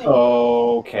damage.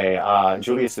 Okay,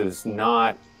 Julius is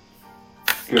not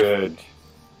good.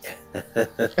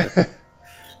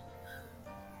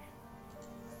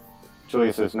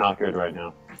 Julius is not good right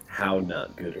now. How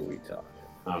not good are we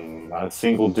talking?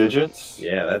 Single digits.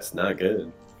 Yeah, that's not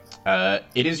good.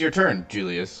 It is your turn,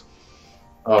 Julius.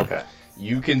 Okay.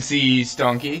 You can see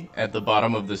Stonky at the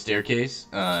bottom of the staircase,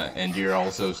 and you're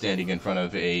also standing in front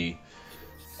of a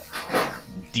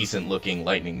decent-looking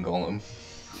lightning golem.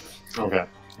 Okay.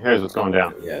 Here's what's going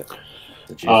down. Yeah.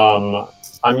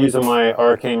 I'm using my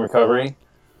arcane recovery,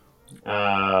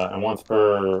 and once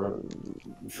per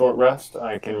short rest,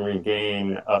 I can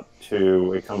regain up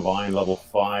to a combined level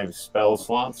 5 spell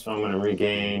slot. So I'm going to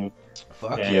regain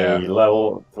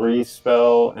level 3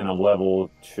 spell and a level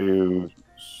 2.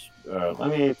 Let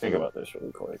me think about this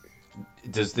really quick.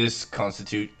 Does this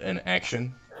constitute an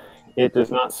action? It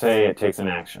does not say it takes an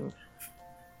action.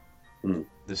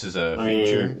 This is a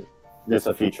feature? It's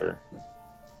a feature.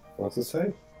 What's it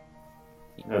say?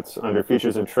 It's under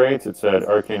features and traits. It said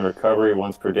arcane recovery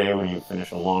once per day. When you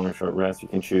finish a long or short rest, you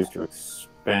can choose to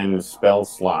expend spell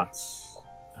slots.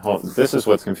 This is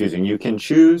what's confusing. You can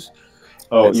choose.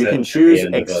 You can choose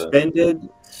expended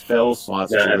spell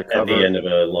slots to recover at the end of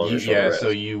a long or short rest. So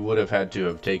you would have had to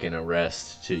have taken a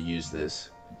rest to use this.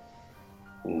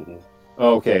 Mm-hmm.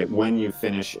 Okay, when you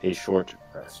finish a short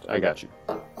rest. I got you.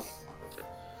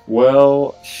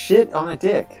 Well, shit on a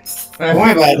dick. Don't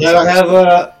worry about it. I have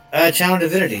a channel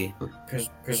divinity.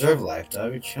 Preserve life,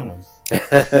 dog. You channel.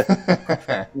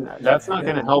 That's not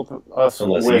going to help us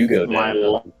Unless with you go my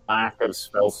down. lack of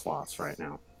spell slots right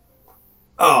now.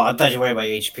 Oh, I thought you were worried about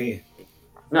HP.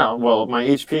 No, well, my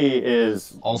HP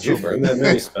is... Also, Did you burn that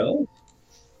many spells?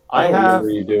 I have... remember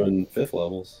you doing 5th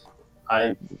levels.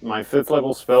 My 5th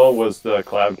level spell was the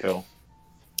Cloud Kill.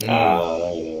 That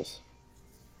was.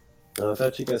 I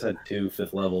thought you guys had 2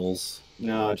 5th levels.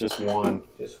 No, just one.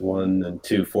 Just 1 and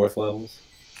 2 4th levels.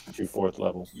 2 4th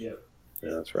levels. Yeah,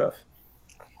 that's rough.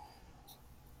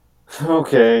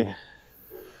 Okay.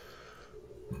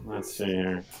 Let's see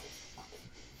here.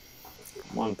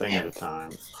 One thing at a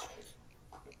time.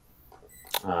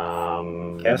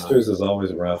 Casters is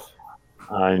always rough.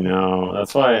 I know.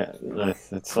 That's why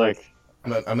it's like...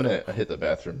 I'm gonna hit the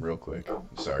bathroom real quick.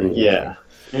 Sorry. Yeah.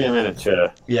 Give me a minute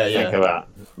to think about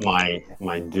my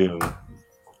doom.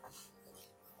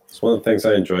 It's one of the things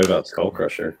I enjoy about Skull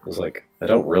Crusher. Is like I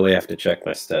don't really have to check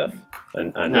my stuff,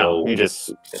 and I know you just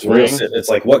it's real. It's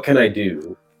like, what can I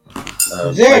do?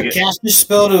 Is there a caster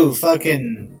spell to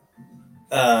fucking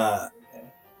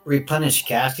replenish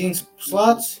casting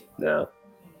slots? No.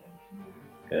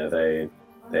 Yeah,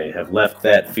 they have left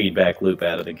that feedback loop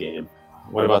out of the game.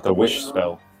 What about the wish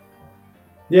spell?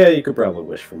 Yeah, you could probably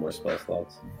wish for more spell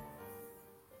slots.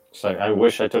 It's like, I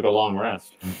wish I took a long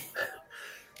rest.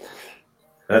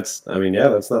 That's not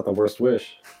the worst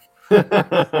wish.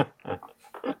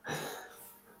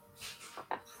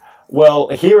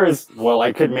 Well,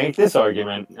 I could make this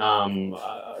argument. From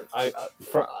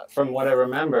what I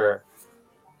remember,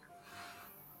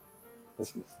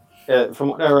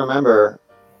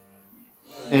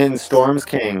 in Storm's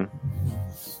King,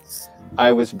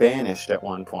 I was banished at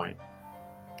one point.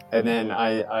 And then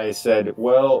I said,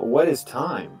 well, what is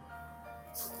time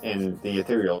in the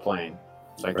ethereal plane?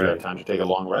 It's like, do you have time to take a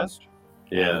long rest?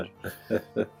 Yeah.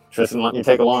 Tristan let me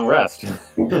take a long rest.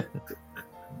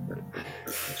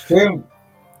 True.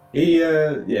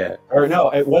 Yeah. Or no,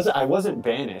 I wasn't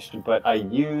banished, but I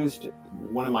used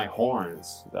one of my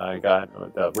horns. I got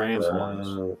the ram's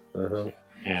horns.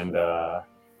 And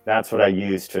that's what I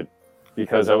used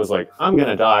because I was like, I'm going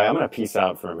to die. I'm going to peace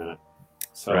out for a minute.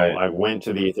 So I went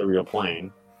to the ethereal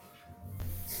plane,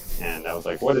 and I was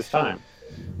like, what is time?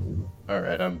 All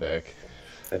right, I'm back.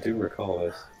 I do recall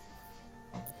this.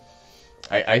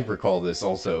 I recall this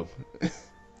also.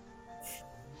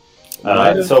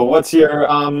 So what's your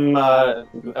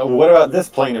what about this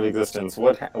plane of existence?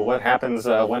 What happens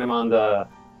when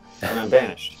when I'm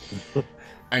banished?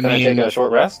 Can I take a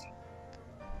short rest?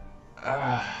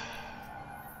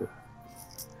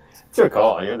 It's your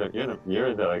call. You're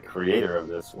the creator of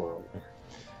this world.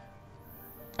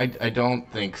 I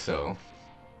don't think so.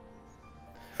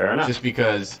 Fair enough. Just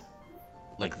because,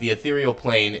 like, the ethereal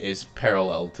plane is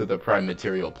parallel to the prime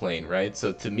material plane, right?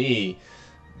 So to me,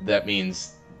 that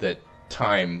means that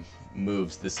time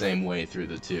moves the same way through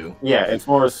the two. Yeah, it's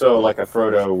more so like a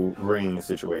Frodo ring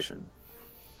situation.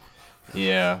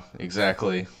 Yeah,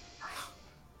 exactly.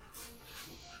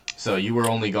 So you were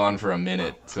only gone for a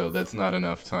minute, so that's not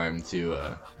enough time to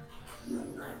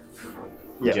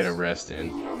get a rest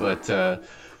in. But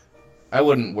I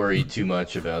wouldn't worry too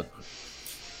much about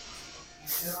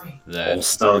that. Old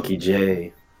Stonky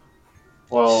J.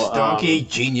 Well, Stonky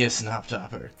genius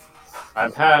Snoptopper.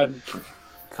 I've had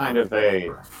kind of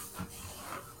a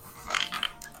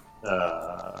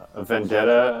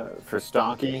vendetta for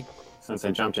Stonky since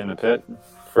I jumped in the pit.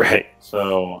 Right.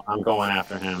 So I'm going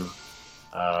after him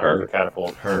with a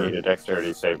catapult. I need a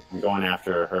dexterity save. I'm going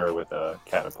after her with a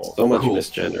catapult. So much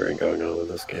misgendering going on in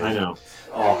this game. I know.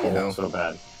 Awful. So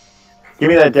bad. Give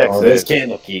me that dex save. This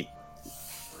candle keep.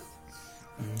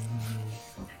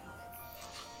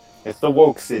 It's the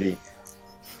woke city.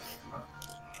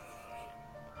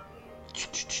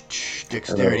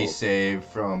 Dexterity save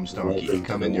from Stonky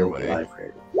coming your way.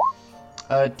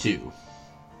 2.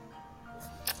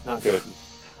 Not good.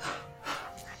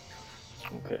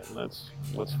 Okay,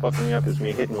 what's fucking me up is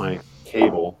me hitting my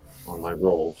cable on my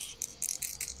rolls.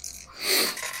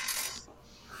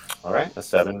 All right, a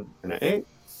 7 and an 8.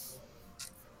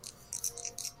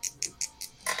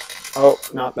 Oh,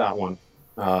 not that one.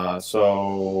 What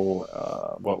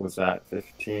was that?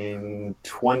 15,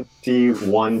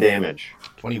 21 damage.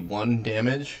 21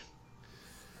 damage?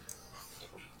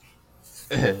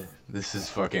 This is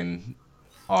fucking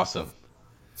awesome.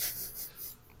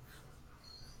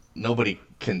 Nobody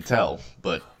can tell,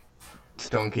 but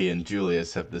Stonky and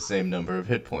Julius have the same number of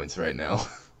hit points right now.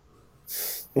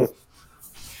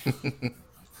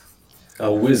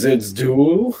 A wizard's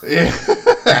duel? Yeah.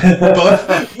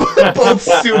 both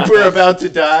super about to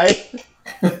die.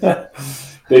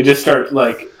 They just start,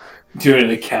 like, doing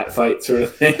a cat fight sort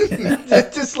of thing.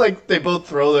 Just like they both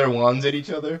throw their wands at each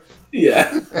other.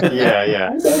 Yeah.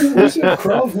 Yeah.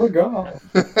 Krav Maga.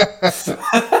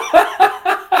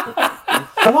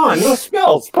 Come on, no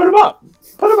spells. Put them up.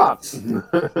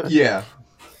 Yeah.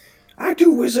 I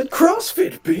do wizard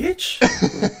CrossFit, bitch.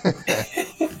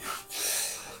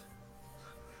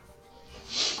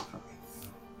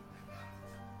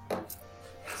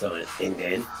 So in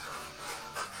game.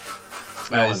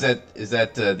 Is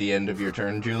that the end of your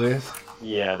turn, Julius?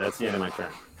 Yeah, that's the end of my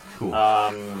turn. Cool.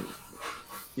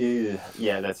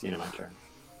 Yeah, that's the end of my turn.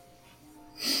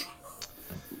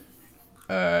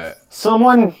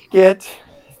 Someone get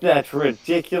that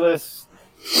ridiculous,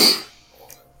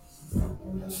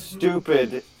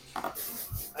 stupid,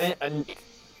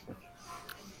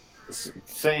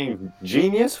 saying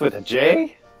genius with a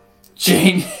J?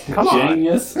 Come on.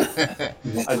 Genius?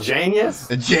 A genius?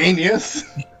 A genius?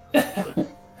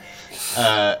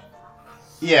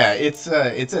 Yeah, it's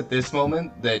at this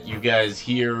moment that you guys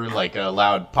hear like a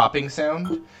loud popping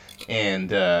sound,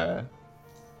 and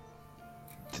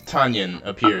Tanyan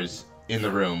appears in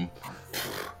the room.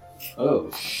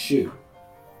 Oh, shoot.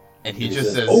 And he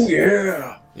just says, "Oh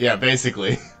yeah." Yeah,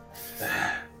 basically.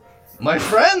 My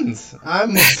friends,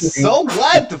 I'm so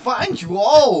glad to find you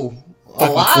all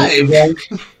alive.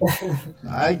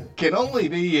 I can only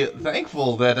be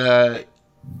thankful that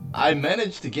I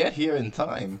managed to get here in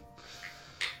time.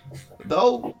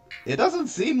 Though, it doesn't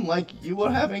seem like you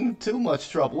were having too much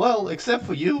trouble. Well, except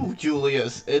for you,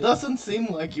 Julius. It doesn't seem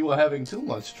like you were having too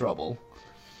much trouble.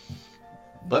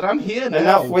 But I'm here now.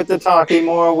 Enough with the talking,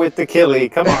 more with the killy.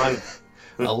 Come on.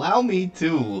 Allow me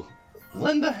to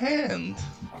lend a hand.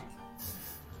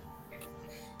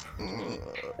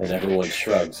 And everyone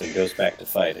shrugs and goes back to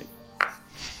fighting.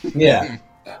 Yeah.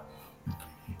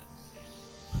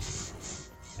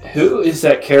 Who is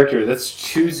that character? That's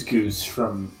Choose Goose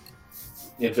from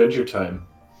Adventure Time.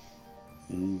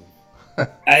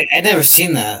 I never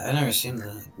seen that.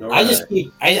 No, I just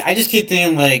keep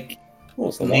thinking like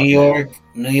it's the New York,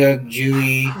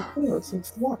 Jewy. Oh, it's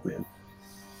the Walkman.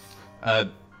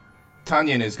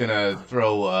 Tanyan is gonna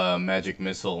throw a magic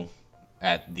missile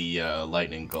at the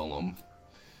lightning golem.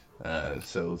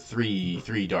 So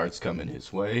three darts come in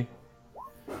his way.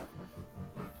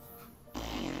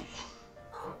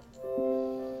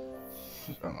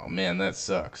 Oh man, that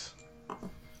sucks.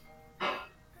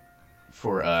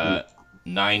 for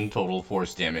 9 total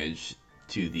force damage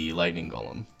to the lightning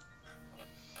golem.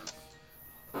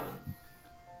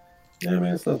 Yeah, I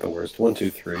mean, it's not the worst. 1, 2,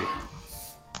 3.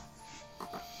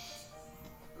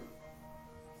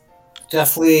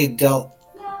 Definitely dealt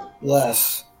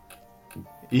less.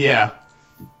 Yeah.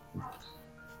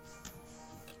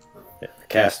 Yeah, the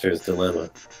caster's dilemma.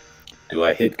 Do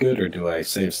I hit good or do I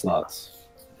save slots?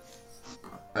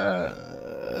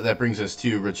 That brings us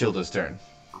to Rachilda's turn.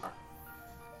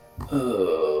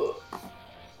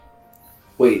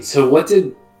 Wait, so what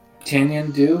did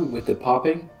Tanyan do with the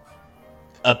popping?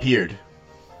 Appeared.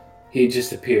 He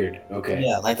just appeared. Okay.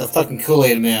 Yeah, like the fucking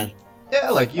Kool-Aid man. Yeah,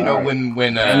 like you know Alright.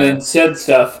 when And then said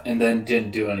stuff and then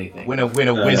didn't do anything. when a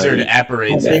wizard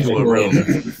apparates Okay. into a room,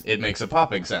 it makes a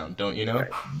popping sound, don't you know?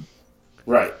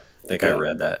 Right. I think I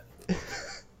read that.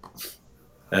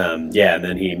 Yeah, and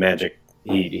then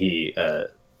he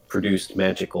produced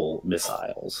magical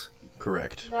missiles.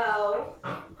 Correct. No.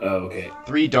 Oh, okay.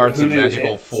 3 darts Who of did it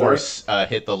magical hit? force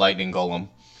hit the lightning golem.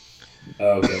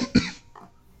 Oh, okay.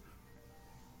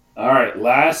 Alright,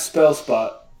 last spell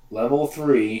spot. Level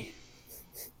 3.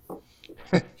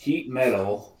 Heat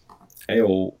metal.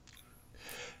 Hey-oh.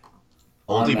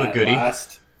 on Oldie but that goodie.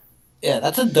 last- Yeah,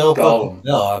 that's a dope Golem. fucking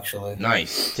bill, actually.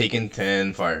 Nice. Taking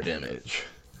 10 fire damage.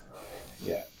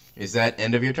 Yeah. Is that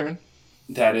end of your turn?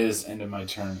 That is end of my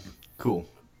turn. Cool.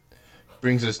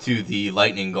 Brings us to the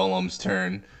lightning golem's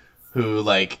turn, who,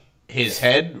 like, his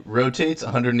head rotates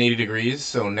 180 degrees,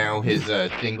 so now his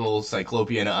single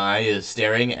cyclopean eye is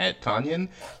staring at Tanyan,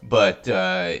 but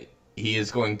he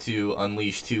is going to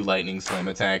unleash 2 lightning slam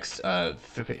attacks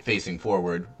facing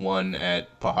forward, one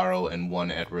at Pajaro and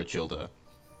one at Rachilda.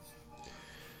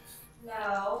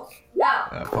 No. No.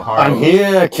 Pajaro, I'm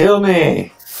here. Kill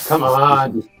me. Come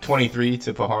on. 23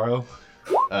 to Pajaro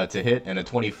to hit, and a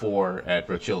 24 at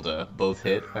Rachilda. Both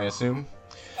hit, I assume.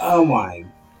 Oh my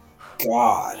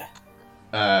god.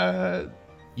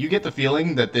 You get the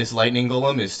feeling that this lightning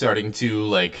golem is starting to,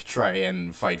 like, try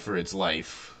and fight for its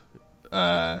life.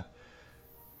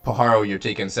 Pajaro, you're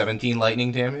taking 17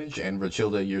 lightning damage, and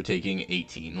Rachilda, you're taking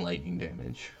 18 lightning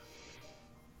damage.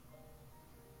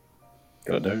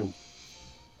 Go down.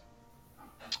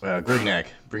 Grignac,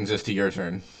 brings us to your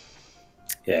turn.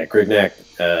 Yeah, Grignac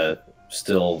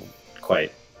still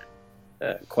quite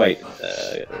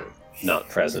not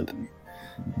present.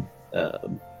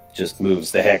 Just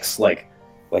moves the hex like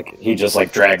he just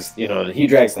like drags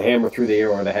the hammer through the air,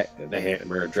 or the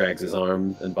hammer drags his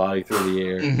arm and body through the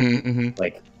air.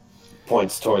 Like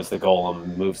points towards the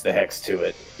golem, moves the hex to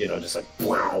it. Just like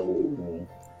wow,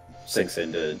 sinks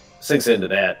into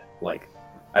that. Like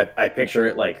I picture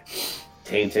it like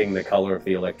tainting the color of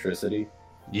the electricity.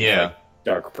 Yeah. Like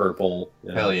dark purple.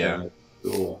 Hell yeah.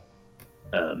 Cool.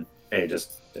 And it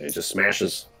just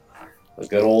smashes. A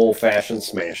good old fashioned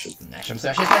smashing. Smash him,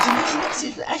 smash him, smash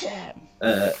him, smash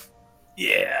him.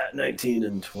 Yeah, 19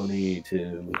 and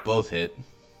 22. Both hit.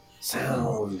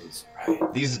 Sounds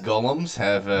right. These golems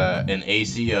have an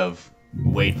AC of,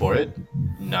 wait for it,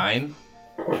 9.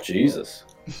 Oh, Jesus.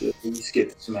 You just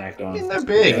get smacked on. I mean, they're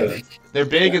big. They're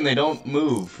big and they don't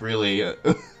move, really. Right.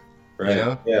 You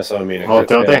know? Yeah, so I mean... Well,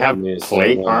 don't they have is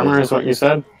plate armor, is what you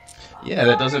said? Yeah,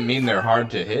 that doesn't mean they're hard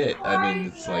to hit. I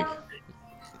mean, it's like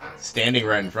standing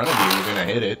right in front of you, you're gonna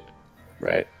hit it.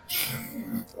 Right.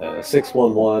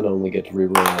 611, only get to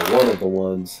reroll one of the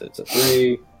ones. It's a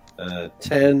 3.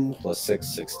 10 plus 6,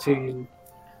 16.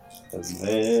 And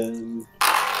then...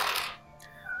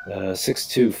 6,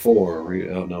 2, 4.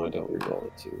 Oh, no, I don't reroll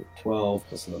it. 2. 12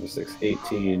 plus another 6,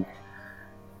 18.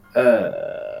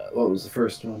 What was the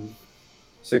first one?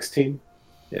 16?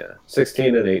 Yeah.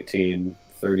 16 and 18,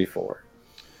 34.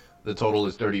 The total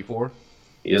is 34?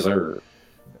 Yes, sir.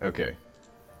 Okay.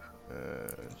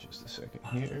 Just a second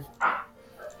here.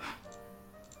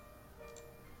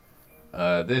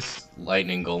 This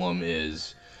lightning golem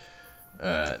is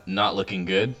not looking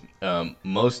good.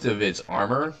 Most of its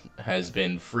armor has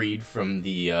been freed from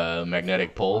the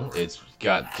magnetic pole. It's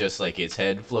got just like its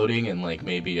head floating and like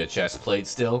maybe a chest plate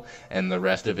still, and the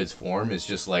rest of its form is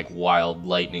just like wild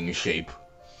lightning shape.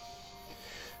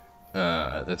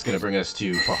 That's gonna bring us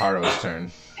to Pajaro's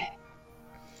turn.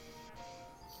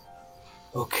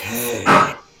 Okay.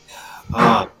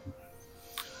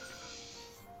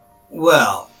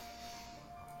 Well,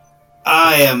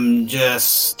 I am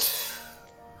just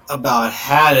about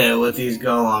had it with these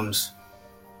golems.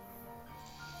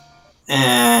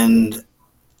 And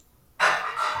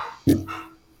let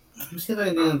me see if I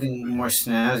can do anything more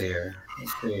snazzier.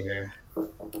 Let's see here.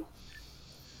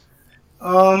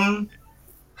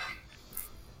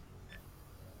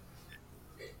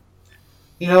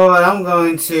 You know what? I'm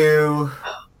going to.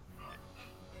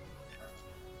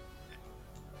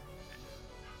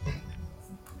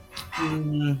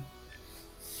 I'm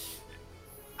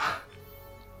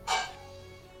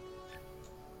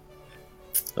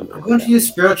going to use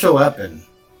spiritual weapon.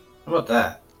 How about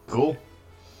that? Cool.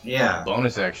 Yeah.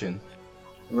 Bonus action.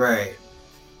 Right.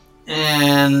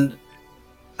 And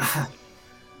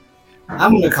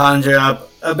I'm going to conjure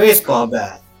up a baseball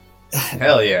bat.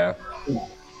 Hell yeah.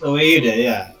 The way you did,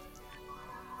 yeah.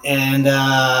 And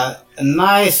a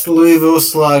nice Louisville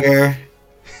Slugger.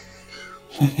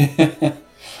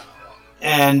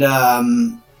 And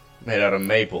made out of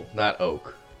maple, not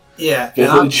oak. Yeah,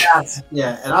 Village.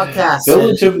 and I'll cast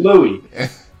Village it. of Louis.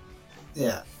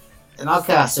 Yeah, and I'll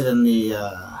cast it in the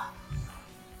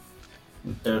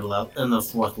third level, in the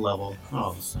fourth level.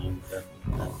 All the same.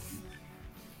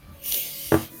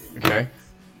 Okay.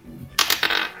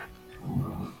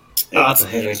 Oh, that's a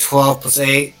hitter. 12 plus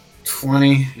 8,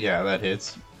 20. Yeah, that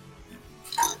hits.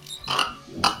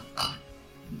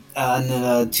 And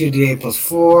then 2d8 plus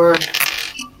 4,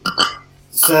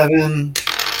 7.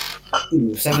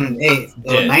 Ooh, 7 and 8.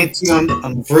 19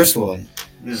 on the first one.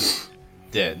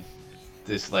 Dead.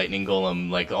 This lightning golem,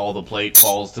 like, all the plate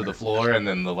falls to the floor, and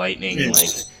then the lightning, like,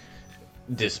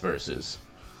 disperses.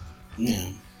 Yeah.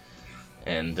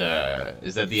 And,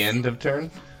 is that the end of turn?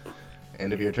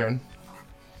 End of your turn?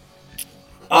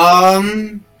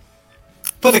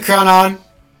 Put the crown on.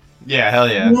 Yeah, hell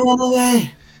yeah.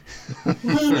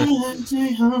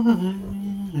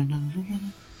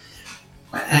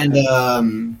 And,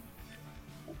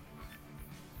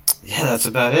 yeah, that's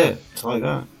about it. That's all I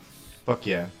got. Fuck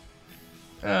yeah.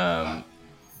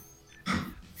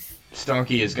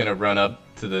 Stonky is gonna run up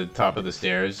to the top of the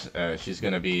stairs. She's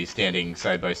gonna be standing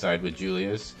side by side with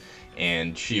Julius,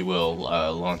 and she will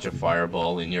launch a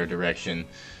fireball in your direction,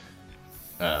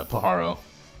 Pajaro.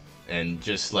 And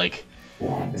just like...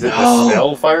 Is it the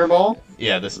spell fireball?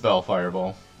 Yeah, the spell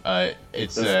fireball.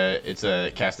 It's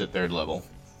a cast at third level.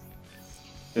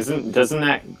 Isn't that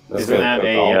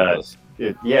a...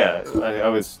 yeah, I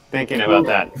was thinking about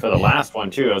that for the last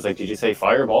one too. I was like, did you say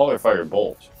fireball or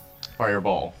firebolt?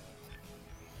 Fireball.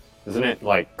 Isn't it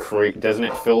like doesn't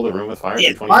it fill the room with fire?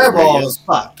 Yeah, fireball is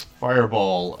fucked.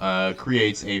 Fireball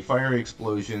creates a fiery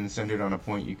explosion centered on a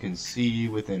point you can see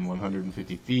within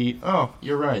 150 feet. Oh,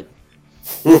 you're right.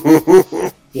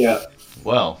 Yeah.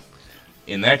 Well,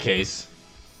 in that case,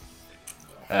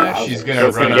 she's gonna so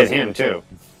it's run gonna up. get him too.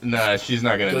 Nah, she's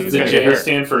not gonna Does do the that. J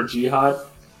stand for jihad?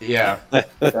 Yeah.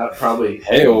 That probably.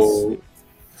 Hey-o.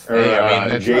 Hey, I mean,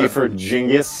 that's J not- for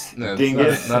Genghis. No,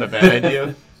 Dingus. it's not a bad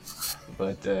idea.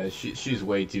 But she's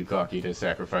way too cocky to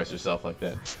sacrifice herself like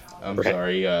that. I'm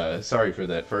sorry. Sorry for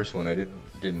that first one. I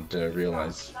didn't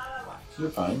realize. You're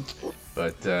fine.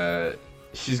 But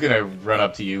she's gonna run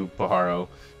up to you, Pajaro,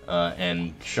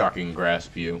 and shocking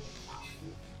grasp you.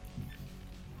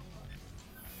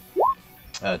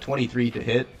 23 to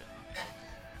hit.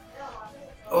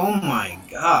 Oh my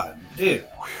god, dude.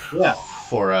 Yeah.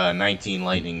 For 19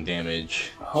 lightning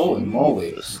damage. Holy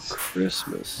moly.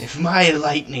 Christmas. If my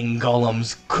lightning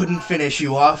golems couldn't finish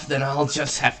you off, then I'll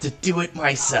just have to do it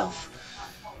myself.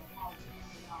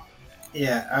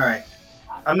 Yeah, alright.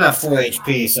 I'm not full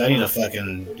HP, so I need to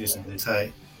fucking do something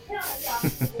tight.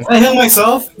 Can I heal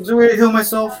myself? Is there a way to heal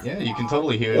myself? Yeah, you can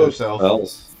totally heal yourself.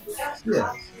 Spells.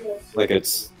 Yeah. Like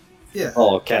it's Yeah.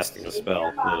 all casting a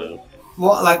spell, you know.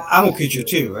 Well, like, I'm a creature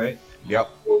too, right? Yep.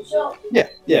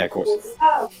 Yeah, of course.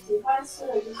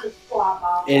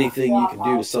 Anything you can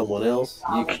do to someone else,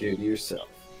 you can do to yourself.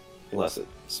 Unless it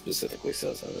specifically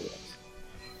says otherwise.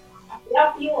 不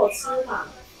要逼我吃嘛。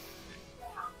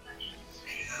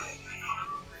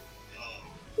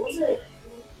不是，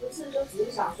就只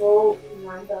是想说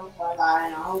难得回来，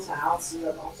然后想要吃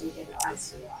的东西先赶快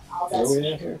吃完，然后再 Where are 吃。 we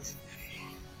at here?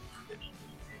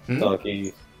 Hmm?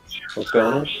 Donkey, what's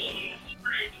going on?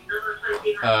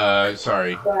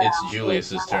 Sorry. It's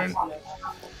Julius's turn.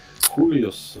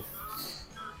 Julius.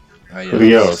 I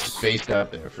Julius. spaced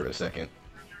out there for a second.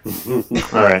 All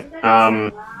right.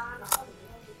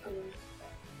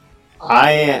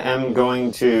 I am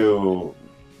going to.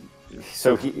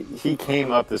 So he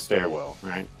came up the stairwell,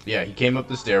 right? Yeah, he came up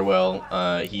the stairwell.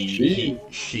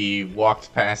 She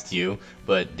walked past you,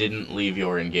 but didn't leave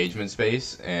your engagement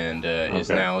space, and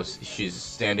is Okay. now she's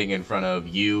standing in front of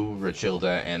you,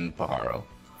 Rachilda, and Pajaro.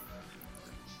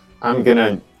 I'm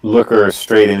gonna look her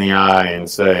straight in the eye and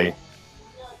say,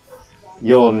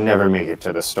 "You'll never make it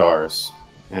to the stars,"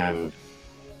 and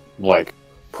like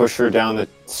push her down the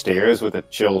stairs with a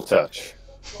chill touch.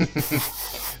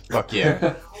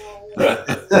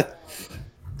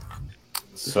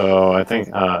 So I think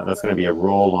that's going to be a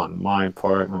roll on my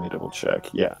part. Let me double check.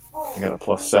 Yeah, I got a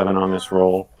 +7 on this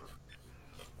roll.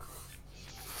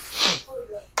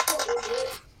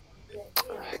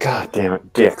 God damn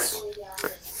it, dicks.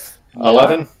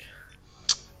 11?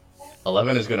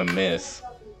 11 is gonna miss.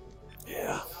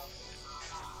 Yeah.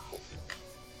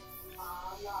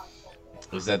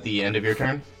 Was that the end of your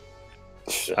turn?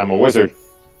 I'm a wizard.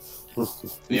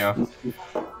 Yeah.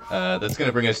 That's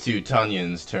gonna bring us to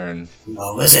Tanyan's turn.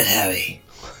 Oh, is it Harry?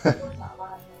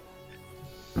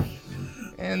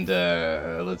 And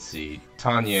let's see.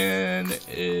 Tanyan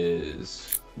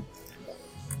is.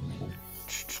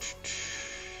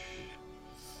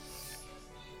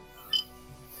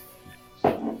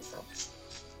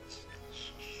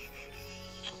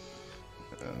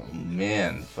 Oh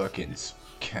man, fucking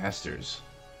casters.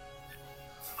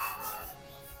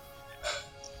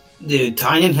 Dude,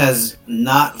 Tanyan has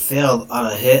not failed on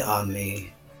a hit on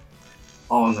me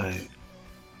all night.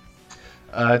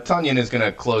 Tanyan is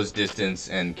gonna close distance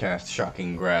and cast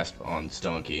Shocking Grasp on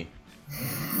Stonky.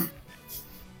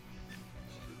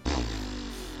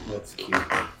 That's cute.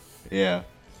 Yeah.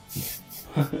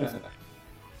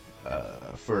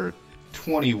 For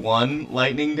 21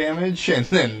 lightning damage, and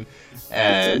then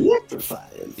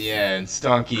Electrifying. yeah, and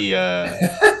Stonky,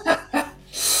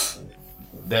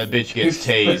 that bitch gets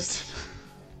tased.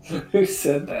 Who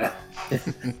said that?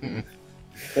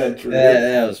 That's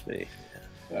That was me.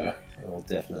 Uh, I will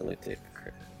definitely take the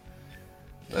credit.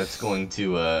 That's going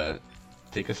to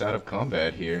take us out of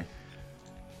combat here.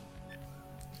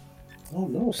 Oh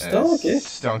no, As Stonky.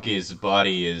 Stonky's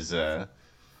body is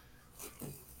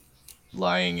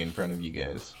lying in front of you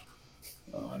guys.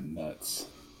 oh, nuts.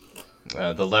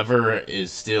 The lever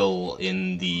is still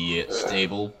in the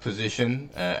stable position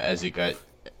as it got.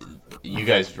 You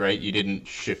guys, right? You didn't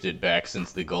shift it back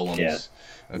since the golems. Yeah.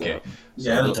 Okay. No. So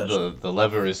Yeah, I haven't touched the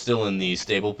lever is still in the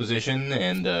stable position,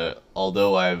 and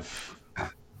although I've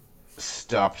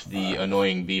stopped the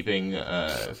annoying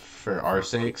beeping for our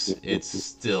sakes, it's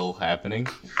still happening.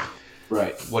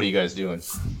 Right. What are you guys doing?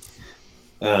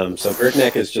 So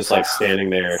Brickneck is just like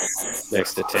standing there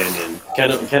next to Tanyan,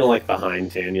 kind of like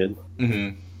behind Tanyan,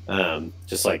 Mm-hmm.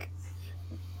 just like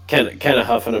kind of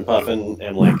huffing and puffing,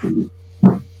 and like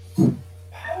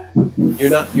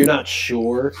you're not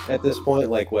sure at this point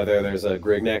like whether there's a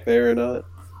Grignac there or not,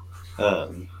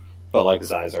 but like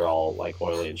his eyes are all like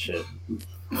oily and shit,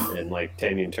 and like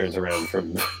Tanyan turns around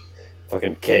from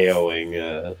fucking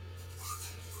KOing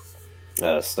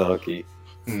Stonky,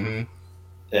 Mm-hmm.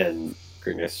 and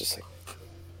Grignac's just like,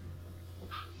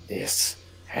 this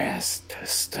has to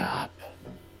stop.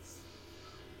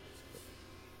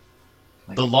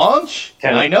 The launch?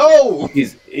 Kinda- I know!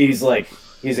 He's like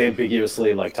he's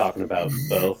ambiguously like talking about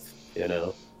both, you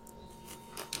know.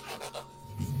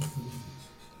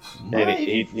 And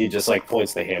he just like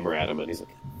points the hammer at him and he's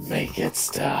like, make it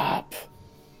stop.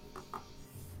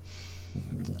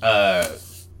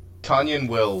 Tanyan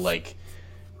will, like,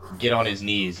 get on his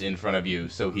knees in front of you,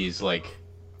 so he's, like,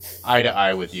 eye to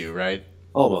eye with you, right?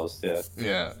 Almost, yeah.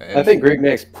 Yeah. I think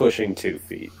Grignac's pushing 2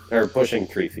 feet. Or pushing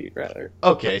 3 feet rather.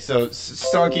 Okay, so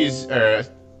Stonky's,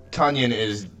 Tanyan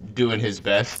is doing his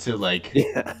best to, like,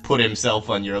 Yeah. put himself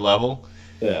on your level.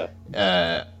 Yeah.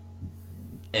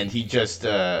 And he just,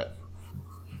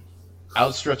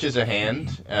 outstretches a hand.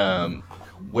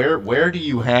 Where do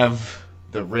you have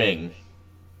the ring,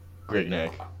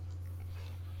 Grignac?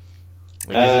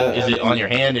 Like, is it on your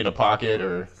hand, in a pocket,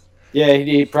 or? Yeah,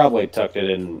 he probably tucked it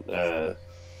in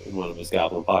one of his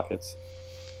goblin pockets.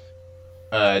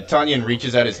 Tanyan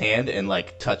reaches out his hand and,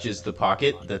 like, touches the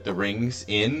pocket that the ring's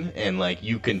in, and, like,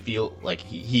 you can feel, like,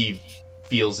 he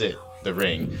feels it, the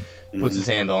ring. Puts his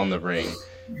hand on the ring.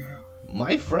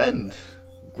 My friend,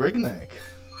 Grignac,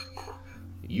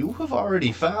 you have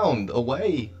already found a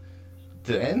way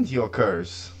to end your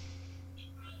curse.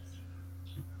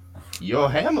 Your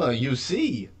hammer, you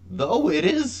see, though it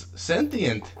is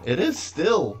sentient, it is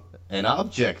still an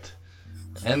object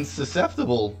and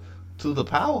susceptible to the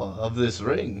power of this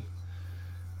ring.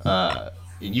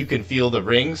 You can feel the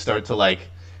ring start to, like,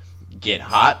 get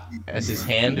hot as his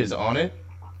hand is on it.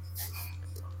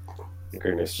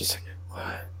 Grignac's just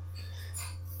like,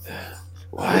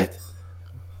 what?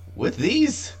 With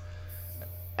these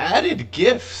added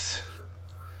gifts,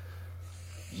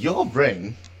 your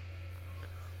ring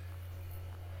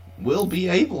will be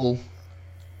able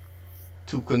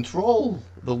to control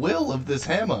the will of this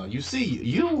hammer. You see,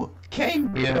 you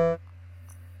came here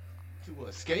to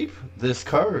escape this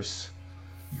curse.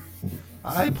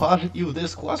 I posit you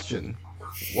this question.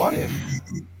 What if,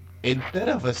 instead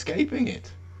of escaping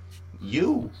it,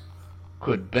 you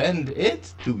could bend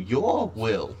it to your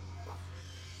will.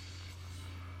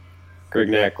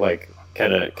 Grignac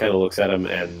kind of looks at him,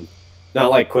 and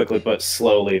not quickly but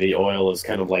slowly the oil is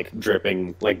kind of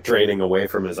dripping, draining away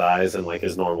from his eyes, and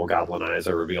his normal goblin eyes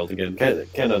are revealed again.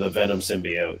 Kind of the venom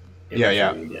symbiote.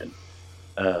 Yeah. Again.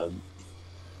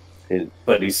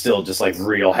 But he's still just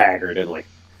real haggard and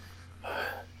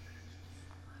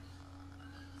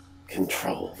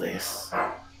control this.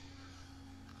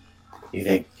 You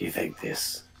think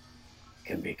this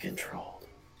can be controlled?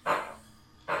 Huh.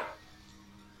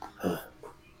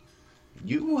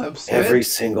 You have said... Every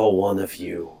single one of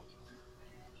you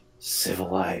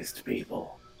civilized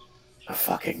people are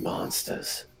fucking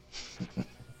monsters.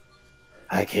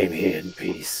 I came here in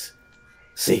peace,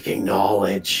 seeking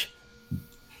knowledge.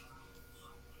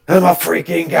 I'm a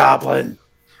freaking goblin.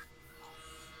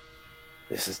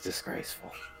 This is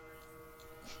disgraceful.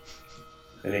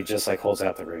 And he just holds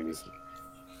out the ring. He's like,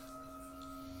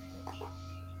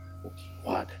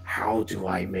 what? How do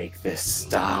I make this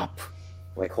stop?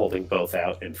 Holding both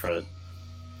out in front.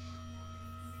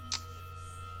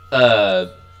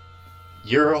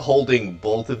 You're holding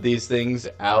both of these things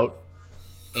out,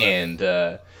 and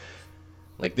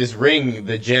this ring,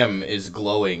 the gem, is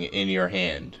glowing in your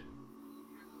hand.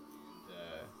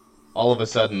 All of a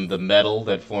sudden, the metal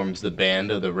that forms the band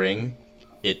of the ring,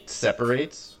 it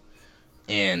separates,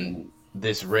 and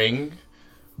this ring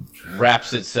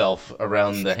wraps itself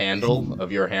around the handle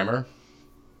of your hammer.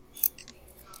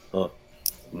 Oh.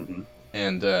 Mm-hmm.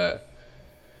 And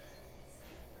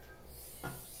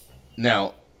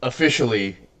now,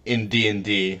 officially in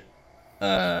D&D,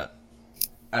 I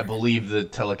believe the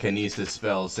telekinesis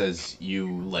spell says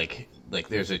you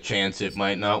there's a chance it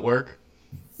might not work.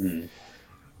 Mm.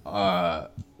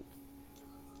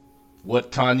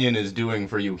 What Tanyan is doing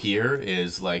for you here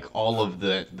is all of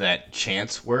that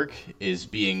chance work is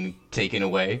being taken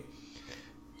away.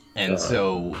 And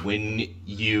so when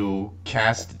you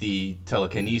cast the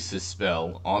telekinesis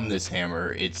spell on this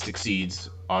hammer, it succeeds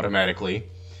automatically,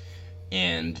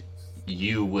 and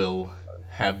you will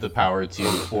have the power to,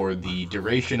 for the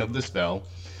duration of the spell,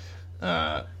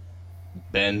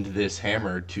 bend this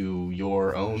hammer to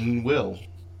your own will.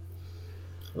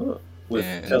 Oh, with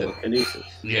telekinesis.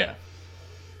 Yeah.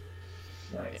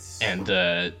 Nice. And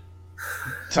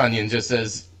Tanyan just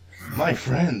says, "My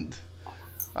friend,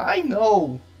 I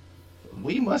know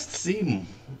we must seem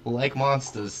like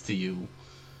monsters to you,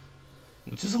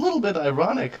 which is a little bit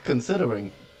ironic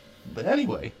considering. But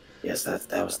anyway." Yes, that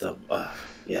was the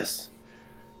yes.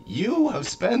 "You have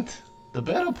spent the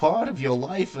better part of your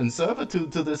life in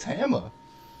servitude to this hammer.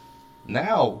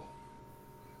 Now,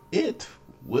 it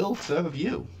will serve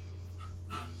you."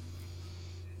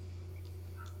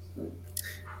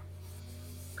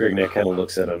 Grignac kind of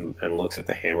looks at him and looks at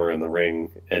the hammer and the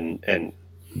ring, and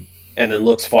then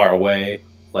looks far away,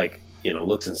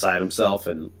 looks inside himself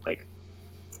and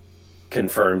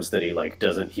confirms that he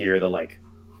doesn't hear the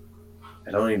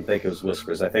I don't even think it was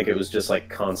whispers. I think it was just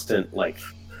constant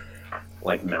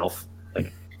mouth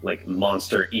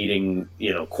monster eating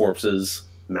corpses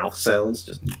mouth sounds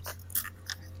just.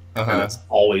 And that's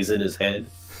always in his head.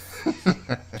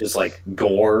 Just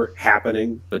gore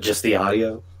happening, but just the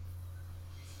audio.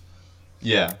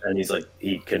 Yeah. And he's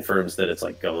he confirms that it's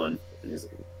gone. And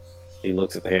he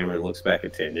looks at the hammer and looks back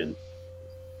at Tanyan.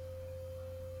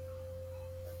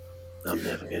 I'm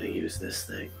never going to use this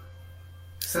thing.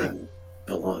 This thing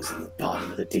belongs in the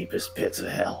bottom of the deepest pits of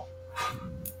hell.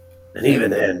 And even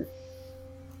then,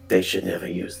 they should never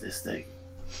use this thing.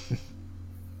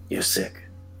 You're sick.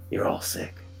 You're all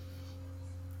sick.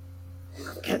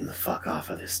 I'm getting the fuck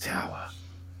off of this tower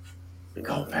and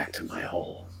going back to my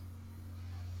hole.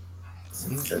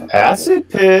 Acid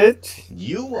pit.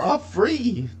 You are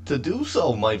free to do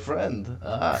so, my friend.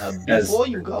 Before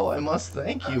you go, I must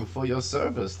thank you for your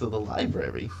service to the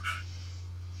library.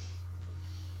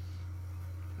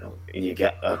 You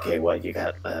got okay. What you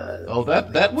got?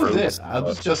 That was it. I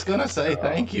was just gonna say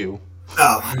thank you.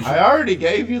 Oh, I already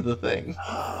gave you the thing.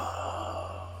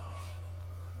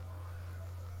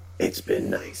 It's been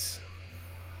nice.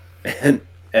 And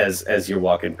as you're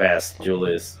walking past,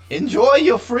 Julius, Enjoy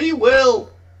your free will.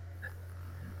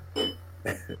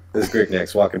 this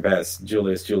Grignac's walking past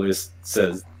Julius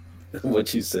says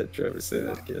what you said, Trevor. Say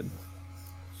that again.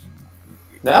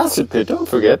 The acid pit, don't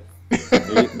forget.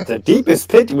 The deepest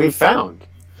pit we found.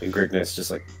 And Grignac's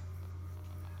just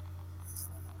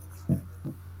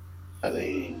I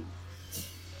mean, do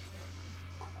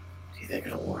you think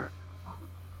it'll work?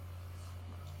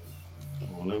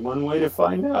 Only one way to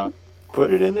find out.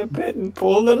 Put it in the pit and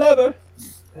pull the lever.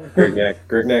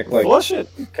 Grignac Flush it.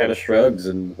 kind of shrugs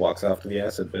and walks off to the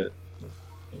acid pit.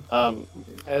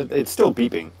 It's still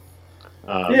beeping.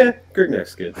 Yeah,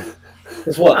 Grigneck's good.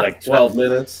 It's what, like 12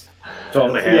 minutes? 12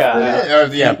 and a half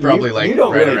minutes? Yeah, probably like you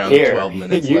don't right really around care. 12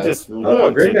 minutes You left. just Oh, no,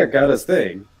 want to- Grigneck got his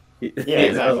thing. Yeah,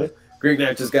 exactly.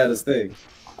 Grigneck just got his thing.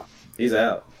 He's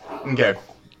out. Okay.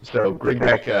 So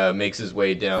Grigneck makes his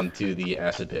way down to the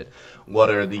acid pit. What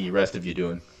are the rest of you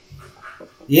doing?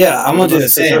 Yeah, I'm gonna do the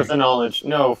Must same. preserve the knowledge.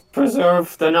 No,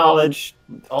 preserve the knowledge.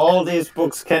 All these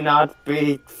books cannot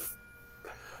be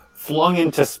flung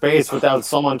into space without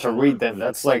someone to read them.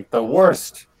 That's like the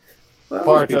worst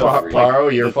part of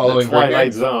Paro, you're following the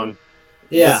Twilight Grigneck? Zone.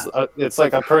 Yeah. It's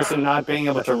like a person not being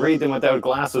able to read them without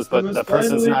glasses, but the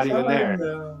person's not even there.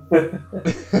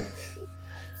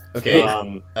 Okay.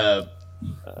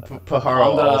 Paharo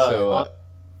on the- also.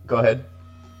 Go ahead.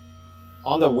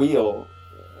 On the wheel,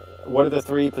 what are the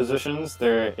three positions?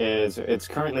 It's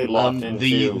currently locked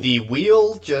into... The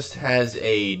wheel just has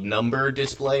a number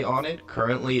display on it.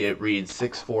 Currently it reads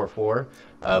 644,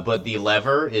 but the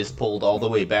lever is pulled all the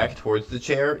way back towards the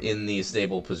chair in the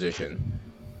stable position.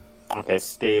 Okay,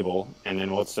 stable. And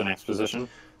then what's the next position?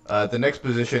 The next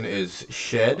position is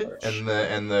shed,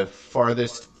 and the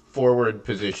farthest forward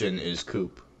position is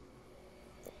coop.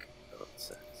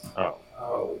 Oh.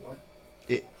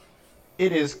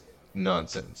 It is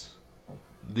nonsense.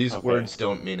 These words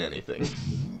don't mean anything.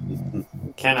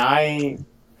 Can I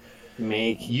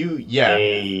make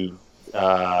a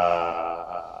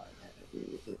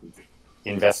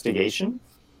investigation?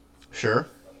 Sure.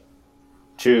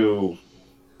 To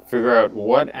figure out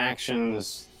what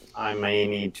actions I may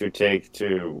need to take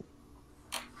to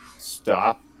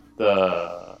stop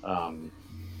the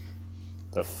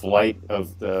flight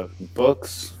of the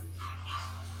books.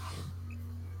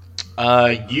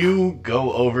 You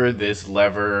go over this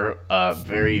lever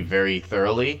very, very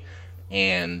thoroughly,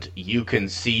 and you can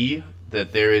see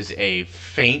that there is a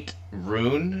faint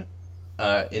rune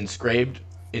inscribed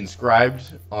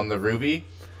on the ruby,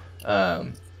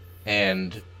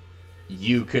 and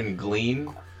you can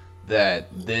glean that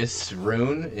this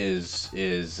rune is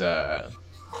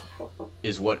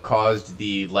what caused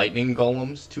the lightning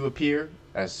golems to appear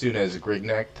as soon as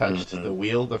Grigneck touched the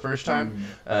wheel the first time.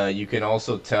 You can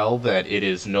also tell that it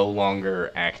is no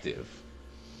longer active.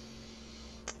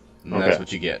 And that's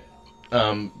what you get.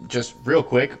 Just real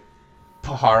quick,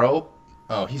 Paharo.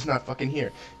 Oh, he's not fucking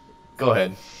here. Go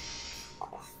ahead.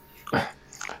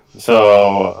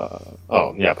 So,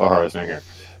 Paharo's not here.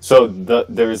 So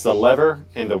there's the lever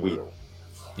and the wheel.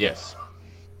 Yes.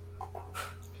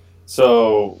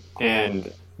 So,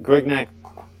 and Grigneck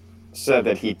said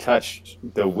that he touched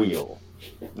the wheel,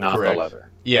 not Correct. the lever.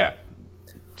 Yeah.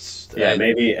 Yeah,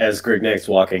 maybe as Grigneck's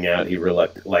walking out, he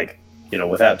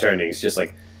without turning, he's just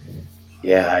like,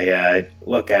 yeah,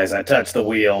 look, guys, I touched the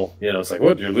wheel. It's like,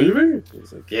 what, you're leaving?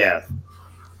 He's like, yeah,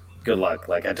 good luck.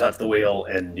 Like, I touched the wheel,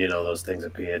 and, those things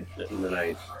appeared. And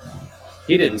then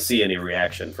he didn't see any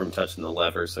reaction from touching the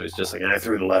lever, so he's just like, I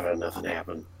threw the lever, nothing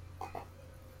happened.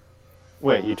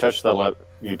 Wait, you touched the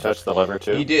lever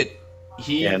too? He did.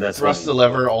 He thrust the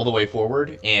lever all the way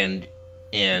forward, and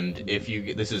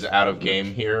if this is out of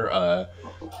game here,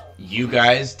 you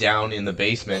guys down in the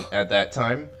basement at that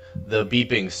time, the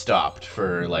beeping stopped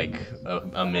for like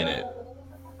a minute.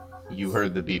 You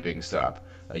heard the beeping stop.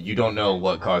 You don't know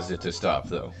what caused it to stop,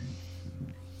 though.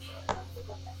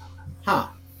 Huh.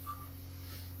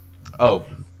 Oh,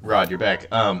 Rod, you're back.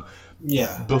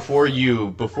 Yeah. Before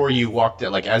you walked,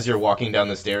 like as you're walking down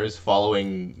the stairs,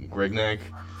 following Grigneck,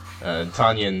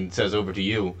 Tanyan says over to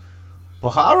you,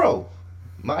 Paharo,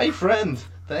 my friend,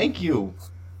 thank you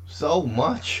so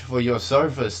much for your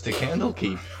service to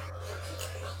Candlekeep.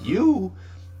 You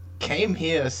came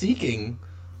here seeking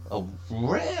a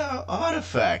rare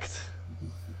artifact.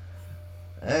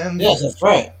 And yes, that's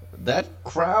right. That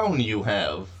crown you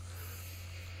have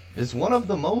is one of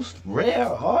the most rare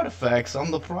artifacts on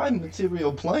the prime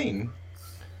material plane.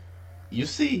 You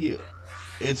see,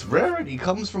 its rarity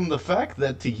comes from the fact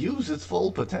that to use its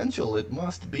full potential, it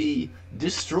must be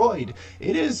destroyed.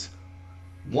 It is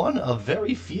one of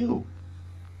very few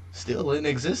still in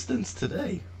existence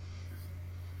today.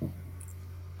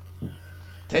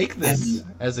 Take this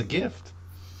as a gift.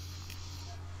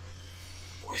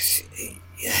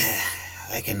 Yeah,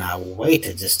 I cannot wait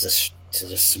to just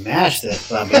smash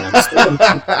this. I'm scared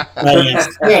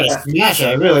to smash it.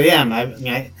 I really am. I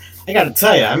got to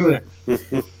tell you,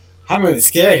 I'm really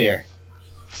scared here.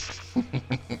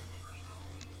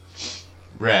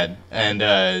 Red,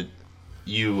 and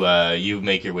you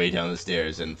make your way down the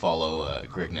stairs and follow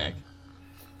Grigneck.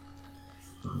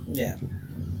 Yeah.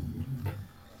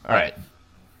 All right.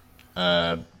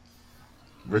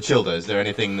 Rachilda, is there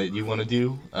anything that you want to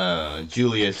do?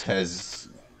 Julius has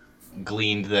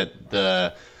gleaned that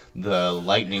the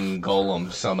lightning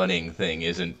golem summoning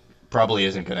thing probably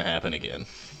isn't going to happen again.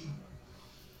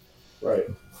 Right.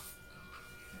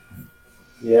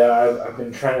 Yeah, I've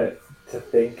been trying to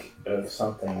think of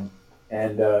something,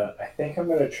 and I think I'm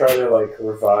gonna try to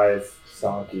revive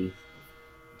Stonky.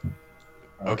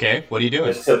 Okay, what are you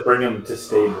doing? Just to bring him to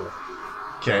stable.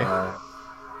 Okay.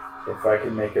 If I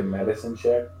can make a medicine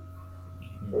check.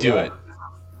 Do it.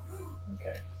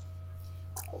 Okay.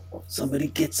 Somebody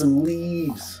get some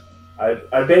leaves.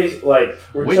 I base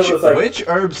which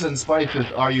herbs and spices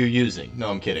are you using?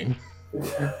 No, I'm kidding.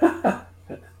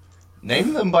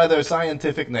 Name them by their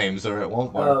scientific names, or it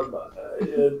won't work.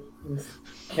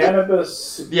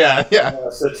 Cannabis. Yeah.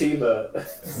 Sativa.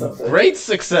 Great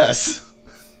success.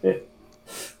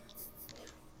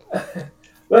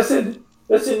 Listen.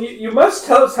 You must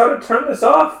tell us how to turn this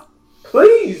off,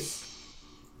 please.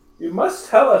 You must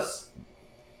tell us.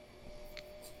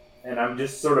 And I'm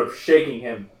just sort of shaking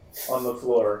him on the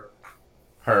floor.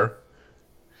 Her.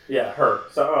 Yeah, her.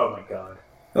 So, oh my god.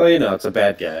 Well, it's a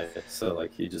bad guy, so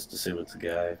you just assume it's a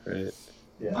guy, right?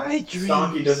 Yeah. My dreams.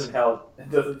 Stonky doesn't help. It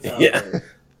doesn't sound very...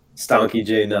 Stonky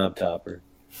J Knob Topper.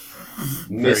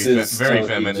 Mrs. Very Stonky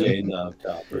feminine. J Knob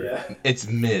Topper. Yeah. It's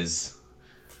Ms.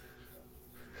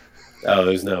 Oh,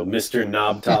 there's no Mr.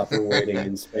 Knob Topper waiting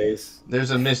in space.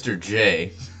 There's a Mr.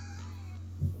 J.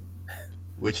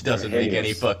 Which doesn't make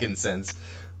any fucking sense.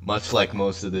 Much like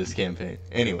most of this campaign.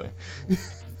 Anyway.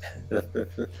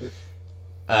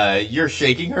 You're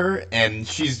shaking her, and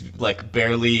she's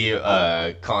barely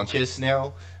conscious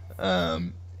now,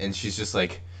 and she's just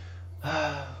like,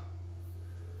 I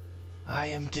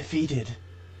am defeated.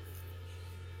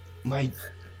 My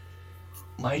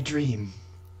dream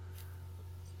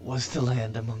was to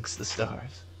land amongst the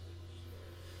stars.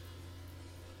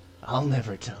 I'll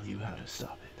never tell you how to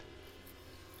stop it.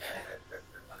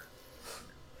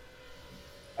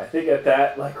 I think at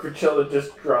that, Rachilda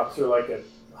just drops her like a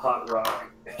hot rock.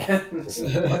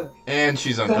 And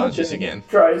she's unconscious again.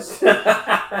 Tries.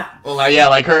 Well,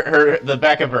 yeah, her the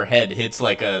back of her head hits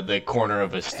the corner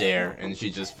of a stair, and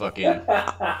she just fucking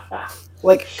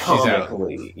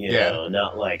comically,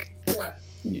 not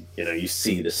you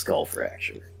see the skull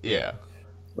fracture. Yeah,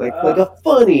 like a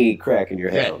funny crack in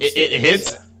your head. Yeah,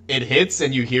 it hits,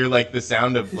 and you hear the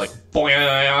sound of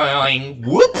boing,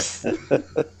 whoops.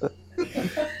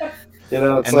 It's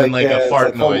and then a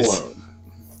fart noise.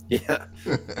 Yeah,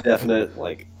 definite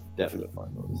fart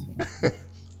noise.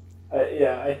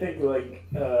 Yeah, I think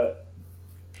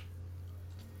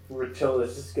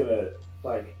Rachilda's just gonna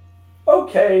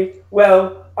okay,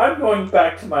 well, I'm going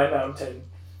back to my mountain,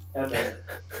 and then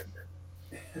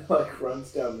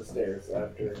runs down the stairs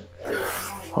after.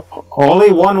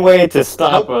 Only one way to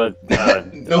stop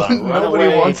nobody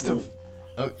wants to.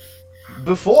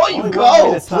 Before you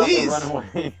go, please.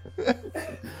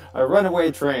 A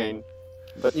runaway train,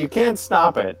 but you can't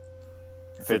stop it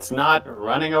if it's not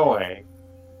running away.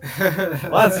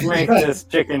 Let's make this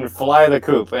chicken fly the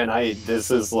coop, and this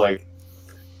is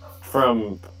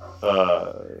from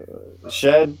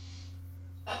shed.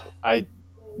 I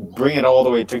bring it all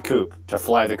the way to coop to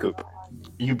fly the coop.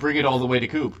 You bring it all the way to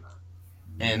coop,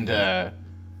 and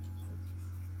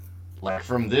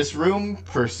from this room,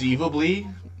 perceivably,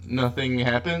 nothing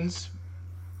happens.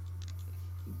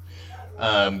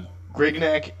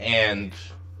 Grignac and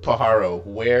Pajaro,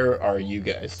 where are you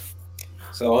guys?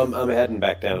 So I'm heading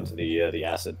back down to the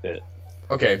acid pit.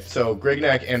 Okay, so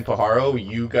Grignac and Pajaro,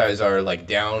 you guys are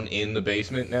down in the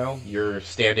basement now. You're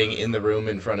standing in the room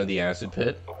in front of the acid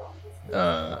pit,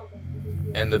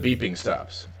 and the beeping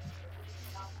stops.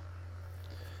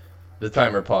 The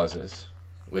timer pauses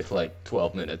with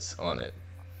 12 minutes on it.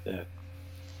 Yeah.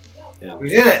 We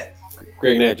did it.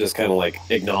 Grignac just kind of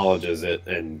acknowledges it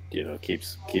and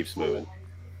keeps moving.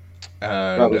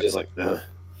 Probably just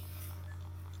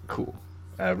Cool.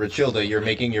 Rachilda, you're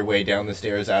making your way down the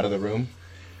stairs out of the room.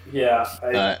 Yeah,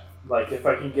 if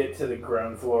I can get to the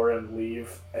ground floor and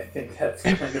leave, I think that's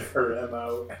kind of her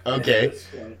MO. Okay. At this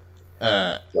point.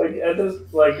 At this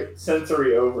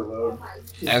sensory overload.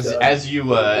 As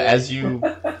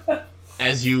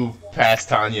you pass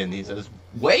Tanya, and he says,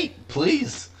 "Wait,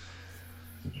 please.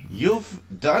 You've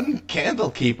done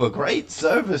Candlekeep a great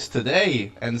service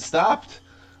today and stopped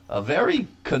a very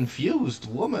confused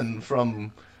woman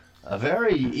from a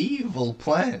very evil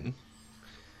plan."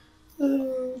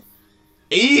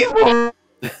 Evil!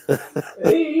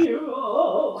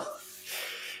 Evil!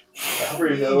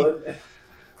 Every villain.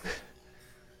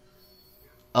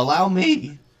 Allow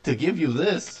me to give you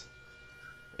this.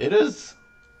 It is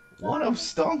one of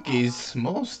Stonky's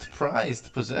most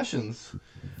prized possessions.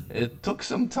 It took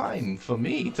some time for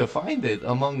me to find it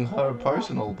among her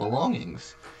personal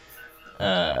belongings.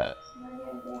 And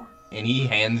he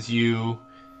hands you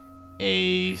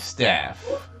a staff.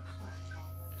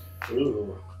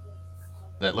 Ooh.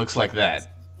 That looks like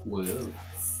that. Whoa.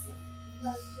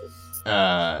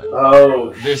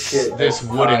 This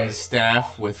wooden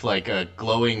staff with like a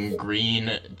glowing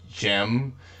green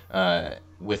gem,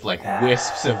 with like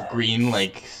wisps of green,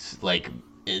 like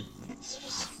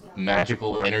it's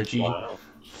magical energy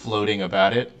floating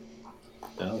about it.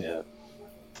 Oh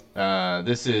yeah.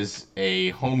 This is a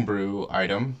homebrew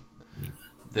item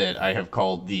that I have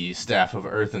called the Staff of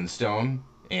Earth and Stone,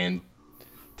 and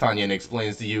Tanyan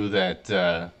explains to you that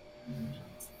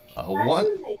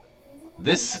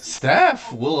this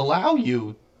staff will allow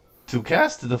you to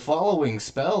cast the following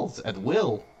spells at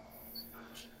will.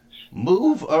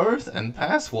 Move earth and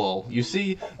pass wall. You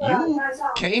see, you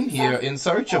came here in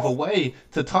search of a way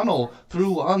to tunnel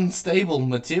through unstable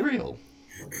material.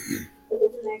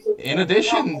 In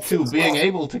addition to being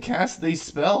able to cast these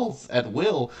spells at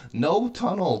will, no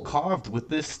tunnel carved with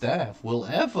this staff will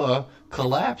ever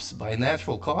collapse by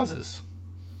natural causes.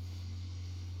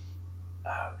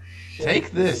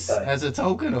 Take this as a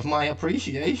token of my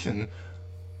appreciation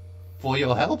for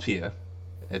your help here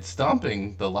at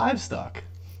stomping the livestock.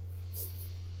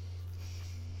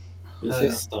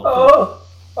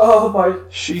 Oh my!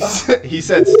 He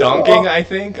said stonking, I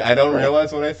think. I don't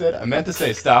realize what I said. I meant to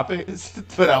say stopping,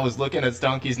 but I was looking at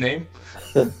Stonky's name.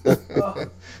 Oh,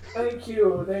 thank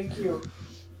you.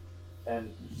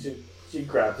 And she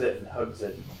grabs it and hugs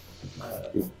it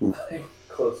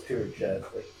close to her chest,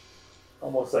 like,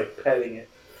 almost like petting it.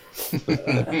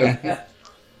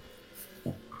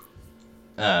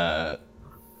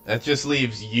 That just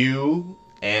leaves you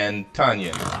and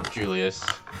Tanyan, Julius.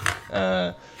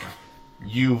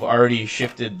 You've already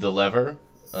shifted the lever,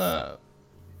 and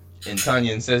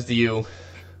Tanyan says to you,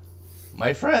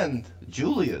 "My friend,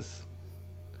 Julius,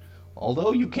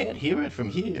 although you can't hear it from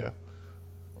here,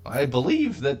 I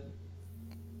believe that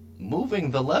moving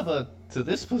the lever to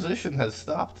this position has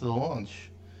stopped the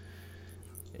launch.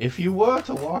 If you were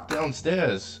to walk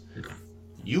downstairs,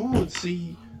 you would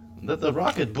see that the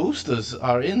rocket boosters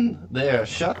are in their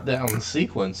shutdown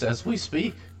sequence as we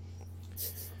speak.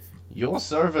 Your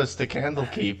service to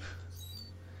Candlekeep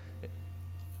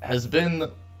has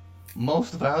been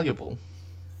most valuable.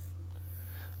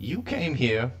 You came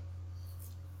here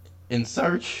in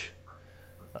search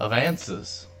of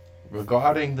answers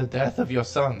regarding the death of your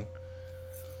son.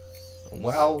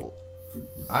 Well,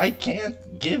 I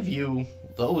can't give you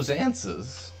those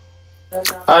answers.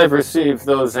 I've received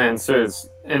those answers,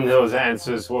 and those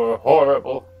answers were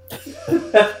horrible.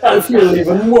 I feel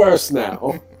even worse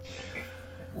now.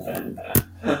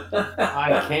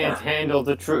 I can't handle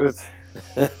the truth.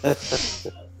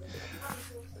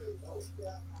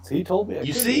 He told me.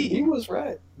 You see, he was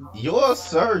right. Your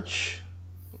search,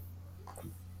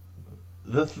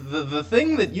 the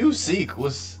thing that you seek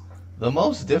was the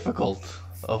most difficult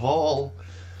of all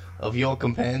of your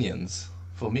companions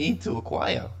for me to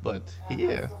acquire. But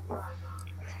here,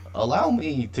 allow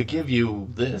me to give you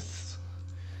this.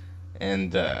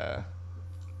 And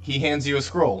he hands you a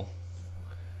scroll.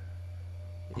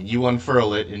 You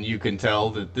unfurl it, and you can tell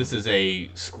that this is a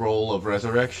scroll of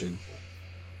resurrection.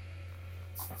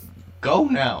 Go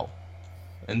now,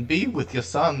 and be with your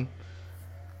son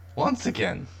once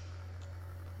again.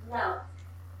 No.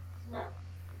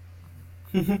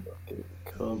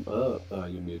 Come up. Oh,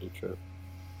 you muted, Trev.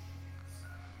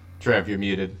 Trev, you're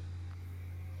muted.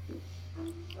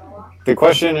 The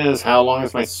question is, how long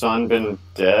has my son been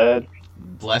dead?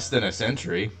 Less than a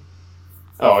century.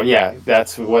 Oh, yeah,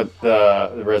 that's what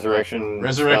the resurrection...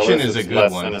 Resurrection is a good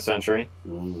less one. than a century.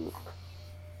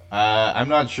 I'm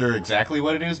not sure exactly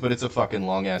what it is, but it's a fucking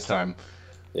long-ass time.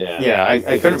 Yeah,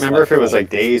 I couldn't remember if it was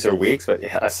like days or weeks, but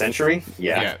a century?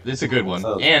 Yeah, it's a good one.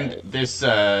 And this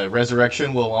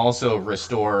resurrection will also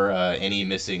restore any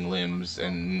missing limbs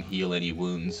and heal any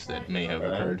wounds that may have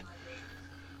occurred.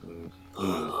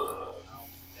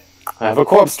 I have a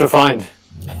corpse to find.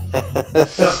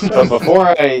 But before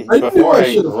I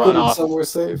run off somewhere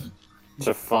safe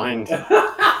to find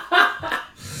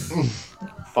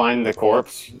the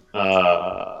corpse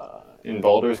in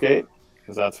Baldur's Gate,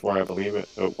 because that's where I believe it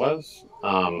was.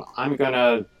 I'm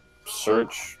gonna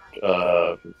search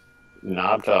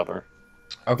Knob Topper.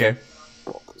 Okay.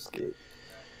 Baldur's Gate.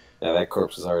 Yeah, that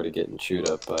corpse is already getting chewed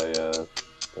up by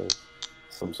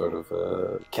some sort of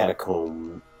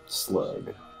catacomb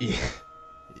slug.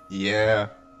 Yeah.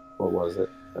 What was it?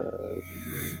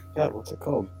 God, what's it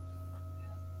called?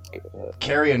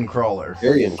 Carrion Crawler.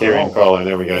 Carrion Crawler.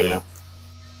 There we go. Yeah.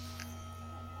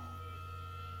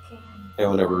 I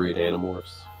will never read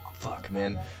Animorphs. Fuck,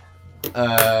 man.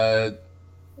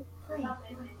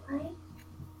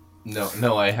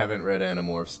 No, I haven't read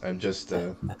Animorphs. I'm just.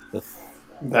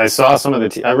 I saw some of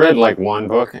the. I read like one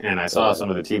book, and I saw some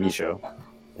of the TV show.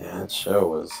 Yeah, that show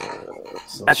was.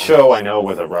 That show I know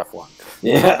was a rough one.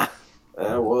 Yeah,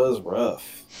 that was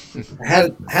rough.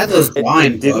 I had those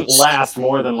blind It didn't books. last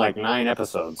more than like 9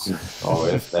 episodes. Oh,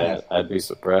 if that, I'd be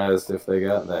surprised if they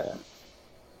got that.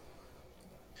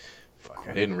 Fuck,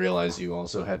 I didn't realize you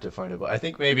also had to find a book. I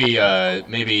think maybe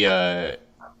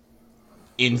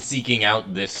in seeking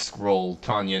out this scroll,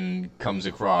 Tanyan comes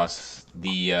across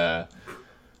the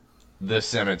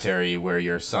cemetery where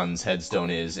your son's headstone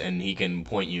is, and he can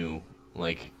point you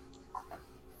like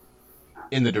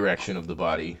in the direction of the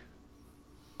body.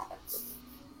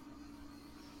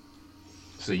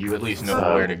 So you at least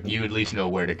know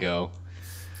where to go.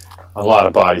 A lot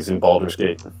of bodies in Baldur's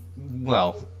Gate.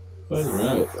 Well,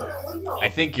 Right. I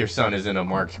think your son is in a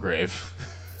marked grave.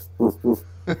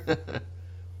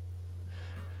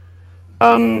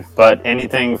 But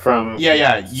anything from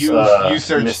Yeah. You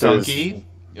search Mrs. Stunky.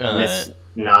 Miss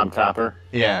Knobtopper?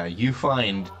 Yeah, you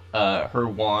find her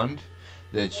wand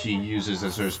that she uses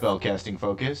as her spellcasting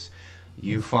focus.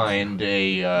 You find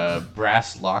a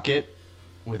brass locket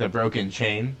with a broken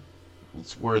chain.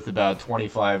 It's worth about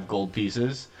 25 gold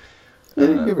pieces.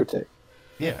 Give or take.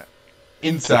 Yeah.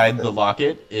 Inside the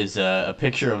locket is a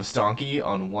picture of Stonky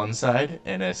on one side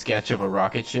and a sketch of a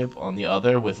rocket ship on the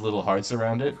other with little hearts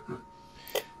around it.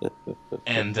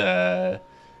 And,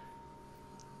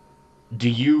 do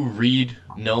you read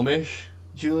Gnomish,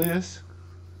 Julius?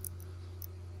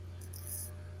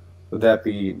 Would that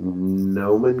be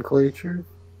nomenclature?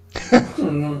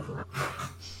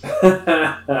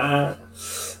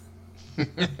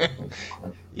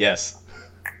 Yes.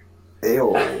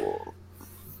 Ew.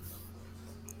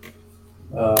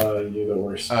 You're the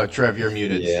worst. Oh, Trev, you're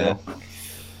muted Yeah. still.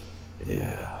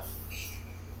 Yeah.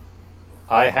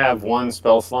 I have one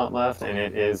spell slot left, and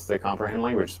it is the Comprehend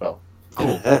Language spell.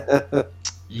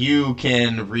 You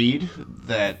can read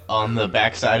that on the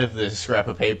backside of the scrap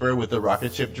of paper with the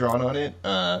rocket ship drawn on it,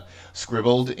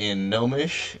 scribbled in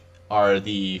Gnomish, are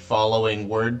the following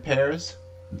word pairs.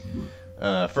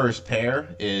 First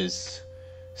pair is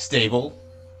stable,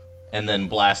 and then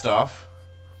blast off.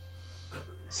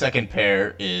 Second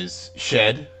pair is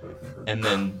shed, and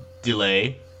then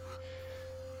delay.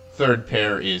 Third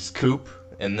pair is coop,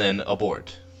 and then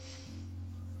abort.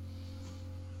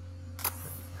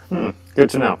 Good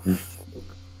to know.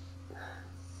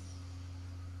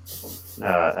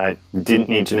 I didn't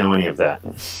need to know any of that.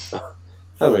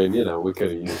 I mean, we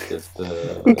could have used just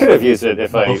We could have used it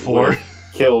if I Before.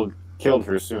 would've killed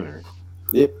her sooner.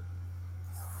 Yep.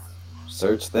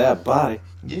 Search that body.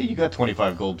 Yeah, you got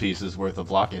 25 gold pieces worth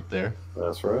of locket there.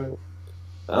 That's right.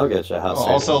 I'll get you a house.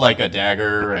 Also, like a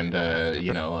dagger and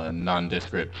a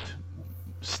nondescript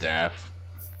staff.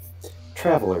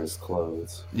 Traveler's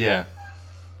clothes. Yeah.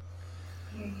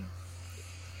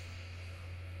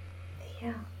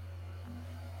 Yeah.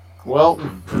 Well,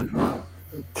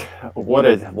 what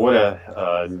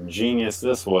a genius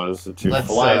this was to Let's,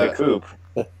 fly the coop.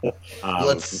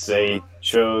 let's- They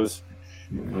chose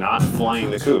not flying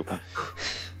the coop.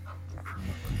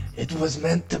 It was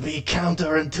meant to be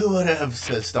counterintuitive,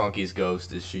 says Stonky's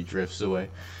ghost as she drifts away.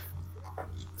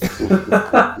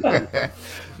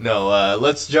 No,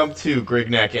 let's jump to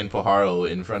Grignac and Paharo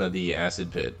in front of the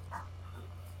acid pit.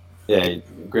 Yeah,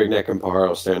 Grignac and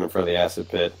Paharo stand in front of the acid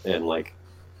pit, and like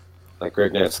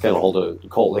Grignac's kind of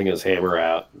holding his hammer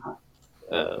out,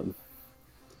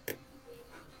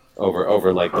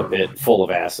 over like the pit full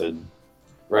of acid,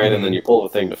 right? And then you pull the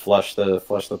thing to flush the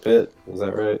pit. Is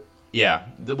that right? Yeah.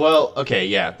 Well, okay,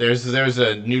 yeah. There's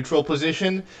a neutral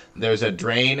position, there's a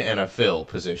drain, and a fill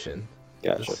position.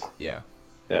 Gotcha. Yeah.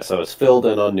 Yeah, so it's filled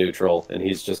in on neutral, and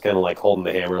he's just kind of like holding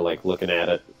the hammer, like looking at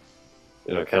it,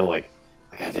 kind of like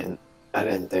I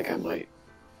didn't think I might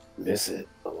miss it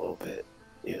a little bit,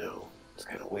 it's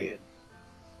kind of weird.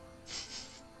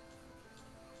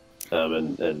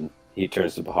 And he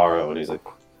turns to Paharo and he's like,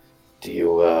 "Do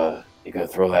you gonna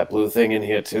throw that blue thing in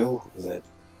here too? Is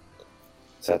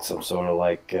that some sort of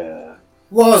like?"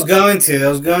 Well, I was going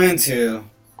to,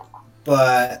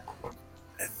 but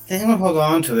I think I'm gonna hold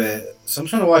on to it. So I'm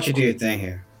trying to watch you do your thing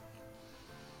here.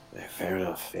 Yeah, fair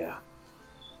enough. Yeah.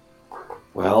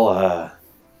 Well,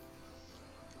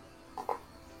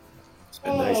 it's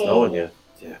been nice knowing you.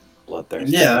 Yeah,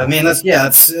 bloodthirsty. Yeah, I mean, let's see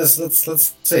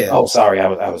it. Oh, sorry,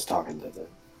 I was talking to the.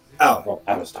 Oh,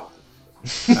 I was talking.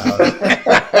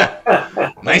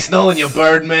 Nice knowing you,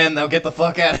 Birdman. Now get the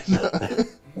fuck out of here.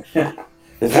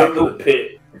 Jump to the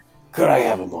pit. Could I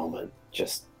have a moment?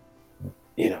 Just,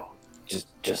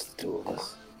 just the two of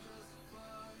us.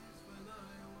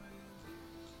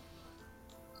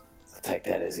 I'll take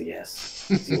that as a yes.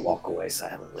 As you walk away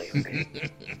silently, okay?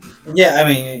 Yeah, I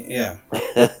mean, yeah.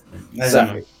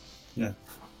 Sorry. Yeah.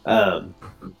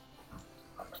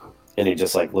 And he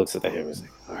just like looks at the hammer and is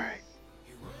like, all right.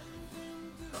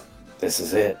 This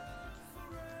is it.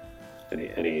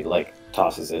 And he like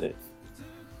tosses it.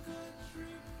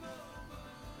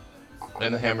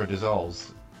 And the hammer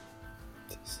dissolves.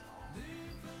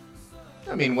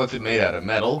 I mean, what's it made out of?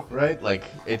 Metal, right? Like,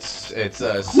 it's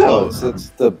No, slow. it's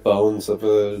the bones of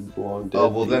a long dead. Oh,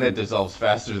 well, then it dissolves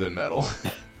faster than metal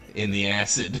in the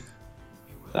acid.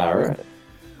 All right.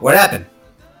 What happened?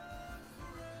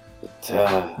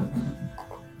 I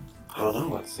don't know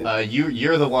what's it.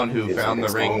 You're the one who It's found the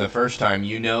like ring small. the first time.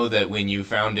 You know that when you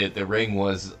found it, the ring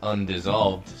was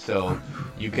undissolved, so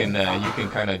you can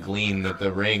kind of glean that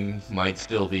the ring might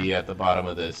still be at the bottom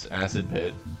of this acid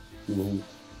pit. Mhm.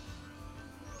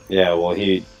 Yeah, well,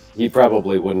 he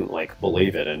probably wouldn't like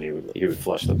believe it, and he would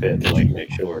flush the pit to like make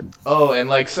sure. Oh, and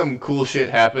like some cool shit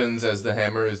happens as the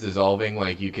hammer is dissolving.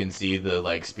 Like you can see the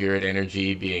like spirit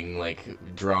energy being like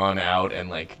drawn out and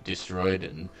like destroyed,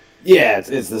 and Yeah,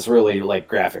 it's this really like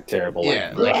graphic, terrible.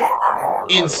 yeah, Like,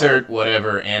 like insert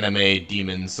whatever anime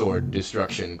demon sword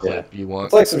destruction clip you want.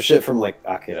 it's like some shit from like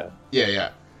Akira. Yeah, yeah.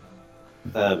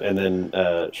 And then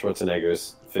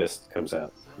Schwarzenegger's fist comes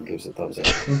out and gives a thumbs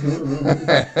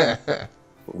up.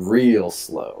 Real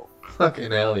slow.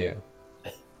 Fucking hell yeah.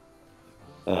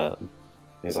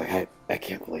 He's like, I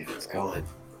can't believe it's gone.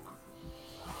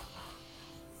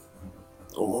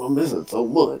 I want to miss it so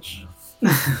much.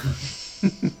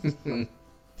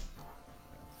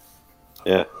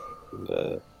 Yeah.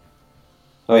 And,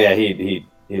 oh yeah, he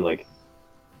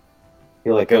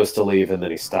goes to leave and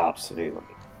then he stops and he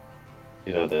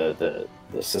like, the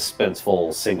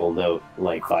suspenseful single note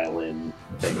like violin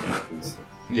thing happens.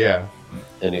 Yeah.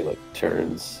 And he like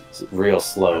turns real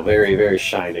slow, very, very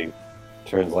shining.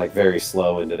 Turns like very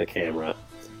slow into the camera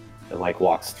and like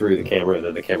walks through the camera, and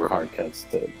then the camera hard cuts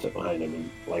to behind him and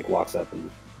like walks up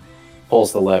and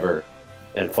pulls the lever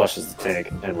and flushes the tank,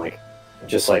 and like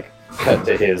just like cut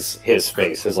to his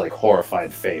face, his like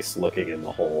horrified face looking in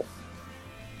the hole.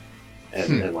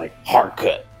 And like hard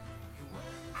cut.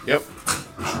 Yep.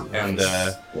 And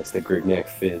That's the Grignac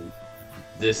fin.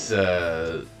 this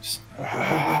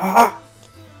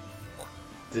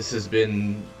this has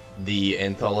been the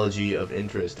Anthology of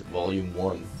Interest, Volume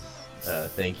 1.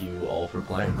 Thank you all for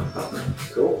playing.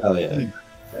 Cool. Oh yeah.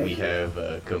 We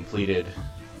have completed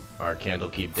our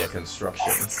Candlekeep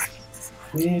deconstruction.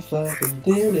 We fucking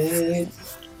did it.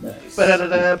 Nice.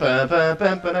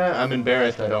 I'm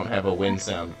embarrassed I don't have a wind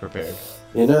sound prepared.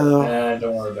 You know,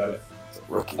 Don't worry about it.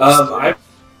 rookie. I have a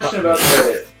question about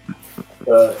the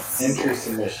entry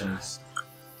submissions.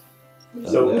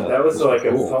 So yeah. that was like a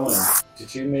Cool. poem.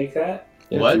 Did you make that?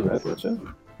 Yeah, What? you read that, Joe?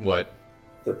 What?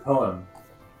 The poem.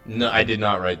 No, I did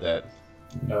not write that.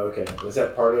 Oh, okay. Was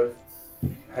that part of?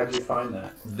 How did you find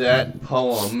that? That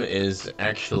poem is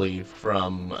actually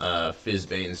from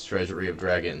Fizbane's Treasury of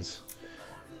Dragons.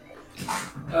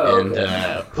 Oh, And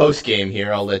okay. post game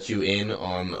here, I'll let you in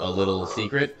on a little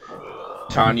secret.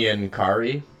 Tanya and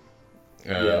Kari,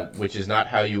 Yeah. which is not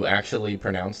how you actually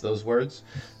pronounce those words.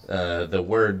 The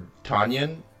word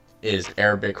Tanyan is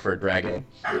Arabic for dragon,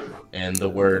 and the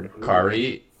word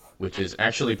Kari, which is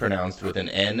actually pronounced with an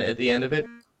N at the end of it,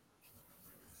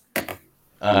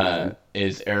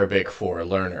 is Arabic for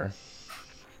learner.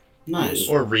 Nice.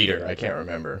 Or reader, I can't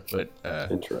remember, but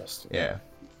Interesting. yeah.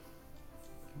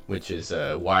 Which is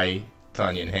why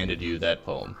Tanyan handed you that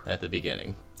poem at the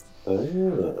beginning. That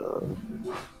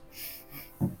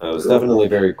was definitely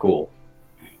very cool.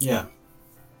 Yeah.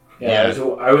 Yeah,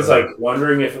 I was like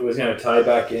wondering if it was going to tie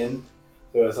back in.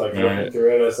 So I was like looking Right.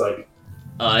 through it. I was like,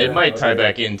 It might tie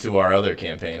back into our other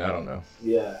campaign, I don't know.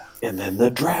 yeah. And then the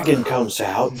dragon comes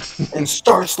out and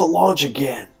starts the launch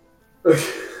again.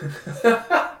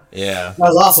 Yeah, That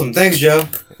was awesome. Thanks, Joe.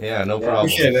 yeah, no Yeah, problem.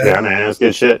 Appreciate it, Yeah, man. man, that's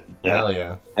good shit. Hell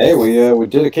yeah. Hey, we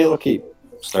did a Candlekeep.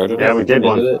 Started. Yeah, it, we did ended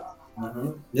one. It.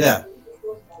 Mhm. Yeah.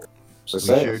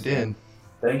 Success. We sure did.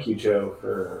 Thank you, Joe,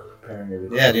 for preparing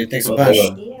everything. Yeah, dude. Thanks a bunch.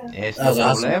 Es That was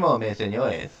awesome. problema, mis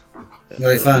señores.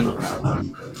 Really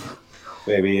fun.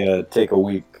 Maybe take a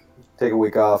week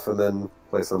off, and then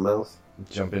play something else.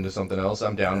 Jump into something else.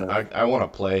 I'm down. I want to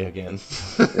play again.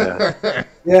 Yeah.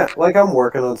 Yeah, like I'm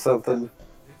working on something.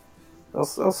 I'll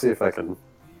see if I can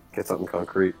get something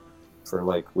concrete for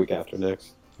like week after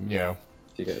next. Yeah.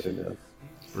 You guys are down.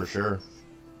 For sure.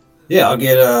 Yeah, I'll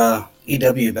get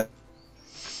EW back.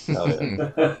 Oh,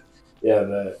 yeah.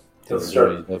 Yeah, he'll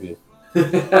start. EW.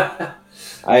 He'll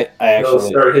I actually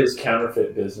start his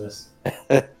counterfeit business.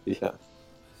 yeah.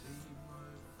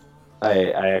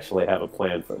 I actually have a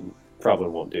plan for. Probably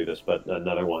won't do this, but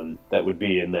another one that would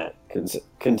be in that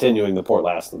continuing the Port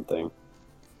Laston thing.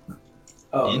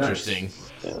 Oh, interesting.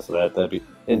 Nice. Yeah, so that'd be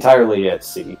entirely at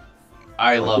sea.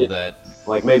 I love that.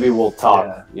 Like maybe we'll talk.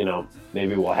 Yeah. You know,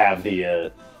 maybe we'll have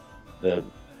the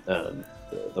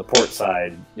port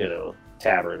side, you know,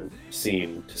 tavern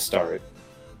scene to start,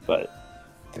 but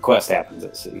the quest happens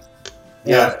at sea.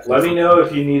 Yeah, let me know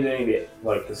if you need any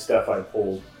like the stuff I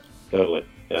pulled. Totally.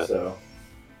 Yeah. So,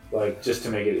 like, just to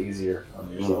make it easier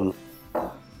on yourself.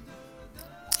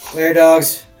 Later,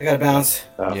 dogs. I gotta bounce.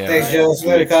 Yeah. Thanks, Joe.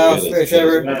 Later, Kyle. Later,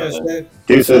 Trevor. Yeah.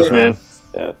 Deuces, man.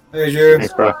 Yeah. Later, Drew.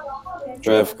 Thanks, bro.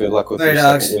 Trev, good luck with Later, your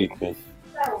dogs. second week, man.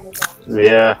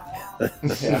 Yeah.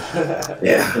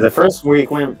 Yeah. The first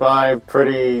week went by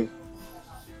pretty.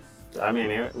 I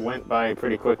mean, it went by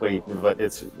pretty quickly, but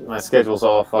my schedule's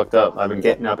all fucked up. I've been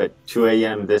getting up at 2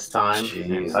 a.m. this time,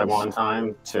 in Taiwan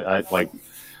time.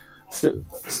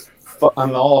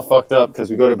 I'm all fucked up because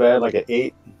we go to bed like at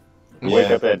 8,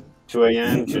 wake up at 2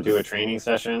 a.m. to do a training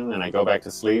session, and I go back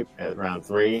to sleep at around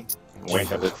 3,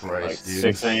 wake up at like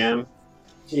 6 a.m.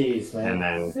 Jeez, man.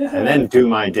 and then do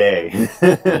my day.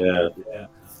 Yeah.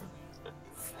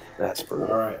 That's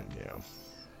brutal. All right. Yeah.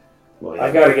 Well,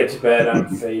 I gotta get to bed. I'm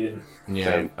faded.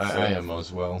 Yeah, I am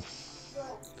as well.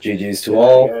 GG's to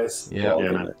all. Guys. Yeah.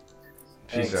 Yeah, man.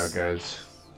 Peace Thanks. out, guys.